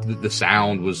imagery, the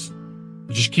sound was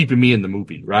just keeping me in the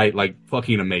movie, right? Like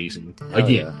fucking amazing.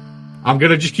 Again, I'm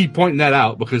gonna just keep pointing that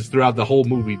out because throughout the whole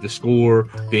movie, the score,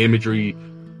 the imagery,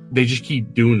 they just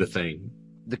keep doing the thing.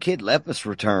 The kid Lepus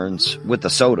returns with the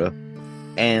soda,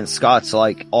 and Scott's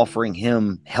like offering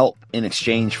him help in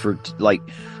exchange for like,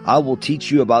 I will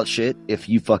teach you about shit if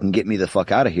you fucking get me the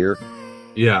fuck out of here.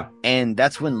 Yeah. And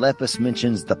that's when Lepus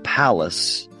mentions the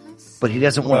palace, but he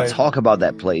doesn't want to talk about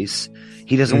that place.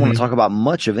 He doesn't want to talk about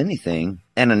much of anything.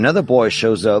 And another boy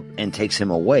shows up and takes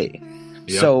him away.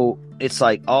 Yep. So it's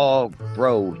like, oh,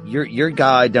 bro, your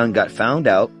guy done got found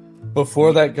out.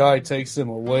 Before that guy takes him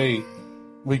away,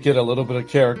 we get a little bit of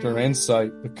character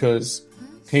insight because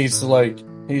he's like,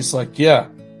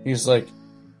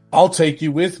 I'll take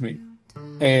you with me.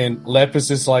 And Lepus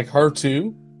is like, her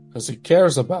too, because he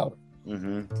cares about her.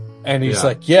 Mm-hmm. And he's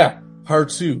like, yeah, her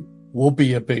too. We'll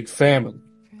be a big family.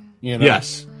 You know?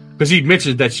 Yes. Because he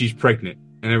mentioned that she's pregnant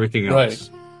and everything else. Right.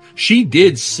 She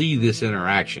did see this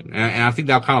interaction. And I think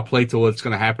that'll kind of play to what's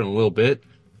going to happen a little bit.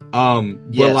 But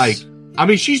like, I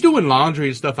mean, she's doing laundry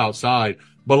and stuff outside,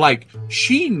 but like,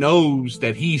 she knows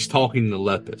that he's talking to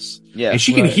Lepus. Yeah. And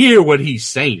she can hear what he's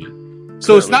saying.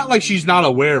 So it's not like she's not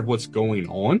aware of what's going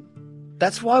on.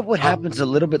 That's why what happens a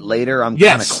little bit later, I'm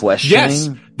kind of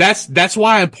questioning. Yes, that's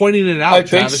why I'm pointing it out. I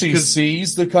think she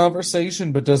sees the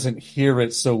conversation, but doesn't hear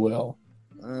it so well.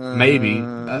 Maybe.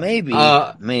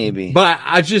 But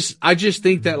I just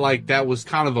think that like that was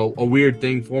kind of a weird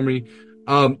thing for me.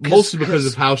 Mostly because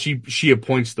of how she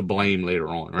appoints the blame later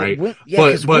on, right?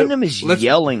 Because Wyndham is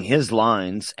yelling his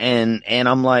lines, and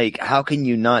I'm like, how can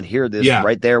you not hear this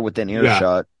right there within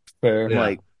earshot? Fair.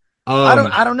 Like,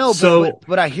 I don't know,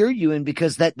 but I hear you, and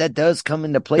because that does come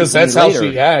into play because that's how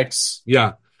she acts.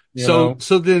 Yeah. So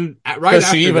then because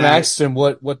she even asked him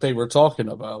what they were talking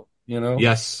about. You know.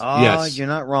 Yes. Yes. You're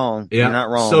not wrong. Yeah. You're not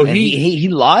wrong. So and he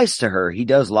lies to her. He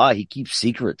does lie. He keeps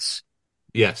secrets.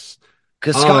 Yes.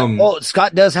 Because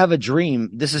Scott does have a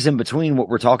dream. This is in between what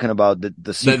we're talking about.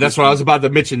 That's what I was about to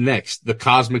mention next. The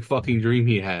cosmic fucking dream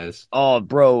he has. Oh,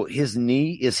 bro, his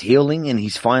knee is healing and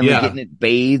he's finally getting it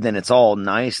bathed and it's all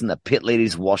nice and the pit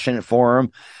lady's washing it for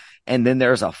him. And then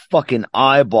there's a fucking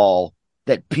eyeball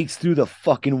that peeks through the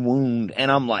fucking wound.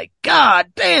 And I'm like,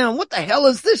 God damn, what the hell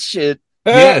is this shit?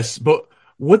 Yes, but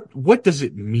what does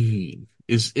it mean?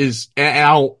 And I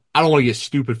don't want to get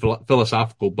stupid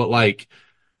philosophical, but like,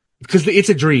 because it's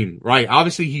a dream, right?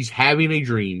 Obviously, he's having a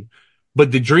dream,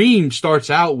 but the dream starts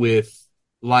out with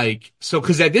like, so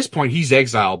because at this point he's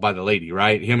exiled by the lady,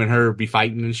 right? Him and her be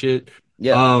fighting and shit.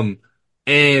 Yeah.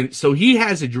 And so he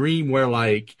has a dream where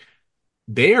like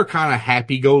they are kind of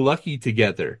happy-go-lucky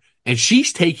together, and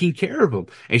she's taking care of him,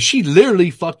 and she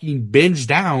literally fucking bends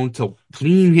down to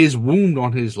clean his wound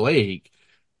on his leg,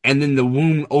 and then the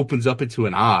wound opens up into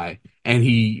an eye, and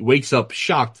he wakes up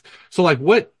shocked. So like,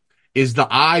 what? Is the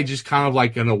eye just kind of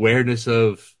like an awareness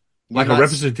of, like a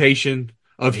representation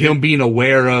of him being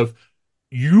aware of,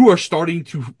 you are starting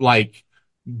to like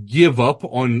give up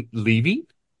on leaving?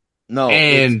 No,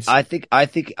 and I think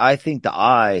the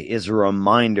eye is a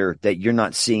reminder that you're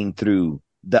not seeing through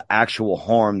the actual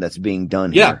harm that's being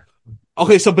done here.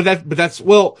 Okay, so but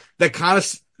that kind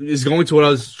of is going to what I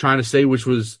was trying to say, which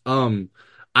was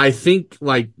I think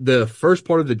like the first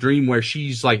part of the dream where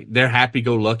she's like, they're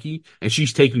happy-go-lucky and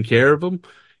she's taking care of them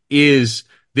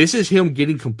this is him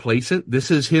getting complacent.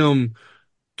 This is him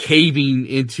caving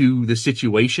into the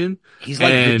situation. He's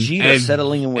like Vegeta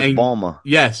settling in with Bulma.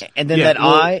 Yes. And then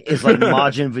eye is like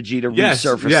Majin Vegeta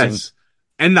resurfacing. Yes.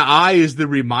 And the eye is the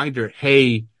reminder,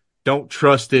 hey, don't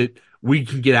trust it. We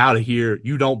can get out of here.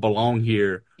 You don't belong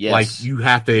here. Yes. Like you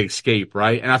have to escape,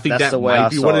 right? And I think That's that the way might I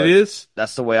be saw what it is.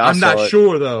 That's the way I I'm saw not it.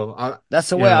 sure though. That's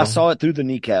the way I saw it through the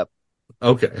kneecap.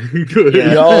 Okay, good.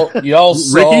 Yeah. Y'all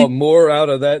saw Ricky? more out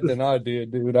of that than I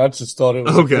did, dude. I just thought it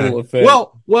was a cool effect.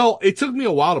 Well, it took me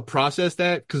a while to process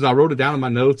that because I wrote it down in my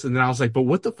notes, and then I was like, "But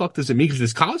what the fuck does it mean?" Because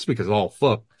this cosmic is all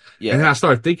fuck. Yeah. And then I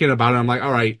started thinking about it. I'm like,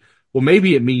 "All right, well,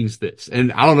 maybe it means this."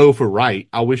 And I don't know if we're right.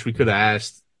 I wish we could have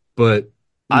asked, but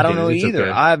I don't know it's either.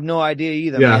 okay. I have no idea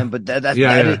either, Yeah. man. But that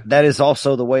Yeah. that is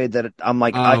also the way that I'm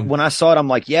like, when I saw it, I'm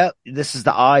like, yeah, this is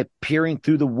the eye peering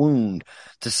through the wound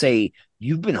to say,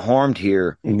 you've been harmed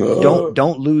here.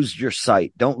 Don't lose your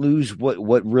sight. Don't lose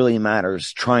what really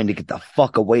matters. Trying to get the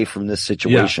fuck away from this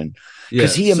situation.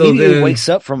 Because he immediately wakes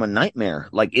up from a nightmare.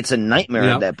 Like it's a nightmare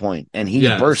at that point, and he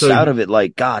bursts out of it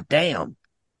like, God damn.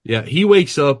 Yeah, he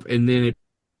wakes up, and then it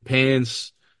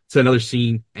pans to another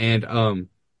scene, and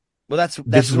well, that's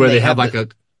this is where they have like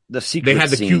the secret. They had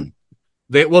the scene.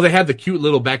 They had the cute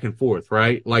little back and forth,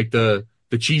 right? Like the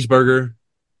cheeseburger.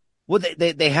 Well,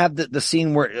 they have the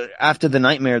scene where after the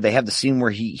nightmare, they have the scene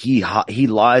where he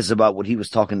lies about what he was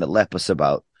talking to Lepus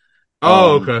about.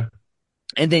 Oh, okay.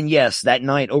 And then yes, that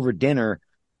night over dinner,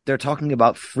 they're talking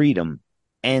about freedom,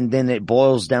 and then it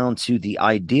boils down to the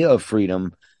idea of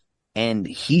freedom, and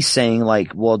he's saying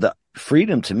like, well, the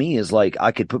freedom to me is like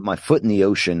I could put my foot in the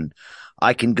ocean,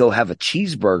 I can go have a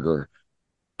cheeseburger.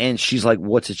 And she's like,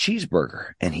 what's a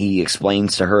cheeseburger? And he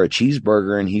explains to her a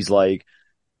cheeseburger, and he's like,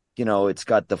 you know, it's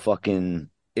got the fucking,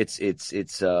 it's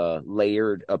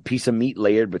layered, a piece of meat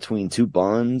layered between two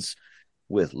buns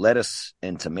with lettuce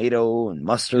and tomato and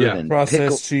mustard and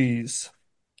processed cheese.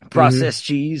 Processed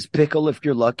cheese, pickle if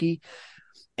you're lucky.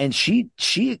 And she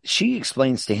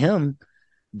explains to him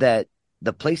that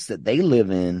the place that they live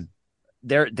in,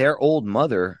 their old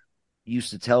mother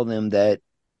used to tell them that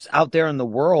out there in the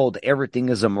world, everything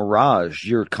is a mirage.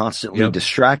 You're constantly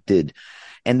distracted.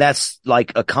 And that's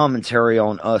like a commentary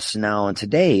on us now and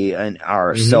today and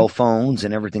our cell phones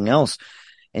and everything else.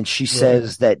 And she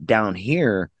says that down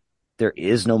here, there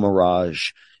is no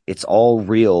mirage. It's all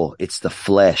real. It's the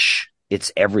flesh.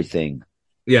 It's everything.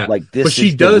 Yeah. Like this but she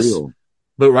is does, the real.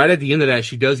 But right at the end of that,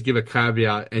 she does give a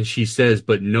caveat, and she says,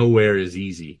 but nowhere is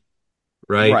easy.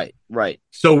 Right? Right.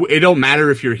 So it don't matter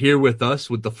if you're here with us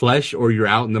with the flesh or you're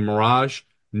out in the mirage.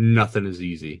 Nothing is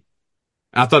easy.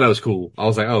 I thought that was cool. I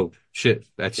was like, oh shit,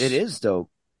 it is dope.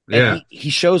 Yeah. And he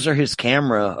shows her his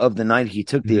camera of the night he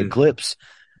took the eclipse,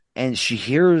 and she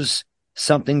hears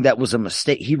something that was a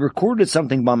mistake. He recorded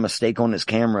something by mistake on his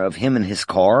camera of him in his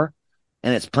car,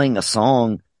 and it's playing a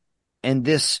song. And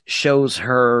this shows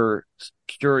her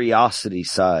curiosity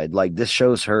side. Like this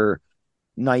shows her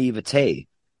naivete,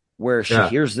 where she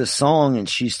hears this song and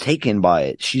she's taken by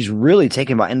it. She's really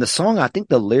taken by it. And the song, I think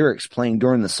the lyrics playing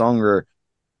during the song are,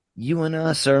 you and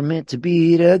us are meant to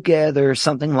be together,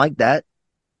 something like that.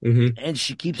 And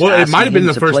she keeps it might have been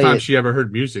the first time it. she ever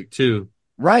heard music too.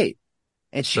 Right.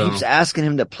 And she keeps asking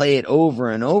him to play it over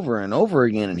and over and over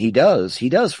again. And he does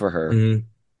for her.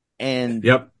 And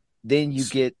then you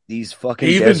get these fucking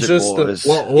desert boys.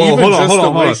 Hold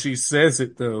on, the way she says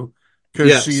it though.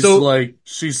 Cause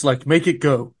she's like, make it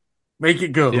go. Make it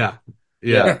go.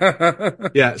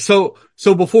 Yeah. So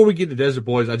before we get to Desert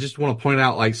Boys, I just want to point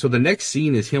out, like, so the next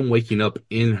scene is him waking up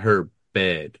in her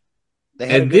bed. They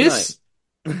had a good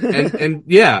night.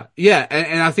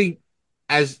 And I think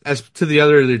as to the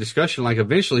other discussion, like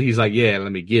eventually he's like, yeah,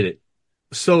 let me get it.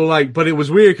 So like, but it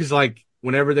was weird because like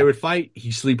whenever they would fight,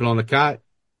 he's sleeping on the cot,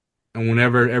 and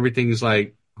whenever everything's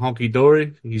like honky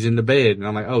dory, he's in the bed, and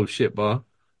I'm like, oh shit, bro.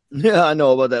 Yeah, I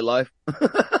know about that life.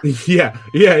 Yeah.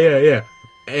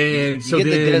 And so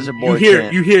then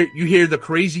you hear the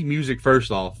crazy music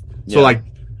first off. So like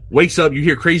wakes up, you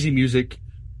hear crazy music,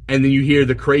 and then you hear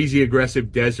the crazy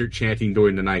aggressive desert chanting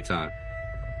during the nighttime.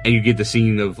 And you get the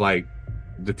scene of like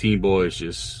the teen boys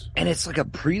just, and it's like a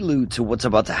prelude to what's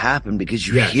about to happen because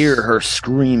you hear her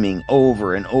screaming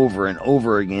over and over and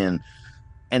over again.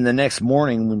 And the next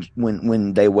morning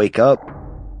when they wake up,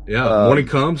 morning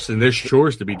comes and there's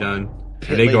chores to be done.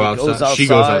 And they go outside. She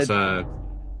goes outside.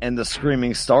 And the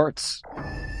screaming starts.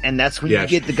 And that's when you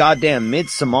get the goddamn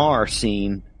Midsommar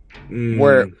scene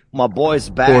where my boy's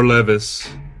back poor Levis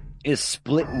is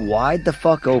split wide the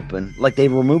fuck open. Like they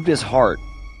removed his heart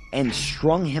and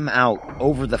strung him out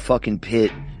over the fucking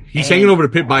pit. He's hanging over the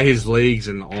pit by his legs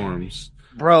and arms.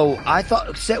 Bro, I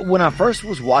thought, when I first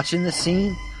was watching the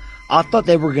scene, I thought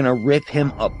they were going to rip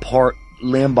him apart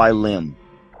limb by limb.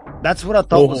 That's what I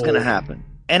thought was going to happen.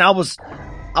 And I was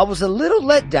a little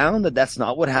let down that that's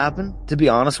not what happened, to be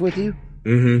honest with you.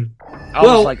 Mm-hmm. I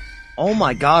was like, oh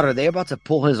my God, are they about to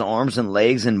pull his arms and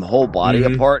legs and whole body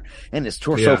Mhm. apart and his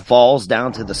torso Yeah. falls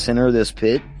down to the center of this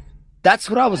pit? That's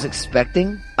what I was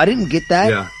expecting. I didn't get that.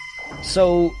 Yeah.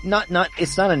 So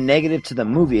it's not a negative to the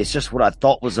movie. It's just what I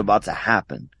thought was about to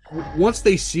happen. Once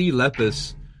they see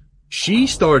Lepus, she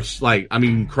starts like, I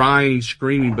mean, crying,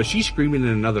 screaming, but she's screaming in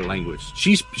another language.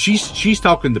 She's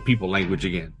talking the people language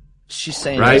again. She's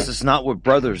saying Right? this is not what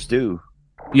brothers do.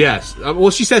 Yes. Well,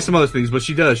 she says some other things, but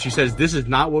she does. She says, this is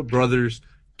not what brothers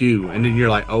do. And then you're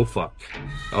like, oh fuck.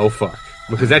 Oh fuck.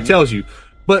 Because that tells you.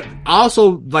 But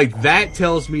also, like, that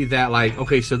tells me that, like,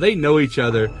 okay, so they know each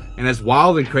other, and as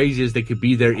wild and crazy as they could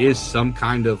be, there is some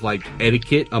kind of, like,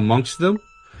 etiquette amongst them.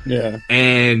 Yeah.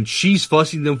 And she's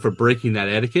fussing them for breaking that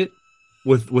etiquette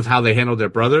with how they handled their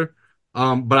brother.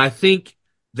 But I think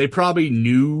they probably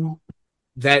knew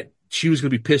that she was going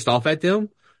to be pissed off at them.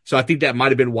 So I think that might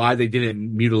have been why they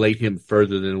didn't mutilate him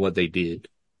further than what they did.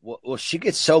 Well, she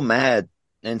gets so mad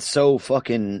and so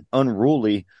fucking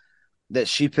unruly that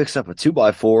she picks up a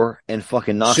 2x4 and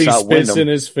fucking knocks She out spits Wyndham. in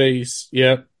his face.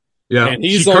 Yep. Yeah. And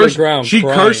he's She on the ground She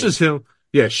crying. curses him.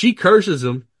 Yeah. She curses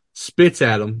him, spits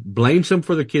at him, blames him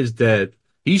for the kid's death.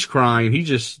 He's crying. He's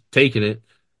just taking it.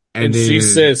 And then she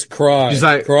says, cry. she's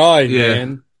like, cry, yeah.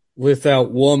 man.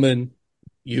 Without woman,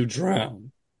 you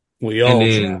drown. We all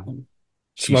then drown.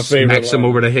 It's she my favorite smacks him line.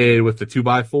 over the head with the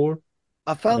 2x4.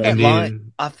 I found And that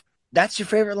then- line. That's your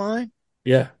favorite line?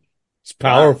 Yeah. It's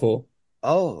powerful.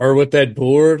 Oh. Or with that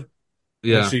board.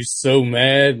 Yeah. And she's so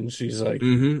mad and she's like,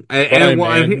 Mm-hmm. cry, And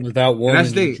man. Without woman,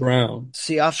 that's the you thing. drown.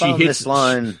 See, I She found hits- this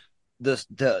line,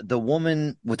 the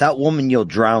woman, without woman you'll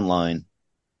drown line.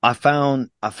 I found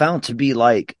to be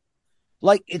like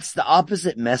it's the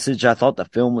opposite message I thought the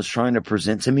film was trying to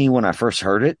present to me when I first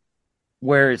heard it,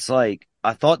 where it's like,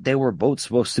 I thought they were both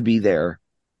supposed to be there.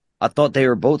 I thought they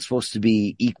were both supposed to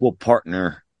be equal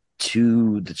partner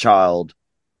to the child.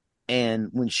 And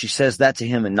when she says that to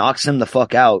him and knocks him the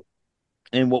fuck out,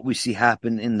 and what we see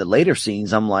happen in the later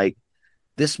scenes, I'm like,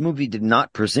 this movie did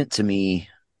not present to me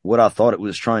what I thought it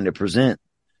was trying to present.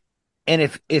 And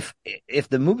if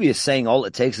the movie is saying all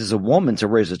it takes is a woman to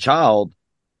raise a child,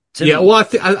 Yeah, well,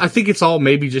 I think it's all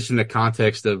maybe just in the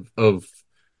context of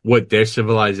what their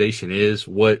civilization is,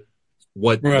 what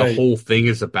the Right. whole thing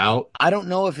is about. I don't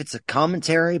know if it's a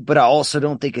commentary, but I also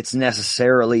don't think it's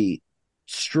necessarily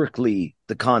strictly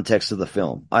the context of the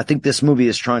film. I think this movie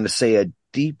is trying to say a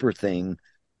deeper thing.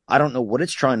 I don't know what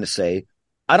it's trying to say.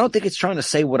 I don't think it's trying to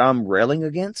say what I'm railing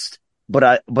against, but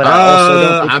I also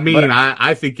don't think, I mean,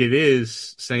 I think it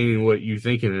is saying what you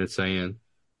thinking it's saying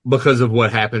because of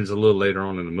what happens a little later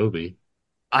on in the movie.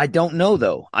 I don't know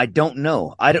though. I don't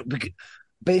know.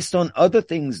 Based on other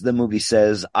things the movie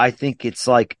says, I think it's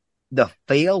like the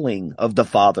failing of the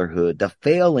fatherhood, the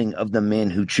failing of the men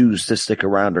who choose to stick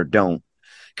around or don't.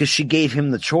 Cause she gave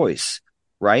him the choice,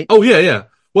 right? Oh yeah, yeah.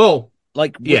 Well,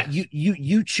 Like, yeah.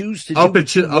 you choose to do Up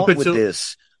what you until- up want with until-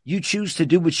 this. You choose to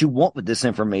do what you want with this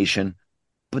information,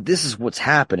 but this is what's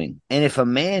happening. And if a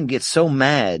man gets so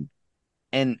mad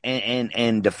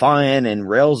and defiant and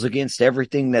rails against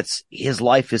everything that's his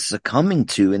life is succumbing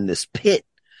to in this pit,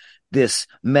 this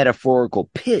metaphorical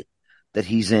pit that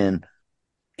he's in,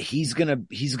 he's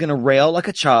gonna rail like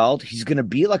a child. He's gonna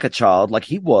be like a child, like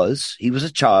he was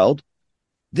a child.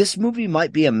 This movie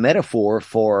might be a metaphor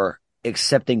for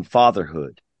accepting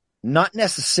fatherhood, not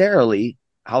necessarily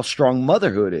how strong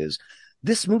motherhood is.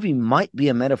 This movie might be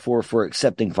a metaphor for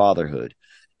accepting fatherhood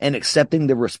and accepting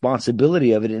the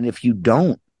responsibility of it. And if you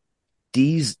don't,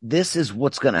 this is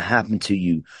what's going to happen to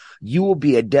you. You will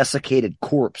be a desiccated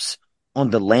corpse on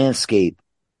the landscape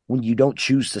when you don't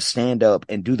choose to stand up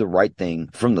and do the right thing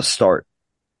from the start.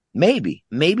 Maybe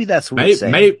that's what it's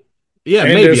saying. maybe. Yeah,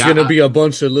 And maybe. there's going to be a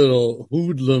bunch of little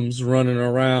hoodlums running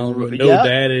around with no Yeah.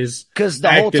 daddies. 'Cause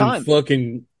the whole acting time-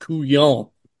 fucking couillon.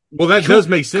 Well, that does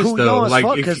make sense Couillon though. as Like,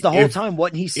 fuck, 'cause the whole time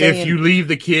wasn't he saying, if you leave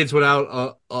the kids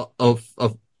without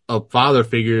a father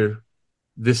figure,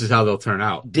 this is how they'll turn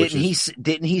out. didn't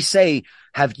he say,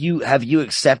 have you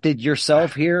accepted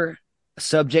yourself here,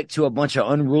 subject to a bunch of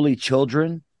unruly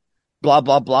children, blah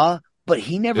blah blah? But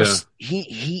he never, Yeah.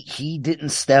 he didn't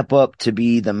step up to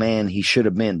be the man he should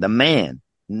have been. The man,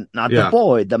 not Yeah. the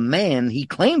boy, the man he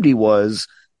claimed he was,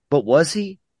 but was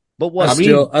he? But was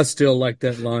he? I still like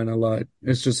that line a lot.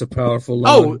 It's just a powerful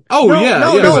line. Oh, No, yeah,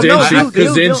 no, yeah. no,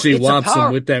 Because then no, she it's a whops power-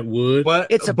 him with that wood.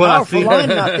 It's a but I powerful think-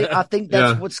 line. And I think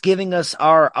that's Yeah. what's giving us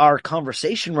our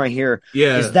conversation right here.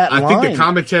 Yeah, is that I line. think the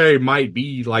commentary might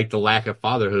be like the lack of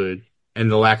fatherhood and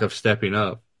the lack of stepping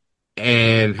up,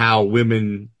 and how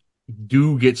women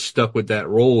do get stuck with that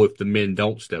role if the men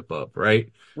don't step up, right?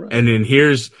 And then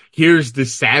here's the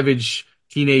savage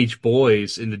teenage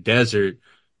boys in the desert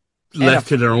left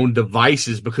to their own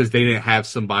devices because they didn't have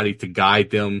somebody to guide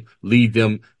them, lead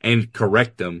them, and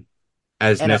correct them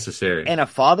as necessary. And a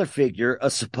father figure, a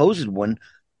supposed one,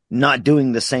 not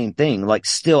doing the same thing, like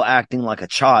still acting like a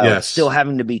child, still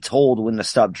having to be told when to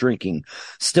stop drinking,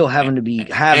 still having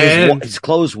to have his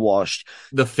clothes washed.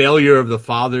 The failure of the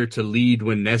father to lead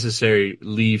when necessary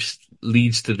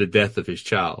leads to the death of his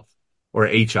child, or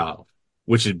a child,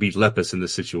 which would be Lepus in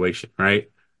this situation, right?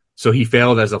 So he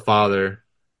failed as a father.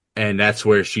 And that's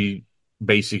where she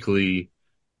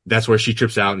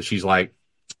trips out and she's like,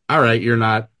 all right, you're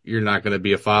not going to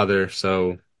be a father.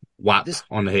 So whop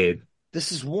on the head.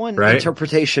 This is one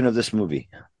interpretation of this movie,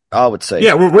 I would say.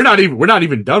 Yeah. We're not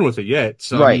even done with it yet.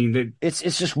 So right. I mean, it's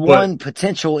just one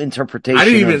potential interpretation. I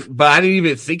didn't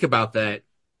even think about that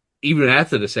even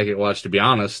after the second watch, to be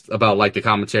honest, about like the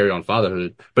commentary on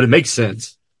fatherhood, but it makes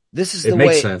sense. This is the way.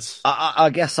 Makes sense. I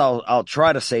guess I'll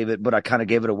try to save it, but I kind of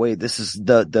gave it away. This is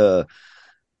the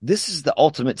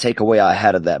ultimate takeaway I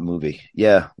had of that movie.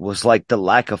 Yeah, was like the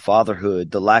lack of fatherhood,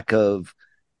 the lack of,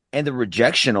 and the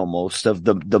rejection almost of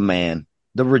the man,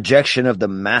 the rejection of the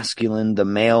masculine, the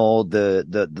male,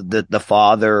 the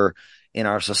father in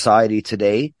our society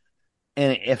today.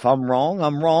 And if I'm wrong,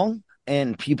 I'm wrong.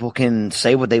 And people can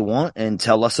say what they want and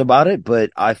tell us about it,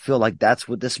 but I feel like that's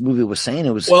what this movie was saying.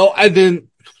 It was and then.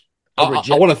 I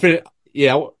want to finish.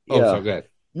 Yeah. Sorry, go ahead.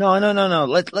 No.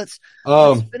 Let's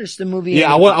finish the movie.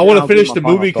 Yeah, I want to finish the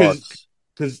movie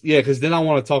because then I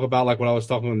want to talk about like what I was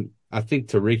talking, I think,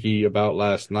 to Ricky about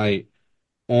last night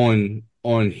on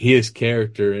his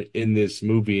character in this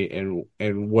movie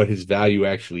and what his value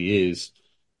actually is.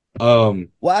 Well,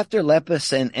 after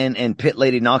Lepus and Pit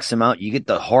Lady knocks him out, you get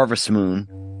the Harvest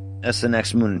Moon. That's the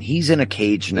next moon. He's in a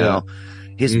cage now. Yeah.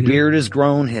 His beard is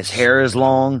grown. His hair is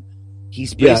long.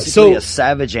 He's basically a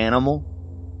savage animal.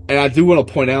 And I do want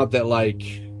to point out that, like,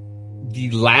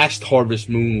 the last Harvest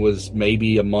Moon was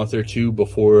maybe a month or two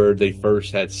before they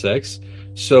first had sex.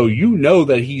 So you know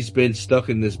that he's been stuck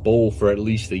in this bowl for at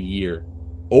least a year.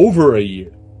 Over a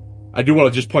year. I do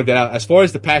want to just point that out. As far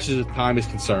as the passage of time is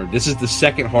concerned, this is the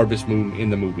second Harvest Moon in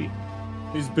the movie.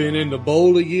 He's been in the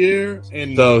bowl a year,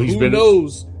 and so who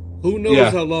knows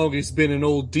how long he's been in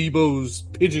old Debo's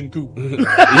pigeon coop.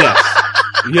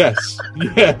 Yes.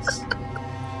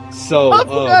 So I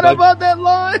forgot about that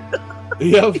line.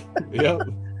 Yep.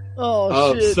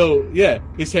 Oh shit. So yeah,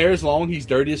 his hair is long. He's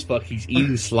dirty as fuck. He's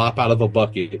eating slop out of a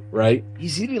bucket, right?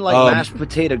 He's eating like mashed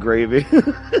potato gravy.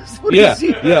 Yeah.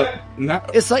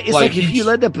 It's like if you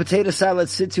let the potato salad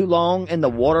sit too long and the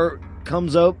water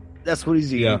comes up, that's what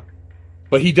he's eating. Yeah.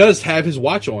 But he does have his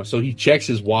watch on, so he checks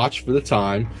his watch for the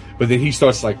time. But then he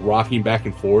starts like rocking back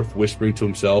and forth, whispering to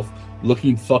himself,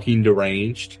 looking fucking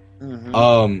deranged.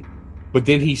 Mm-hmm. But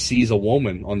then he sees a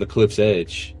woman on the cliff's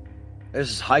edge. There's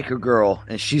this hiker girl,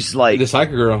 and she's like, "This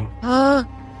hiker girl, huh?"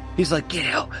 He's like, "Get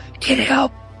help! Get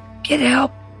help! Get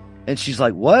help!" And she's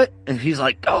like, "What?" And he's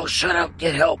like, "Oh, shut up!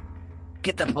 Get help!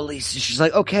 Get the police!" And she's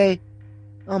like, "Okay,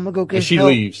 I'm gonna go get help." And she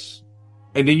leaves,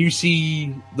 and then you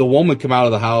see the woman come out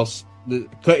of the house.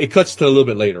 It cuts to a little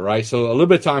bit later, right? So a little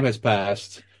bit of time has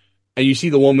passed, and you see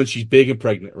the woman. She's big and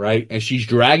pregnant, right? And she's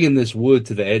dragging this wood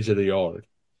to the edge of the yard.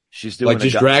 She's doing like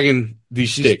just dragging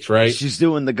these sticks, right? She's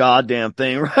doing the goddamn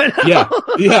thing right now.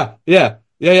 Yeah.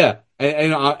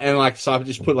 And like, so I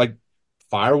just put like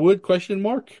firewood ?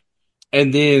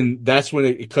 And then that's when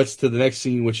it cuts to the next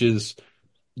scene, which is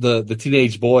the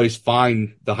teenage boys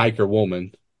find the hiker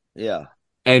woman. Yeah.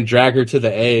 And drag her to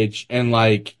the edge, and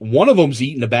like one of them's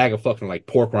eating a bag of fucking like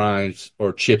pork rinds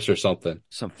or chips or something.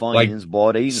 Some Funyuns,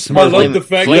 boy. They eating I love the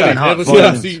fact that he never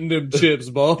stops eating them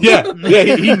chips, boy.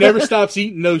 He never stops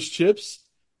eating those chips,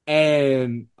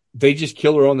 and they just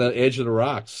kill her on the edge of the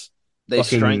rocks. They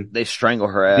strangle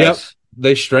her ass. Yep,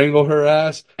 they strangle her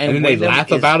ass, and then they laugh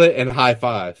about it and high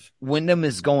five. Wyndham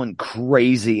is going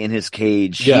crazy in his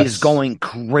cage. Yes. He is going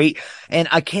crazy, and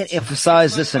I can't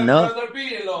emphasize this enough.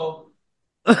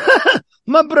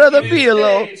 My brother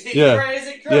Bilo.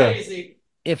 Crazy.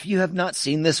 If you have not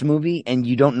seen this movie and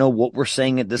you don't know what we're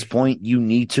saying at this point, you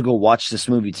need to go watch this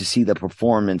movie to see the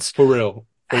performance for real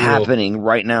happening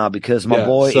right now, because my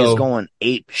boy is going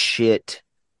ape shit.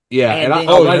 Yeah, and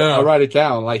I write it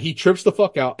down. Like, he trips the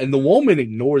fuck out, and the woman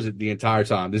ignores it the entire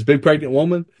time. This big pregnant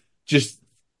woman just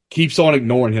keeps on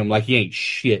ignoring him like he ain't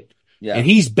shit. Yeah, and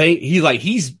he's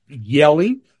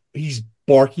yelling, he's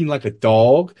barking like a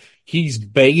dog. He's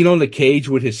banging on the cage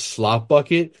with his slop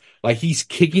bucket. Like, he's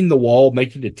kicking the wall,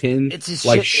 making the tin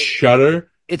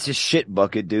shudder. It's a shit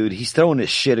bucket, dude. He's throwing his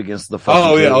shit against the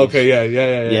fucking cage. Okay,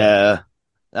 yeah.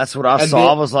 That's what I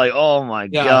saw. I was like, oh my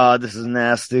God, this is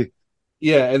nasty.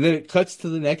 Yeah, and then it cuts to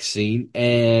the next scene,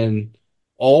 and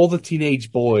all the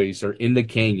teenage boys are in the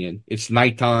canyon. It's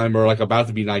nighttime, or like about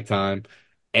to be nighttime,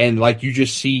 and like you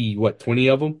just see what 20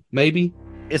 of them, maybe.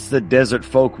 It's the desert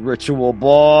folk ritual,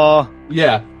 boy.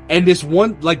 Yeah, and this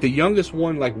one, like the youngest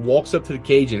one, like walks up to the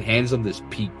cage and hands them this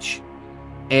peach,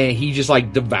 and he just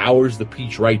like devours the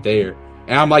peach right there.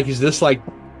 And I'm like, is this like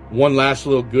one last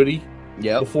little goodie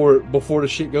Yep. before the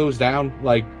shit goes down?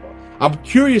 Like, I'm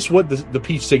curious what the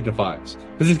peach signifies,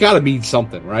 because it's got to mean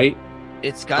something, right?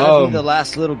 It's got to be the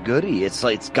last little goodie. It's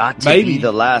like, it's got to maybe. be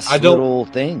the last I don't- little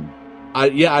thing. I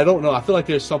don't know. I feel like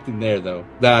there's something there though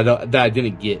that I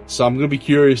didn't get. So I'm gonna be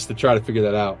curious to try to figure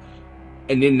that out.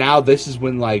 And then now this is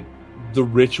when like the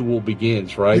ritual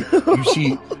begins, right?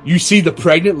 you see the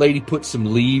pregnant lady put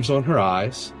some leaves on her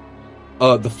eyes.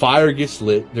 The fire gets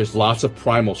lit. There's lots of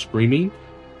primal screaming.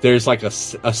 There's like a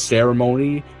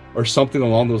ceremony or something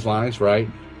along those lines, right?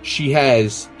 She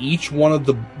has each one of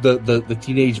the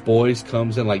teenage boys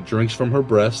comes and like drinks from her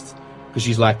breast because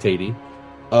she's lactating.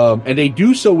 And they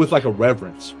do so with like a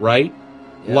reverence, right?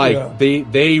 Yeah. Like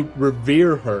they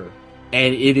revere her,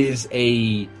 and it is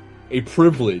a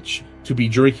privilege to be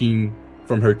drinking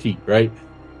from her teat, right?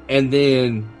 And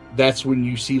then that's when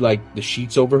you see like the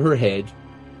sheets over her head,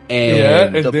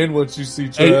 and then what you see,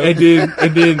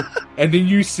 and then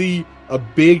you see a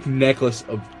big necklace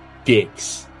of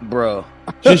dicks, Bro.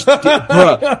 just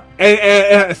bruh,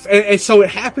 and so it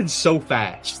happens so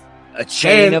fast. A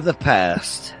chain And- of the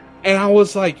past. And I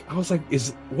was like,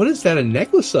 what is that a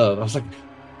necklace of? I was like,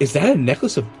 is that a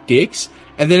necklace of dicks?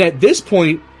 And then at this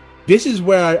point, this is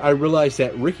where I realized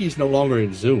that Ricky's no longer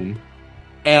in Zoom,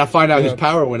 and I find out his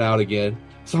power went out again.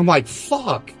 So I'm like,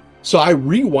 fuck. So I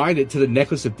rewind it to the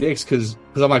necklace of dicks because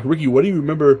I'm like, Ricky, what do you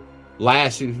remember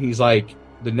last? And he's like,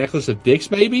 the necklace of dicks,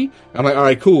 maybe? I'm like, all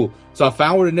right, cool. So I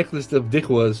found where the necklace of dick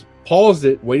was, paused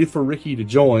it, waited for Ricky to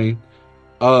join.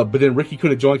 But then Ricky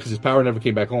couldn't join because his power never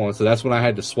came back on. So that's when I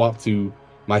had to swap to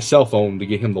my cell phone to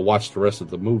get him to watch the rest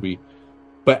of the movie.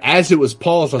 But as it was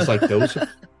paused, I was like,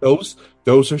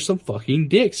 those are some fucking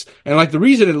dicks. And like the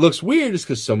reason it looks weird is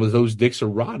because some of those dicks are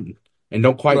rotten and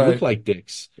don't quite look like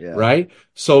dicks. Yeah. Right?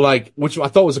 So like, which I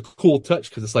thought was a cool touch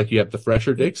because it's like you have the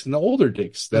fresher dicks and the older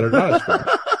dicks that are not as fresh.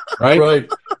 Right?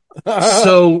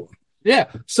 So yeah.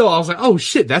 So I was like, oh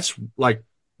shit, that's like,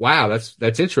 wow,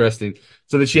 that's interesting.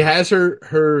 So then she has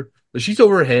her she's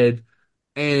over her head,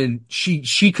 and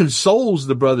she consoles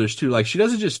the brothers too. Like she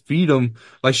doesn't just feed them,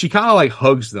 like she kind of like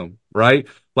hugs them, right?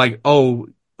 Like, oh,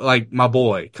 like my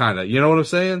boy, kind of. You know what I'm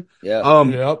saying? Yeah.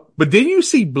 Yep. But then you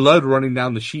see blood running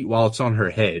down the sheet while it's on her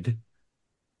head,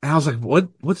 and I was like,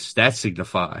 what's that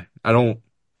signify?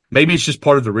 Maybe it's just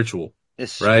part of the ritual,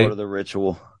 It's right? part of the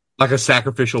ritual. Like a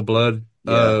sacrificial blood,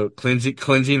 Yeah.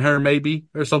 cleansing her, maybe,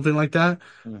 or something like that.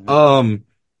 Mhm.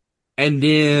 And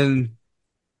then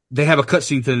they have a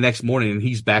cutscene to the next morning, and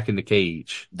he's back in the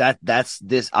cage. That's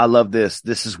this. I love this.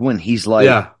 This is when he's like,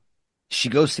 Yeah, she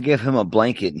goes to give him a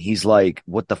blanket, and he's like,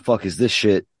 "What the fuck is this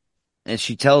shit?" And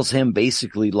she tells him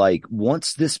basically like,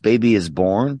 "Once this baby is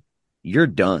born, you're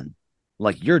done.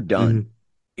 Like you're done."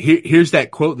 Here's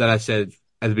that quote that I said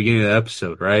at the beginning of the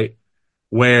episode, right?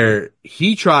 Where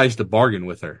he tries to bargain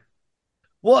with her.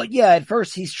 Well, yeah. At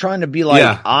first, he's trying to be like,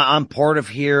 Yeah. I'm part of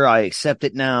here. I accept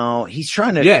it now." He's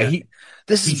trying to. Yeah, He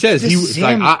he says this he is was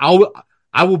like, him.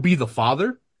 I will be the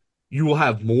father. You will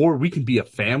have more. We can be a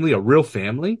family, a real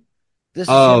family. This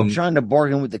is him trying to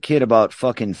bargain with the kid about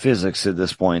fucking physics at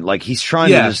this point. Like he's trying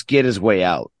to just get his way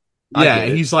out. I Yeah, get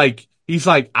and it. he's like,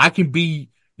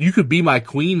 you could be my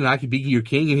queen and I could be your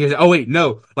king. And he's like, oh wait,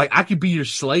 no, like I could be your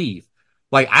slave.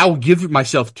 Like I will give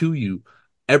myself to you.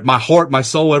 My heart, my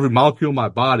soul, every molecule of my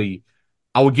body,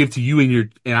 I will give to you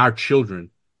and our children.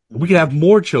 We can have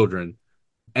more children.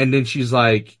 And then she's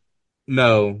like,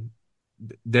 no,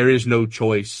 there is no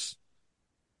choice.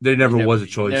 There never was a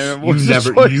choice.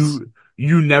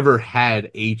 You never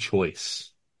had a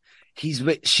choice.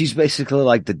 She's basically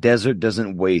like the desert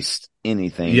doesn't waste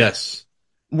anything. Yes.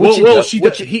 Which Well,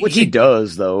 he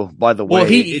does though, by the way. Well,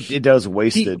 it does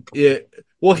waste it.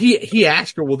 He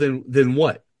asked her, well, then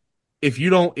what? If you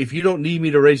don't need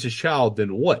me to raise this child,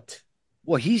 then what?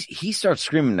 Well, he starts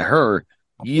screaming to her,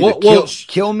 "You Well, either well,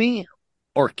 kill me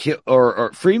or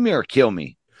or free me or kill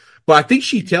me." But I think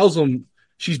she tells him,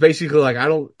 she's basically like, I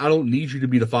don't need you to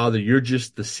be the father. You're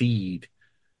just the seed.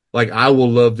 Like, I will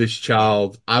love this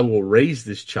child. I will raise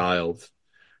this child.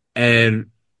 And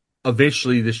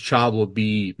eventually this child will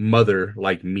be mother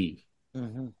like me.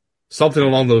 Mm-hmm. Something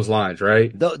along those lines,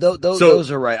 right?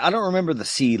 Those are right. I don't remember the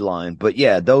seed line, but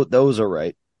yeah, those are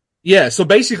right. Yeah. So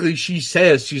basically she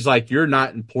says, she's like, you're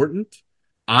not important.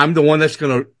 I'm the one that's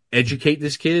going to educate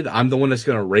this kid. I'm the one that's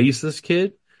going to raise this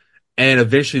kid. And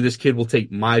eventually this kid will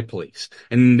take my place.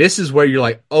 And this is where you're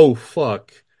like, oh,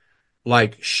 fuck.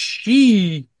 Like,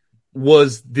 she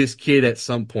was this kid at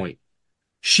some point.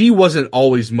 She wasn't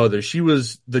always mother. She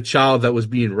was the child that was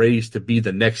being raised to be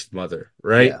the next mother,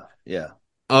 right? Yeah.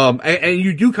 And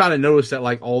you do kind of notice that,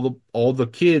 like, all the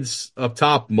kids up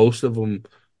top, most of them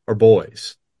are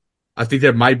boys. I think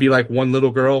there might be like one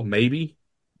little girl, maybe.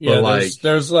 Yeah, but like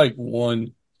there's like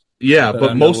one. Yeah,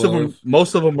 but most of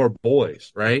of them are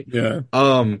boys, right? Yeah.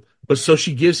 But so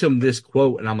she gives him this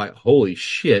quote, and I'm like, holy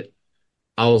shit!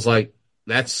 I was like,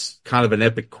 that's kind of an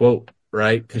epic quote,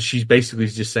 right? Because she's basically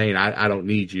just saying, I don't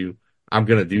need you. I'm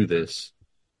gonna do this,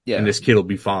 and this kid will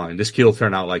be fine. This kid will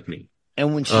turn out like me.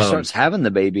 And when she starts having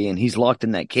the baby, and he's locked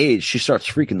in that cage, she starts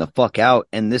freaking the fuck out.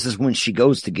 And this is when she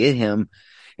goes to get him,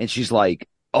 and she's like,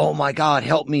 "Oh my God,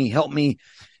 help me, help me!"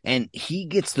 And he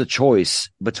gets the choice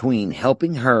between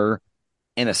helping her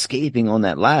and escaping on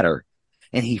that ladder.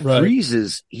 And he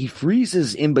freezes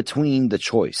in between the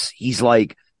choice. He's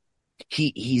like,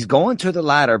 he's going to the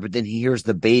ladder, but then he hears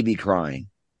the baby crying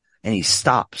and he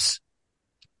stops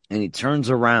and he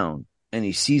turns around and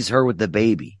he sees her with the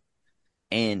baby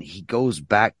and he goes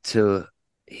back to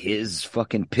his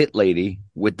fucking pit lady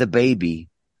with the baby.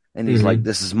 And he's like,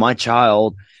 this is my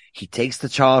child. He takes the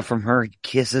child from her, he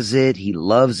kisses it, he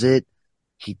loves it.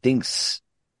 He thinks,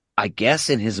 I guess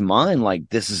in his mind, like,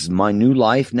 this is my new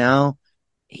life now.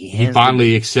 He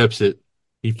finally accepts it.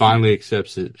 He finally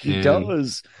accepts it. He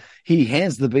does. He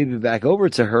hands the baby back over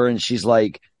to her and she's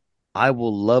like, I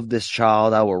will love this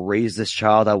child. I will raise this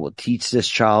child. I will teach this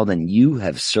child, and you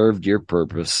have served your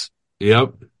purpose.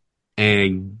 Yep.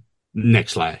 And neck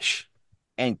slash.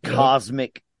 And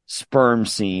cosmic sperm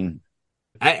scene.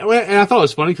 And I thought it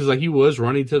was funny because, like, he was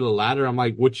running to the ladder. I'm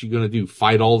like, what you gonna do?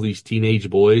 Fight all these teenage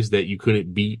boys that you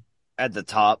couldn't beat at the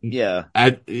top? Yeah.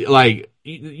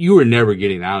 You were never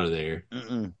getting out of there.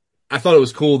 Mm-mm. I thought it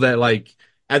was cool that, like,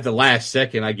 at the last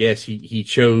second, I guess he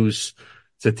chose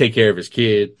to take care of his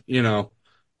kid. You know,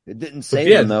 it didn't save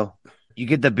him though. You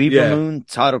get the Beaver Moon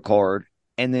title card,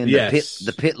 and then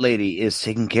the pit lady is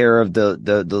taking care of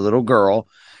the little girl.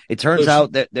 It turns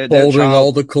out that they're folding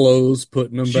all the clothes,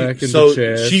 putting them back in the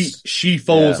chest. She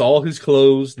folds all his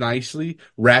clothes nicely,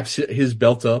 wraps his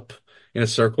belt up in a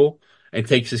circle, and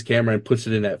takes his camera and puts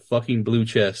it in that fucking blue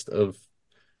chest of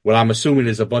what I'm assuming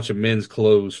is a bunch of men's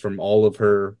clothes from all of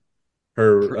her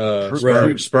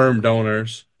sperm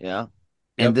donors. Yeah.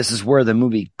 And this is where the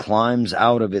movie climbs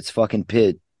out of its fucking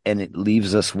pit, and it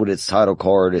leaves us with its title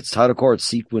card. Its title card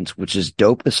sequence, which is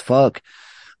dope as fuck,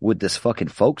 with this fucking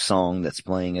folk song that's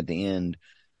playing at the end.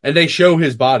 And they show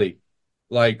his body.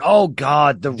 Like, oh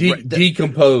God,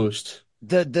 decomposed.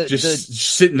 Just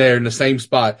sitting there in the same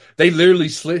spot. They literally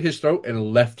slit his throat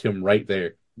and left him right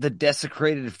there. The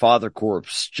desecrated father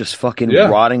corpse just fucking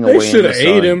rotting away. They should have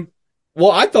ate him.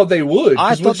 Well, I thought they would.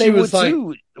 I thought they would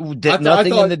too.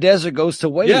 Nothing in the desert goes to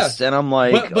waste. And I'm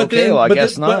like, I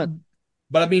guess not.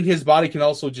 But I mean, his body can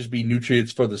also just be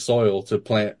nutrients for the soil to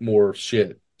plant more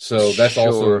shit. So that's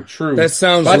also true. That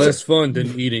sounds less fun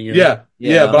than eating it. Yeah.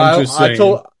 But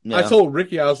I told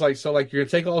Ricky, I was like, so like you're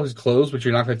gonna take all his clothes, but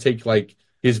you're not gonna take like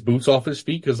his boots off his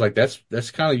feet because like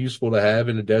that's kind of useful to have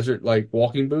in the desert, like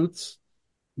walking boots.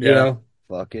 Yeah. You know,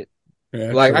 fuck it.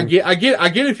 Yeah, like true. I get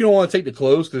if you don't want to take the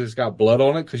clothes because it's got blood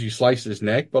on it because you sliced his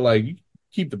neck, but like you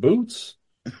keep the boots.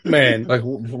 Man, like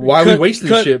why are we wasting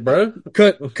shit, bro?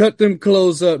 Cut them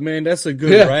clothes up, man. That's a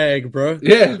good rag, bro.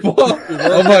 Yeah, well,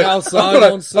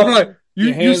 I'm like,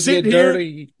 you sit here.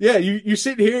 Dirty. Yeah, you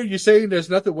sit here. You're saying there's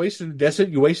nothing wasted in the desert.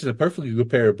 You wasted a perfectly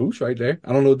good pair of boots right there.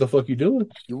 I don't know what the fuck you're doing.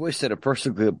 You wasted a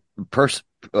perfectly.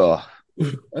 Perfectly.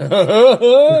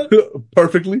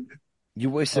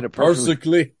 You wasted a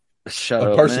perfectly. Shut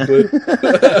up, man.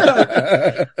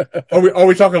 Are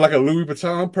we talking like a Louis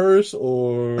Vuitton purse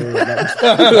or?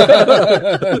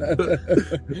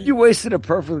 You wasted a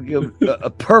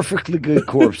perfectly good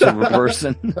corpse of a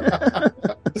person.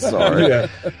 Sorry. Yeah.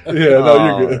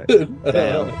 No, you're good.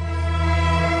 Damn.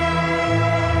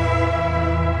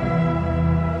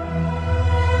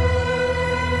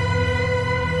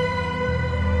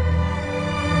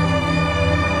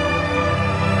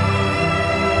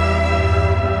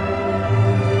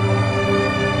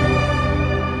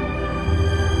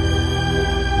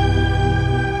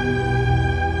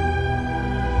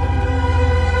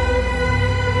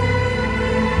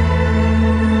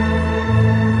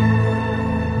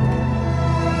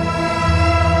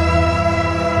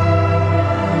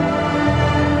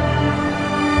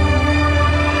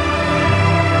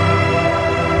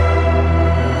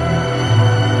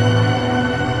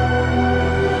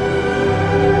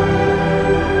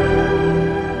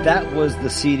 the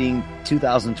Seating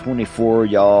 2024,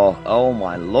 y'all. Oh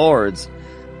my lords.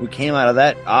 We came out of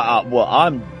that. Well,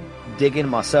 I'm digging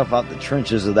myself out the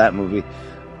trenches of that movie.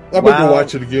 I'm going to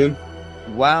watch it again.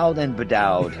 Wowed and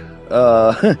bedowed.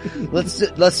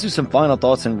 Let's do some final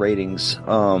thoughts and ratings.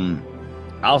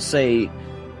 I'll say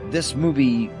this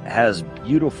movie has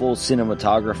beautiful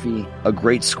cinematography, a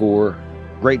great score,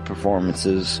 great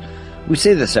performances. We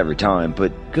say this every time,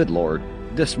 but good lord,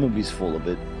 this movie's full of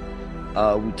it.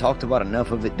 We talked about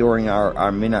enough of it during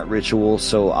our midnight ritual,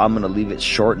 so I'm gonna leave it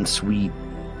short and sweet.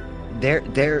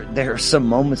 There are some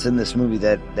moments in this movie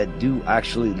that do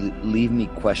actually leave me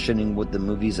questioning what the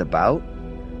movie's about.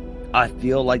 I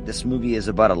feel like this movie is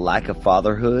about a lack of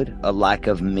fatherhood, a lack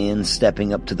of men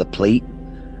stepping up to the plate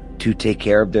to take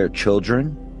care of their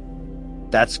children.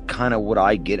 That's kind of what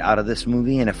I get out of this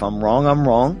movie, and if I'm wrong, I'm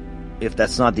wrong. If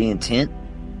that's not the intent,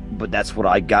 but that's what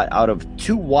I got out of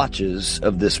 2 watches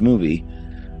of this movie.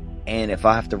 And if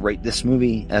I have to rate this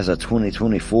movie as a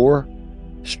 2024,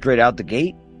 straight out the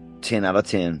gate, 10 out of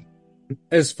 10.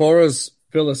 As far as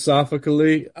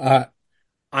philosophically,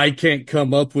 I can't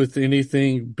come up with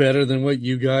anything better than what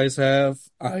you guys have.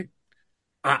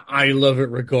 I love it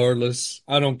regardless.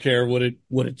 I don't care what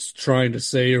it's trying to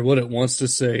say or what it wants to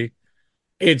say.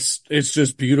 It's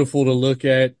just beautiful to look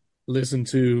at, listen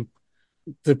to.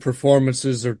 The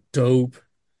performances are dope.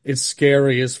 It's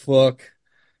scary as fuck.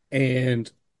 And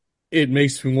it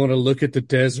makes me want to look at the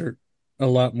desert a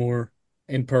lot more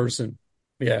in person.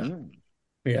 Yeah.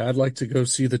 Yeah, I'd like to go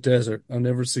see the desert. I've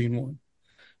never seen one.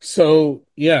 So,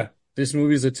 yeah, this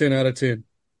movie's a 10 out of 10.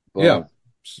 Wow. Yeah.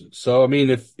 So, I mean,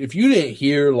 if you didn't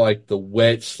hear like the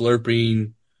wet,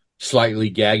 slurping,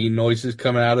 slightly gagging noises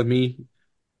coming out of me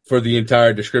for the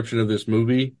entire description of this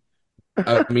movie,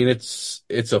 I mean, it's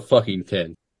a fucking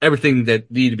 10. Everything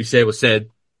that needed to be said was said.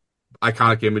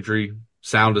 Iconic imagery,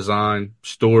 sound design,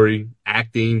 story,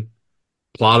 acting,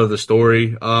 plot of the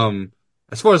story.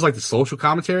 As far as like the social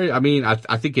commentary, I mean, I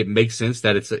think it makes sense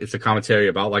that it's a commentary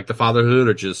about like the fatherhood,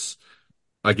 or just,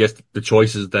 I guess, the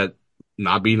choices that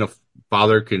not being a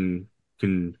father can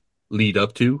lead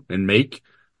up to and make,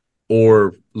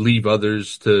 or leave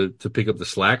others to pick up the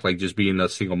slack, like just being a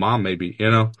single mom, maybe, you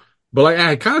know. But like,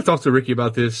 I kind of talked to Ricky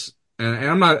about this, and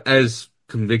I'm not as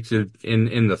convicted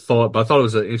in the thought, but I thought it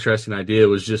was an interesting idea. It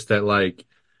was just that, like,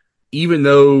 even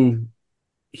though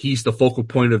he's the focal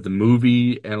point of the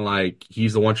movie and like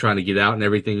he's the one trying to get out and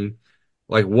everything,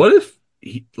 like, what if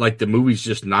the movie's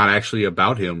just not actually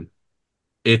about him?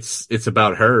 It's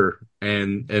about her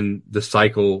and the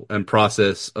cycle and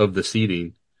process of the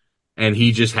seeding, and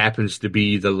he just happens to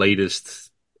be the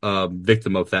latest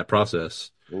victim of that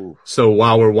process. Ooh. So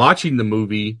while we're watching the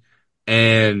movie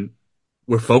and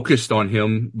we're focused on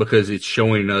him because it's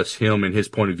showing us him and his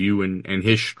point of view and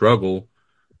his struggle,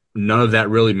 none of that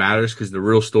really matters, because the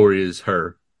real story is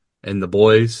her and the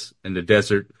boys and the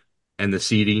desert and the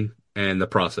seeding and the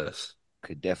process.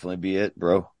 Could definitely be it,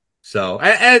 bro. So,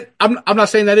 and I'm not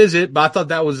saying that is it, but I thought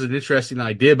that was an interesting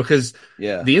idea, because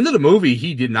the end of the movie,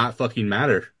 he did not fucking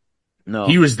matter. No.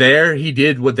 He was there. He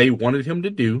did what they wanted him to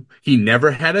do. He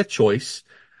never had a choice.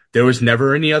 There was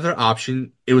never any other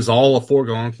option. It was all a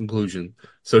foregone conclusion.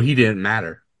 So he didn't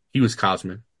matter. He was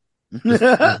cosmic.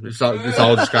 It's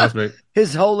all just cosmic.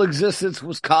 His whole existence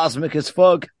was cosmic as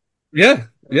fuck. Yeah.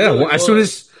 Yeah. Really Well,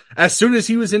 as soon as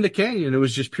he was in the canyon, it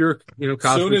was just pure, cosmic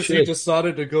As soon as shit. he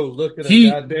decided to go look at a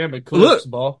goddamn eclipse,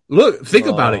 ball. Look, think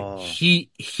about it.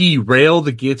 He railed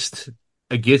against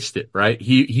it, right?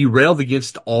 He railed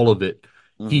against all of it.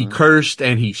 Mm-hmm. He cursed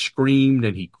and he screamed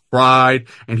and he cried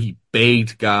and he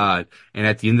begged God. And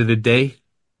at the end of the day,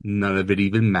 none of it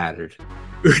even mattered.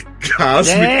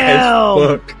 Cosmic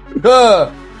as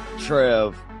fuck.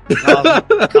 Trev.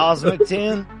 Cosmic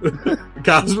 10?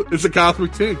 It's a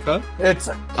cosmic 10, huh? It's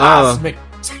a cosmic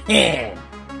 10.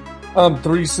 I'm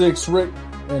 3-6 Rick,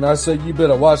 and I say you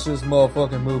better watch this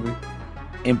motherfucking movie.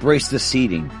 Embrace the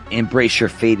seeding. Embrace your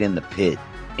fate in the pit.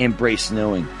 Embrace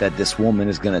knowing that this woman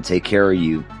is going to take care of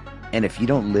you. And if you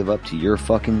don't live up to your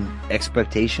fucking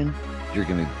expectation, you're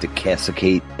going to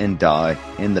decassicate and die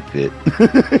in the pit.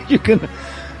 You're going to...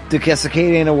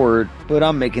 Decassicate ain't a word, but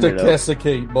I'm making it up.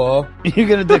 Decassicate, boy. You're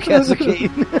going to decassicate.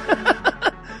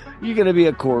 You're going to be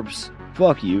a corpse.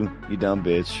 Fuck you, you dumb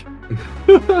bitch.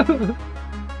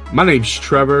 My name's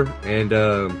Trevor, and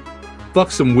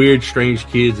fuck some weird, strange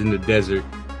kids in the desert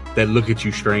that look at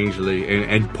you strangely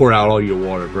and pour out all your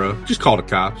water, bro. Just call the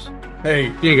cops.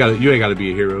 Hey, you ain't got to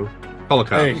be a hero. Call the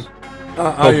cops. Hey,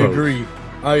 I agree.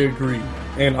 I agree.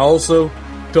 And also,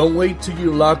 don't wait till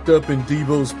you're locked up in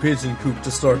Devo's pigeon coop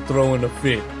to start throwing a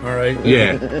fit. All right?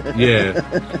 Yeah.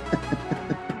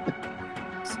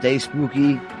 Stay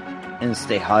spooky. and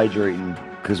stay hydrating,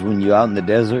 because when you're out in the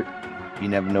desert, you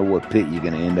never know what pit you're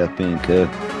going to end up in, cuz.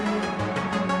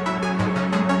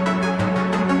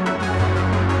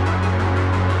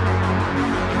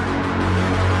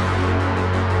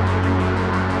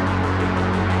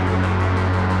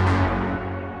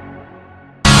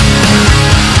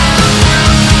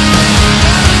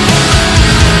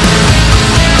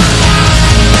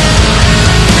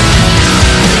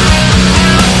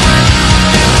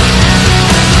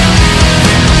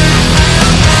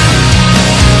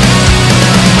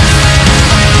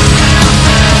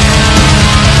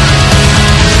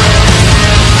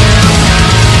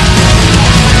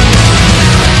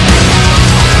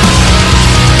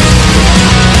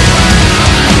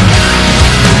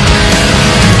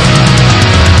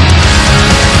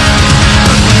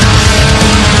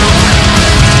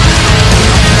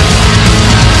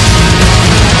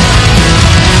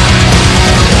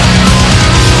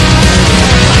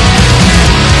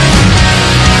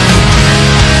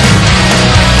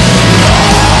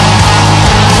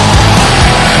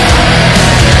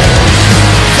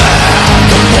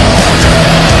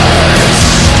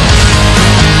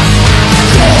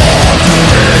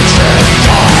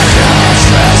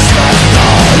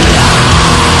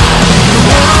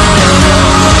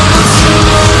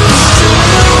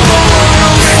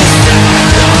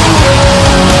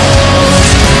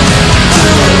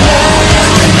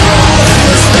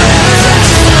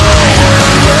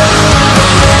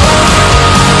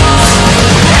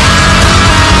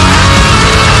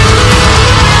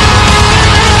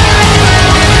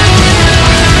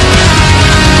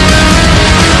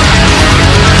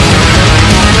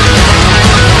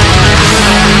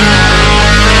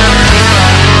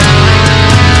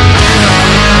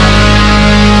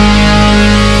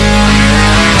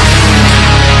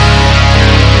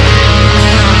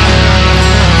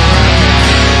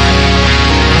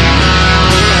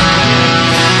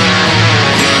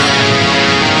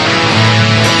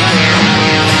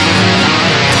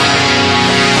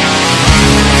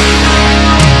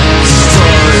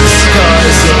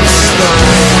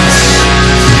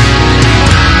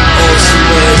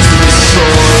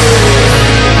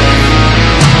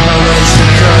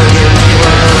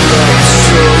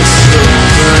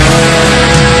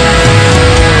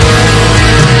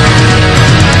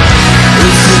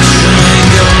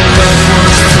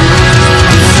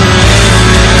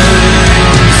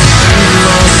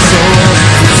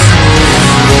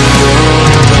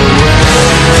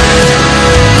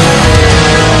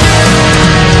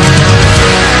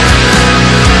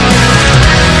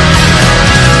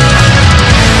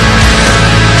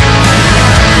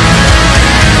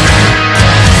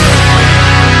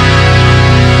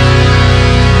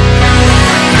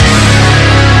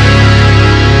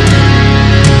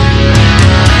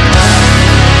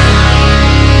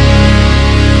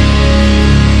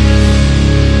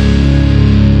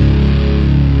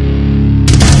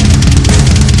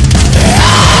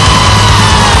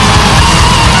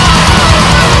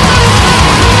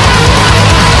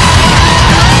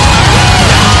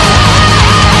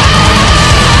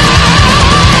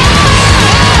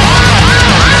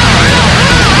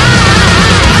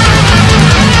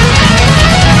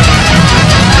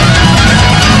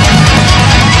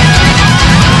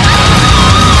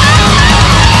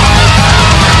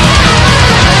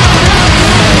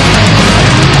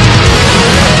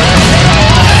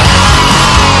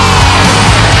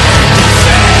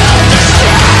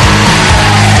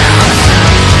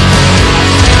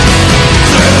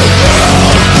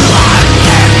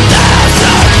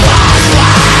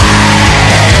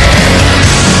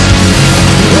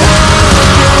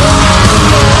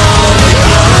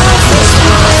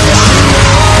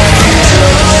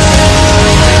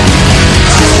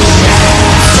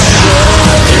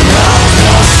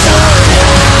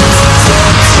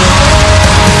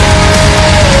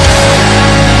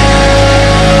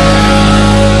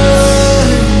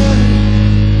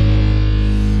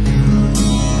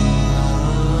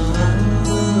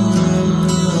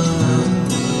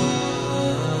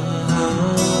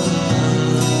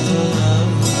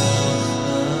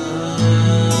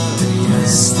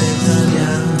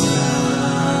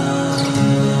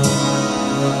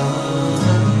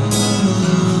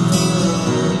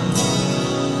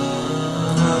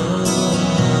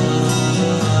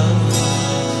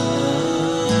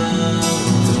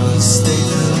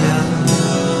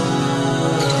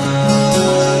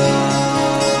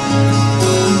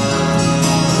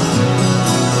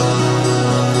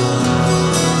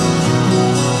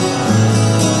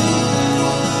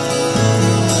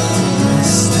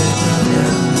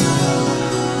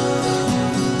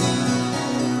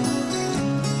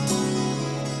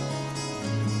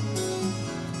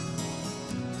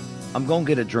 I'm gonna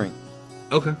get a drink.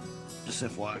 Okay. Just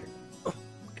FY.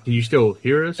 Can you still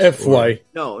hear us? FY.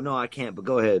 No, I can't. But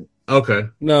go ahead. Okay.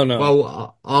 No.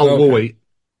 Well, Okay. we'll wait.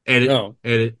 Edit. No.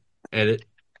 Edit. Edit.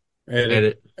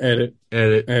 Edit. Edit.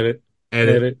 Edit. Edit.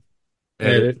 Edit.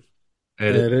 Edit.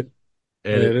 Edit.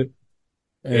 Edit.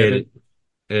 Edit.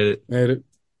 Edit. Edit.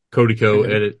 Cody Co.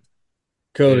 Edit.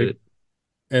 Cody.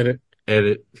 Edit.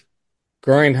 Edit.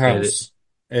 Grindhouse.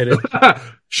 Edit.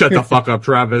 Shut the fuck up,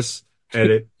 Travis.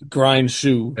 Edit. Grind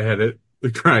shoe. Edit. The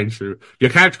grind shoe. You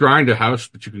can't grind a house,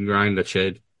 but you can grind a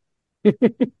shed.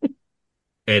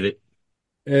 Edit.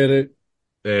 Edit.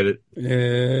 Edit.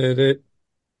 Edit.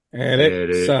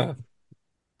 Edit. Sa.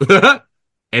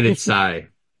 Edit sigh.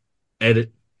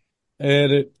 Edit.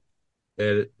 Edit.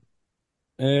 Edit.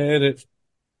 Edit.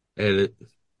 Edit.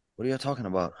 What are you talking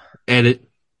about? Edit.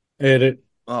 Edit.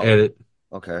 Oh, Edit.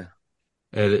 okay.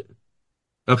 Edit.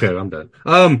 Okay, I'm done.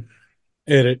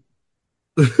 Edit.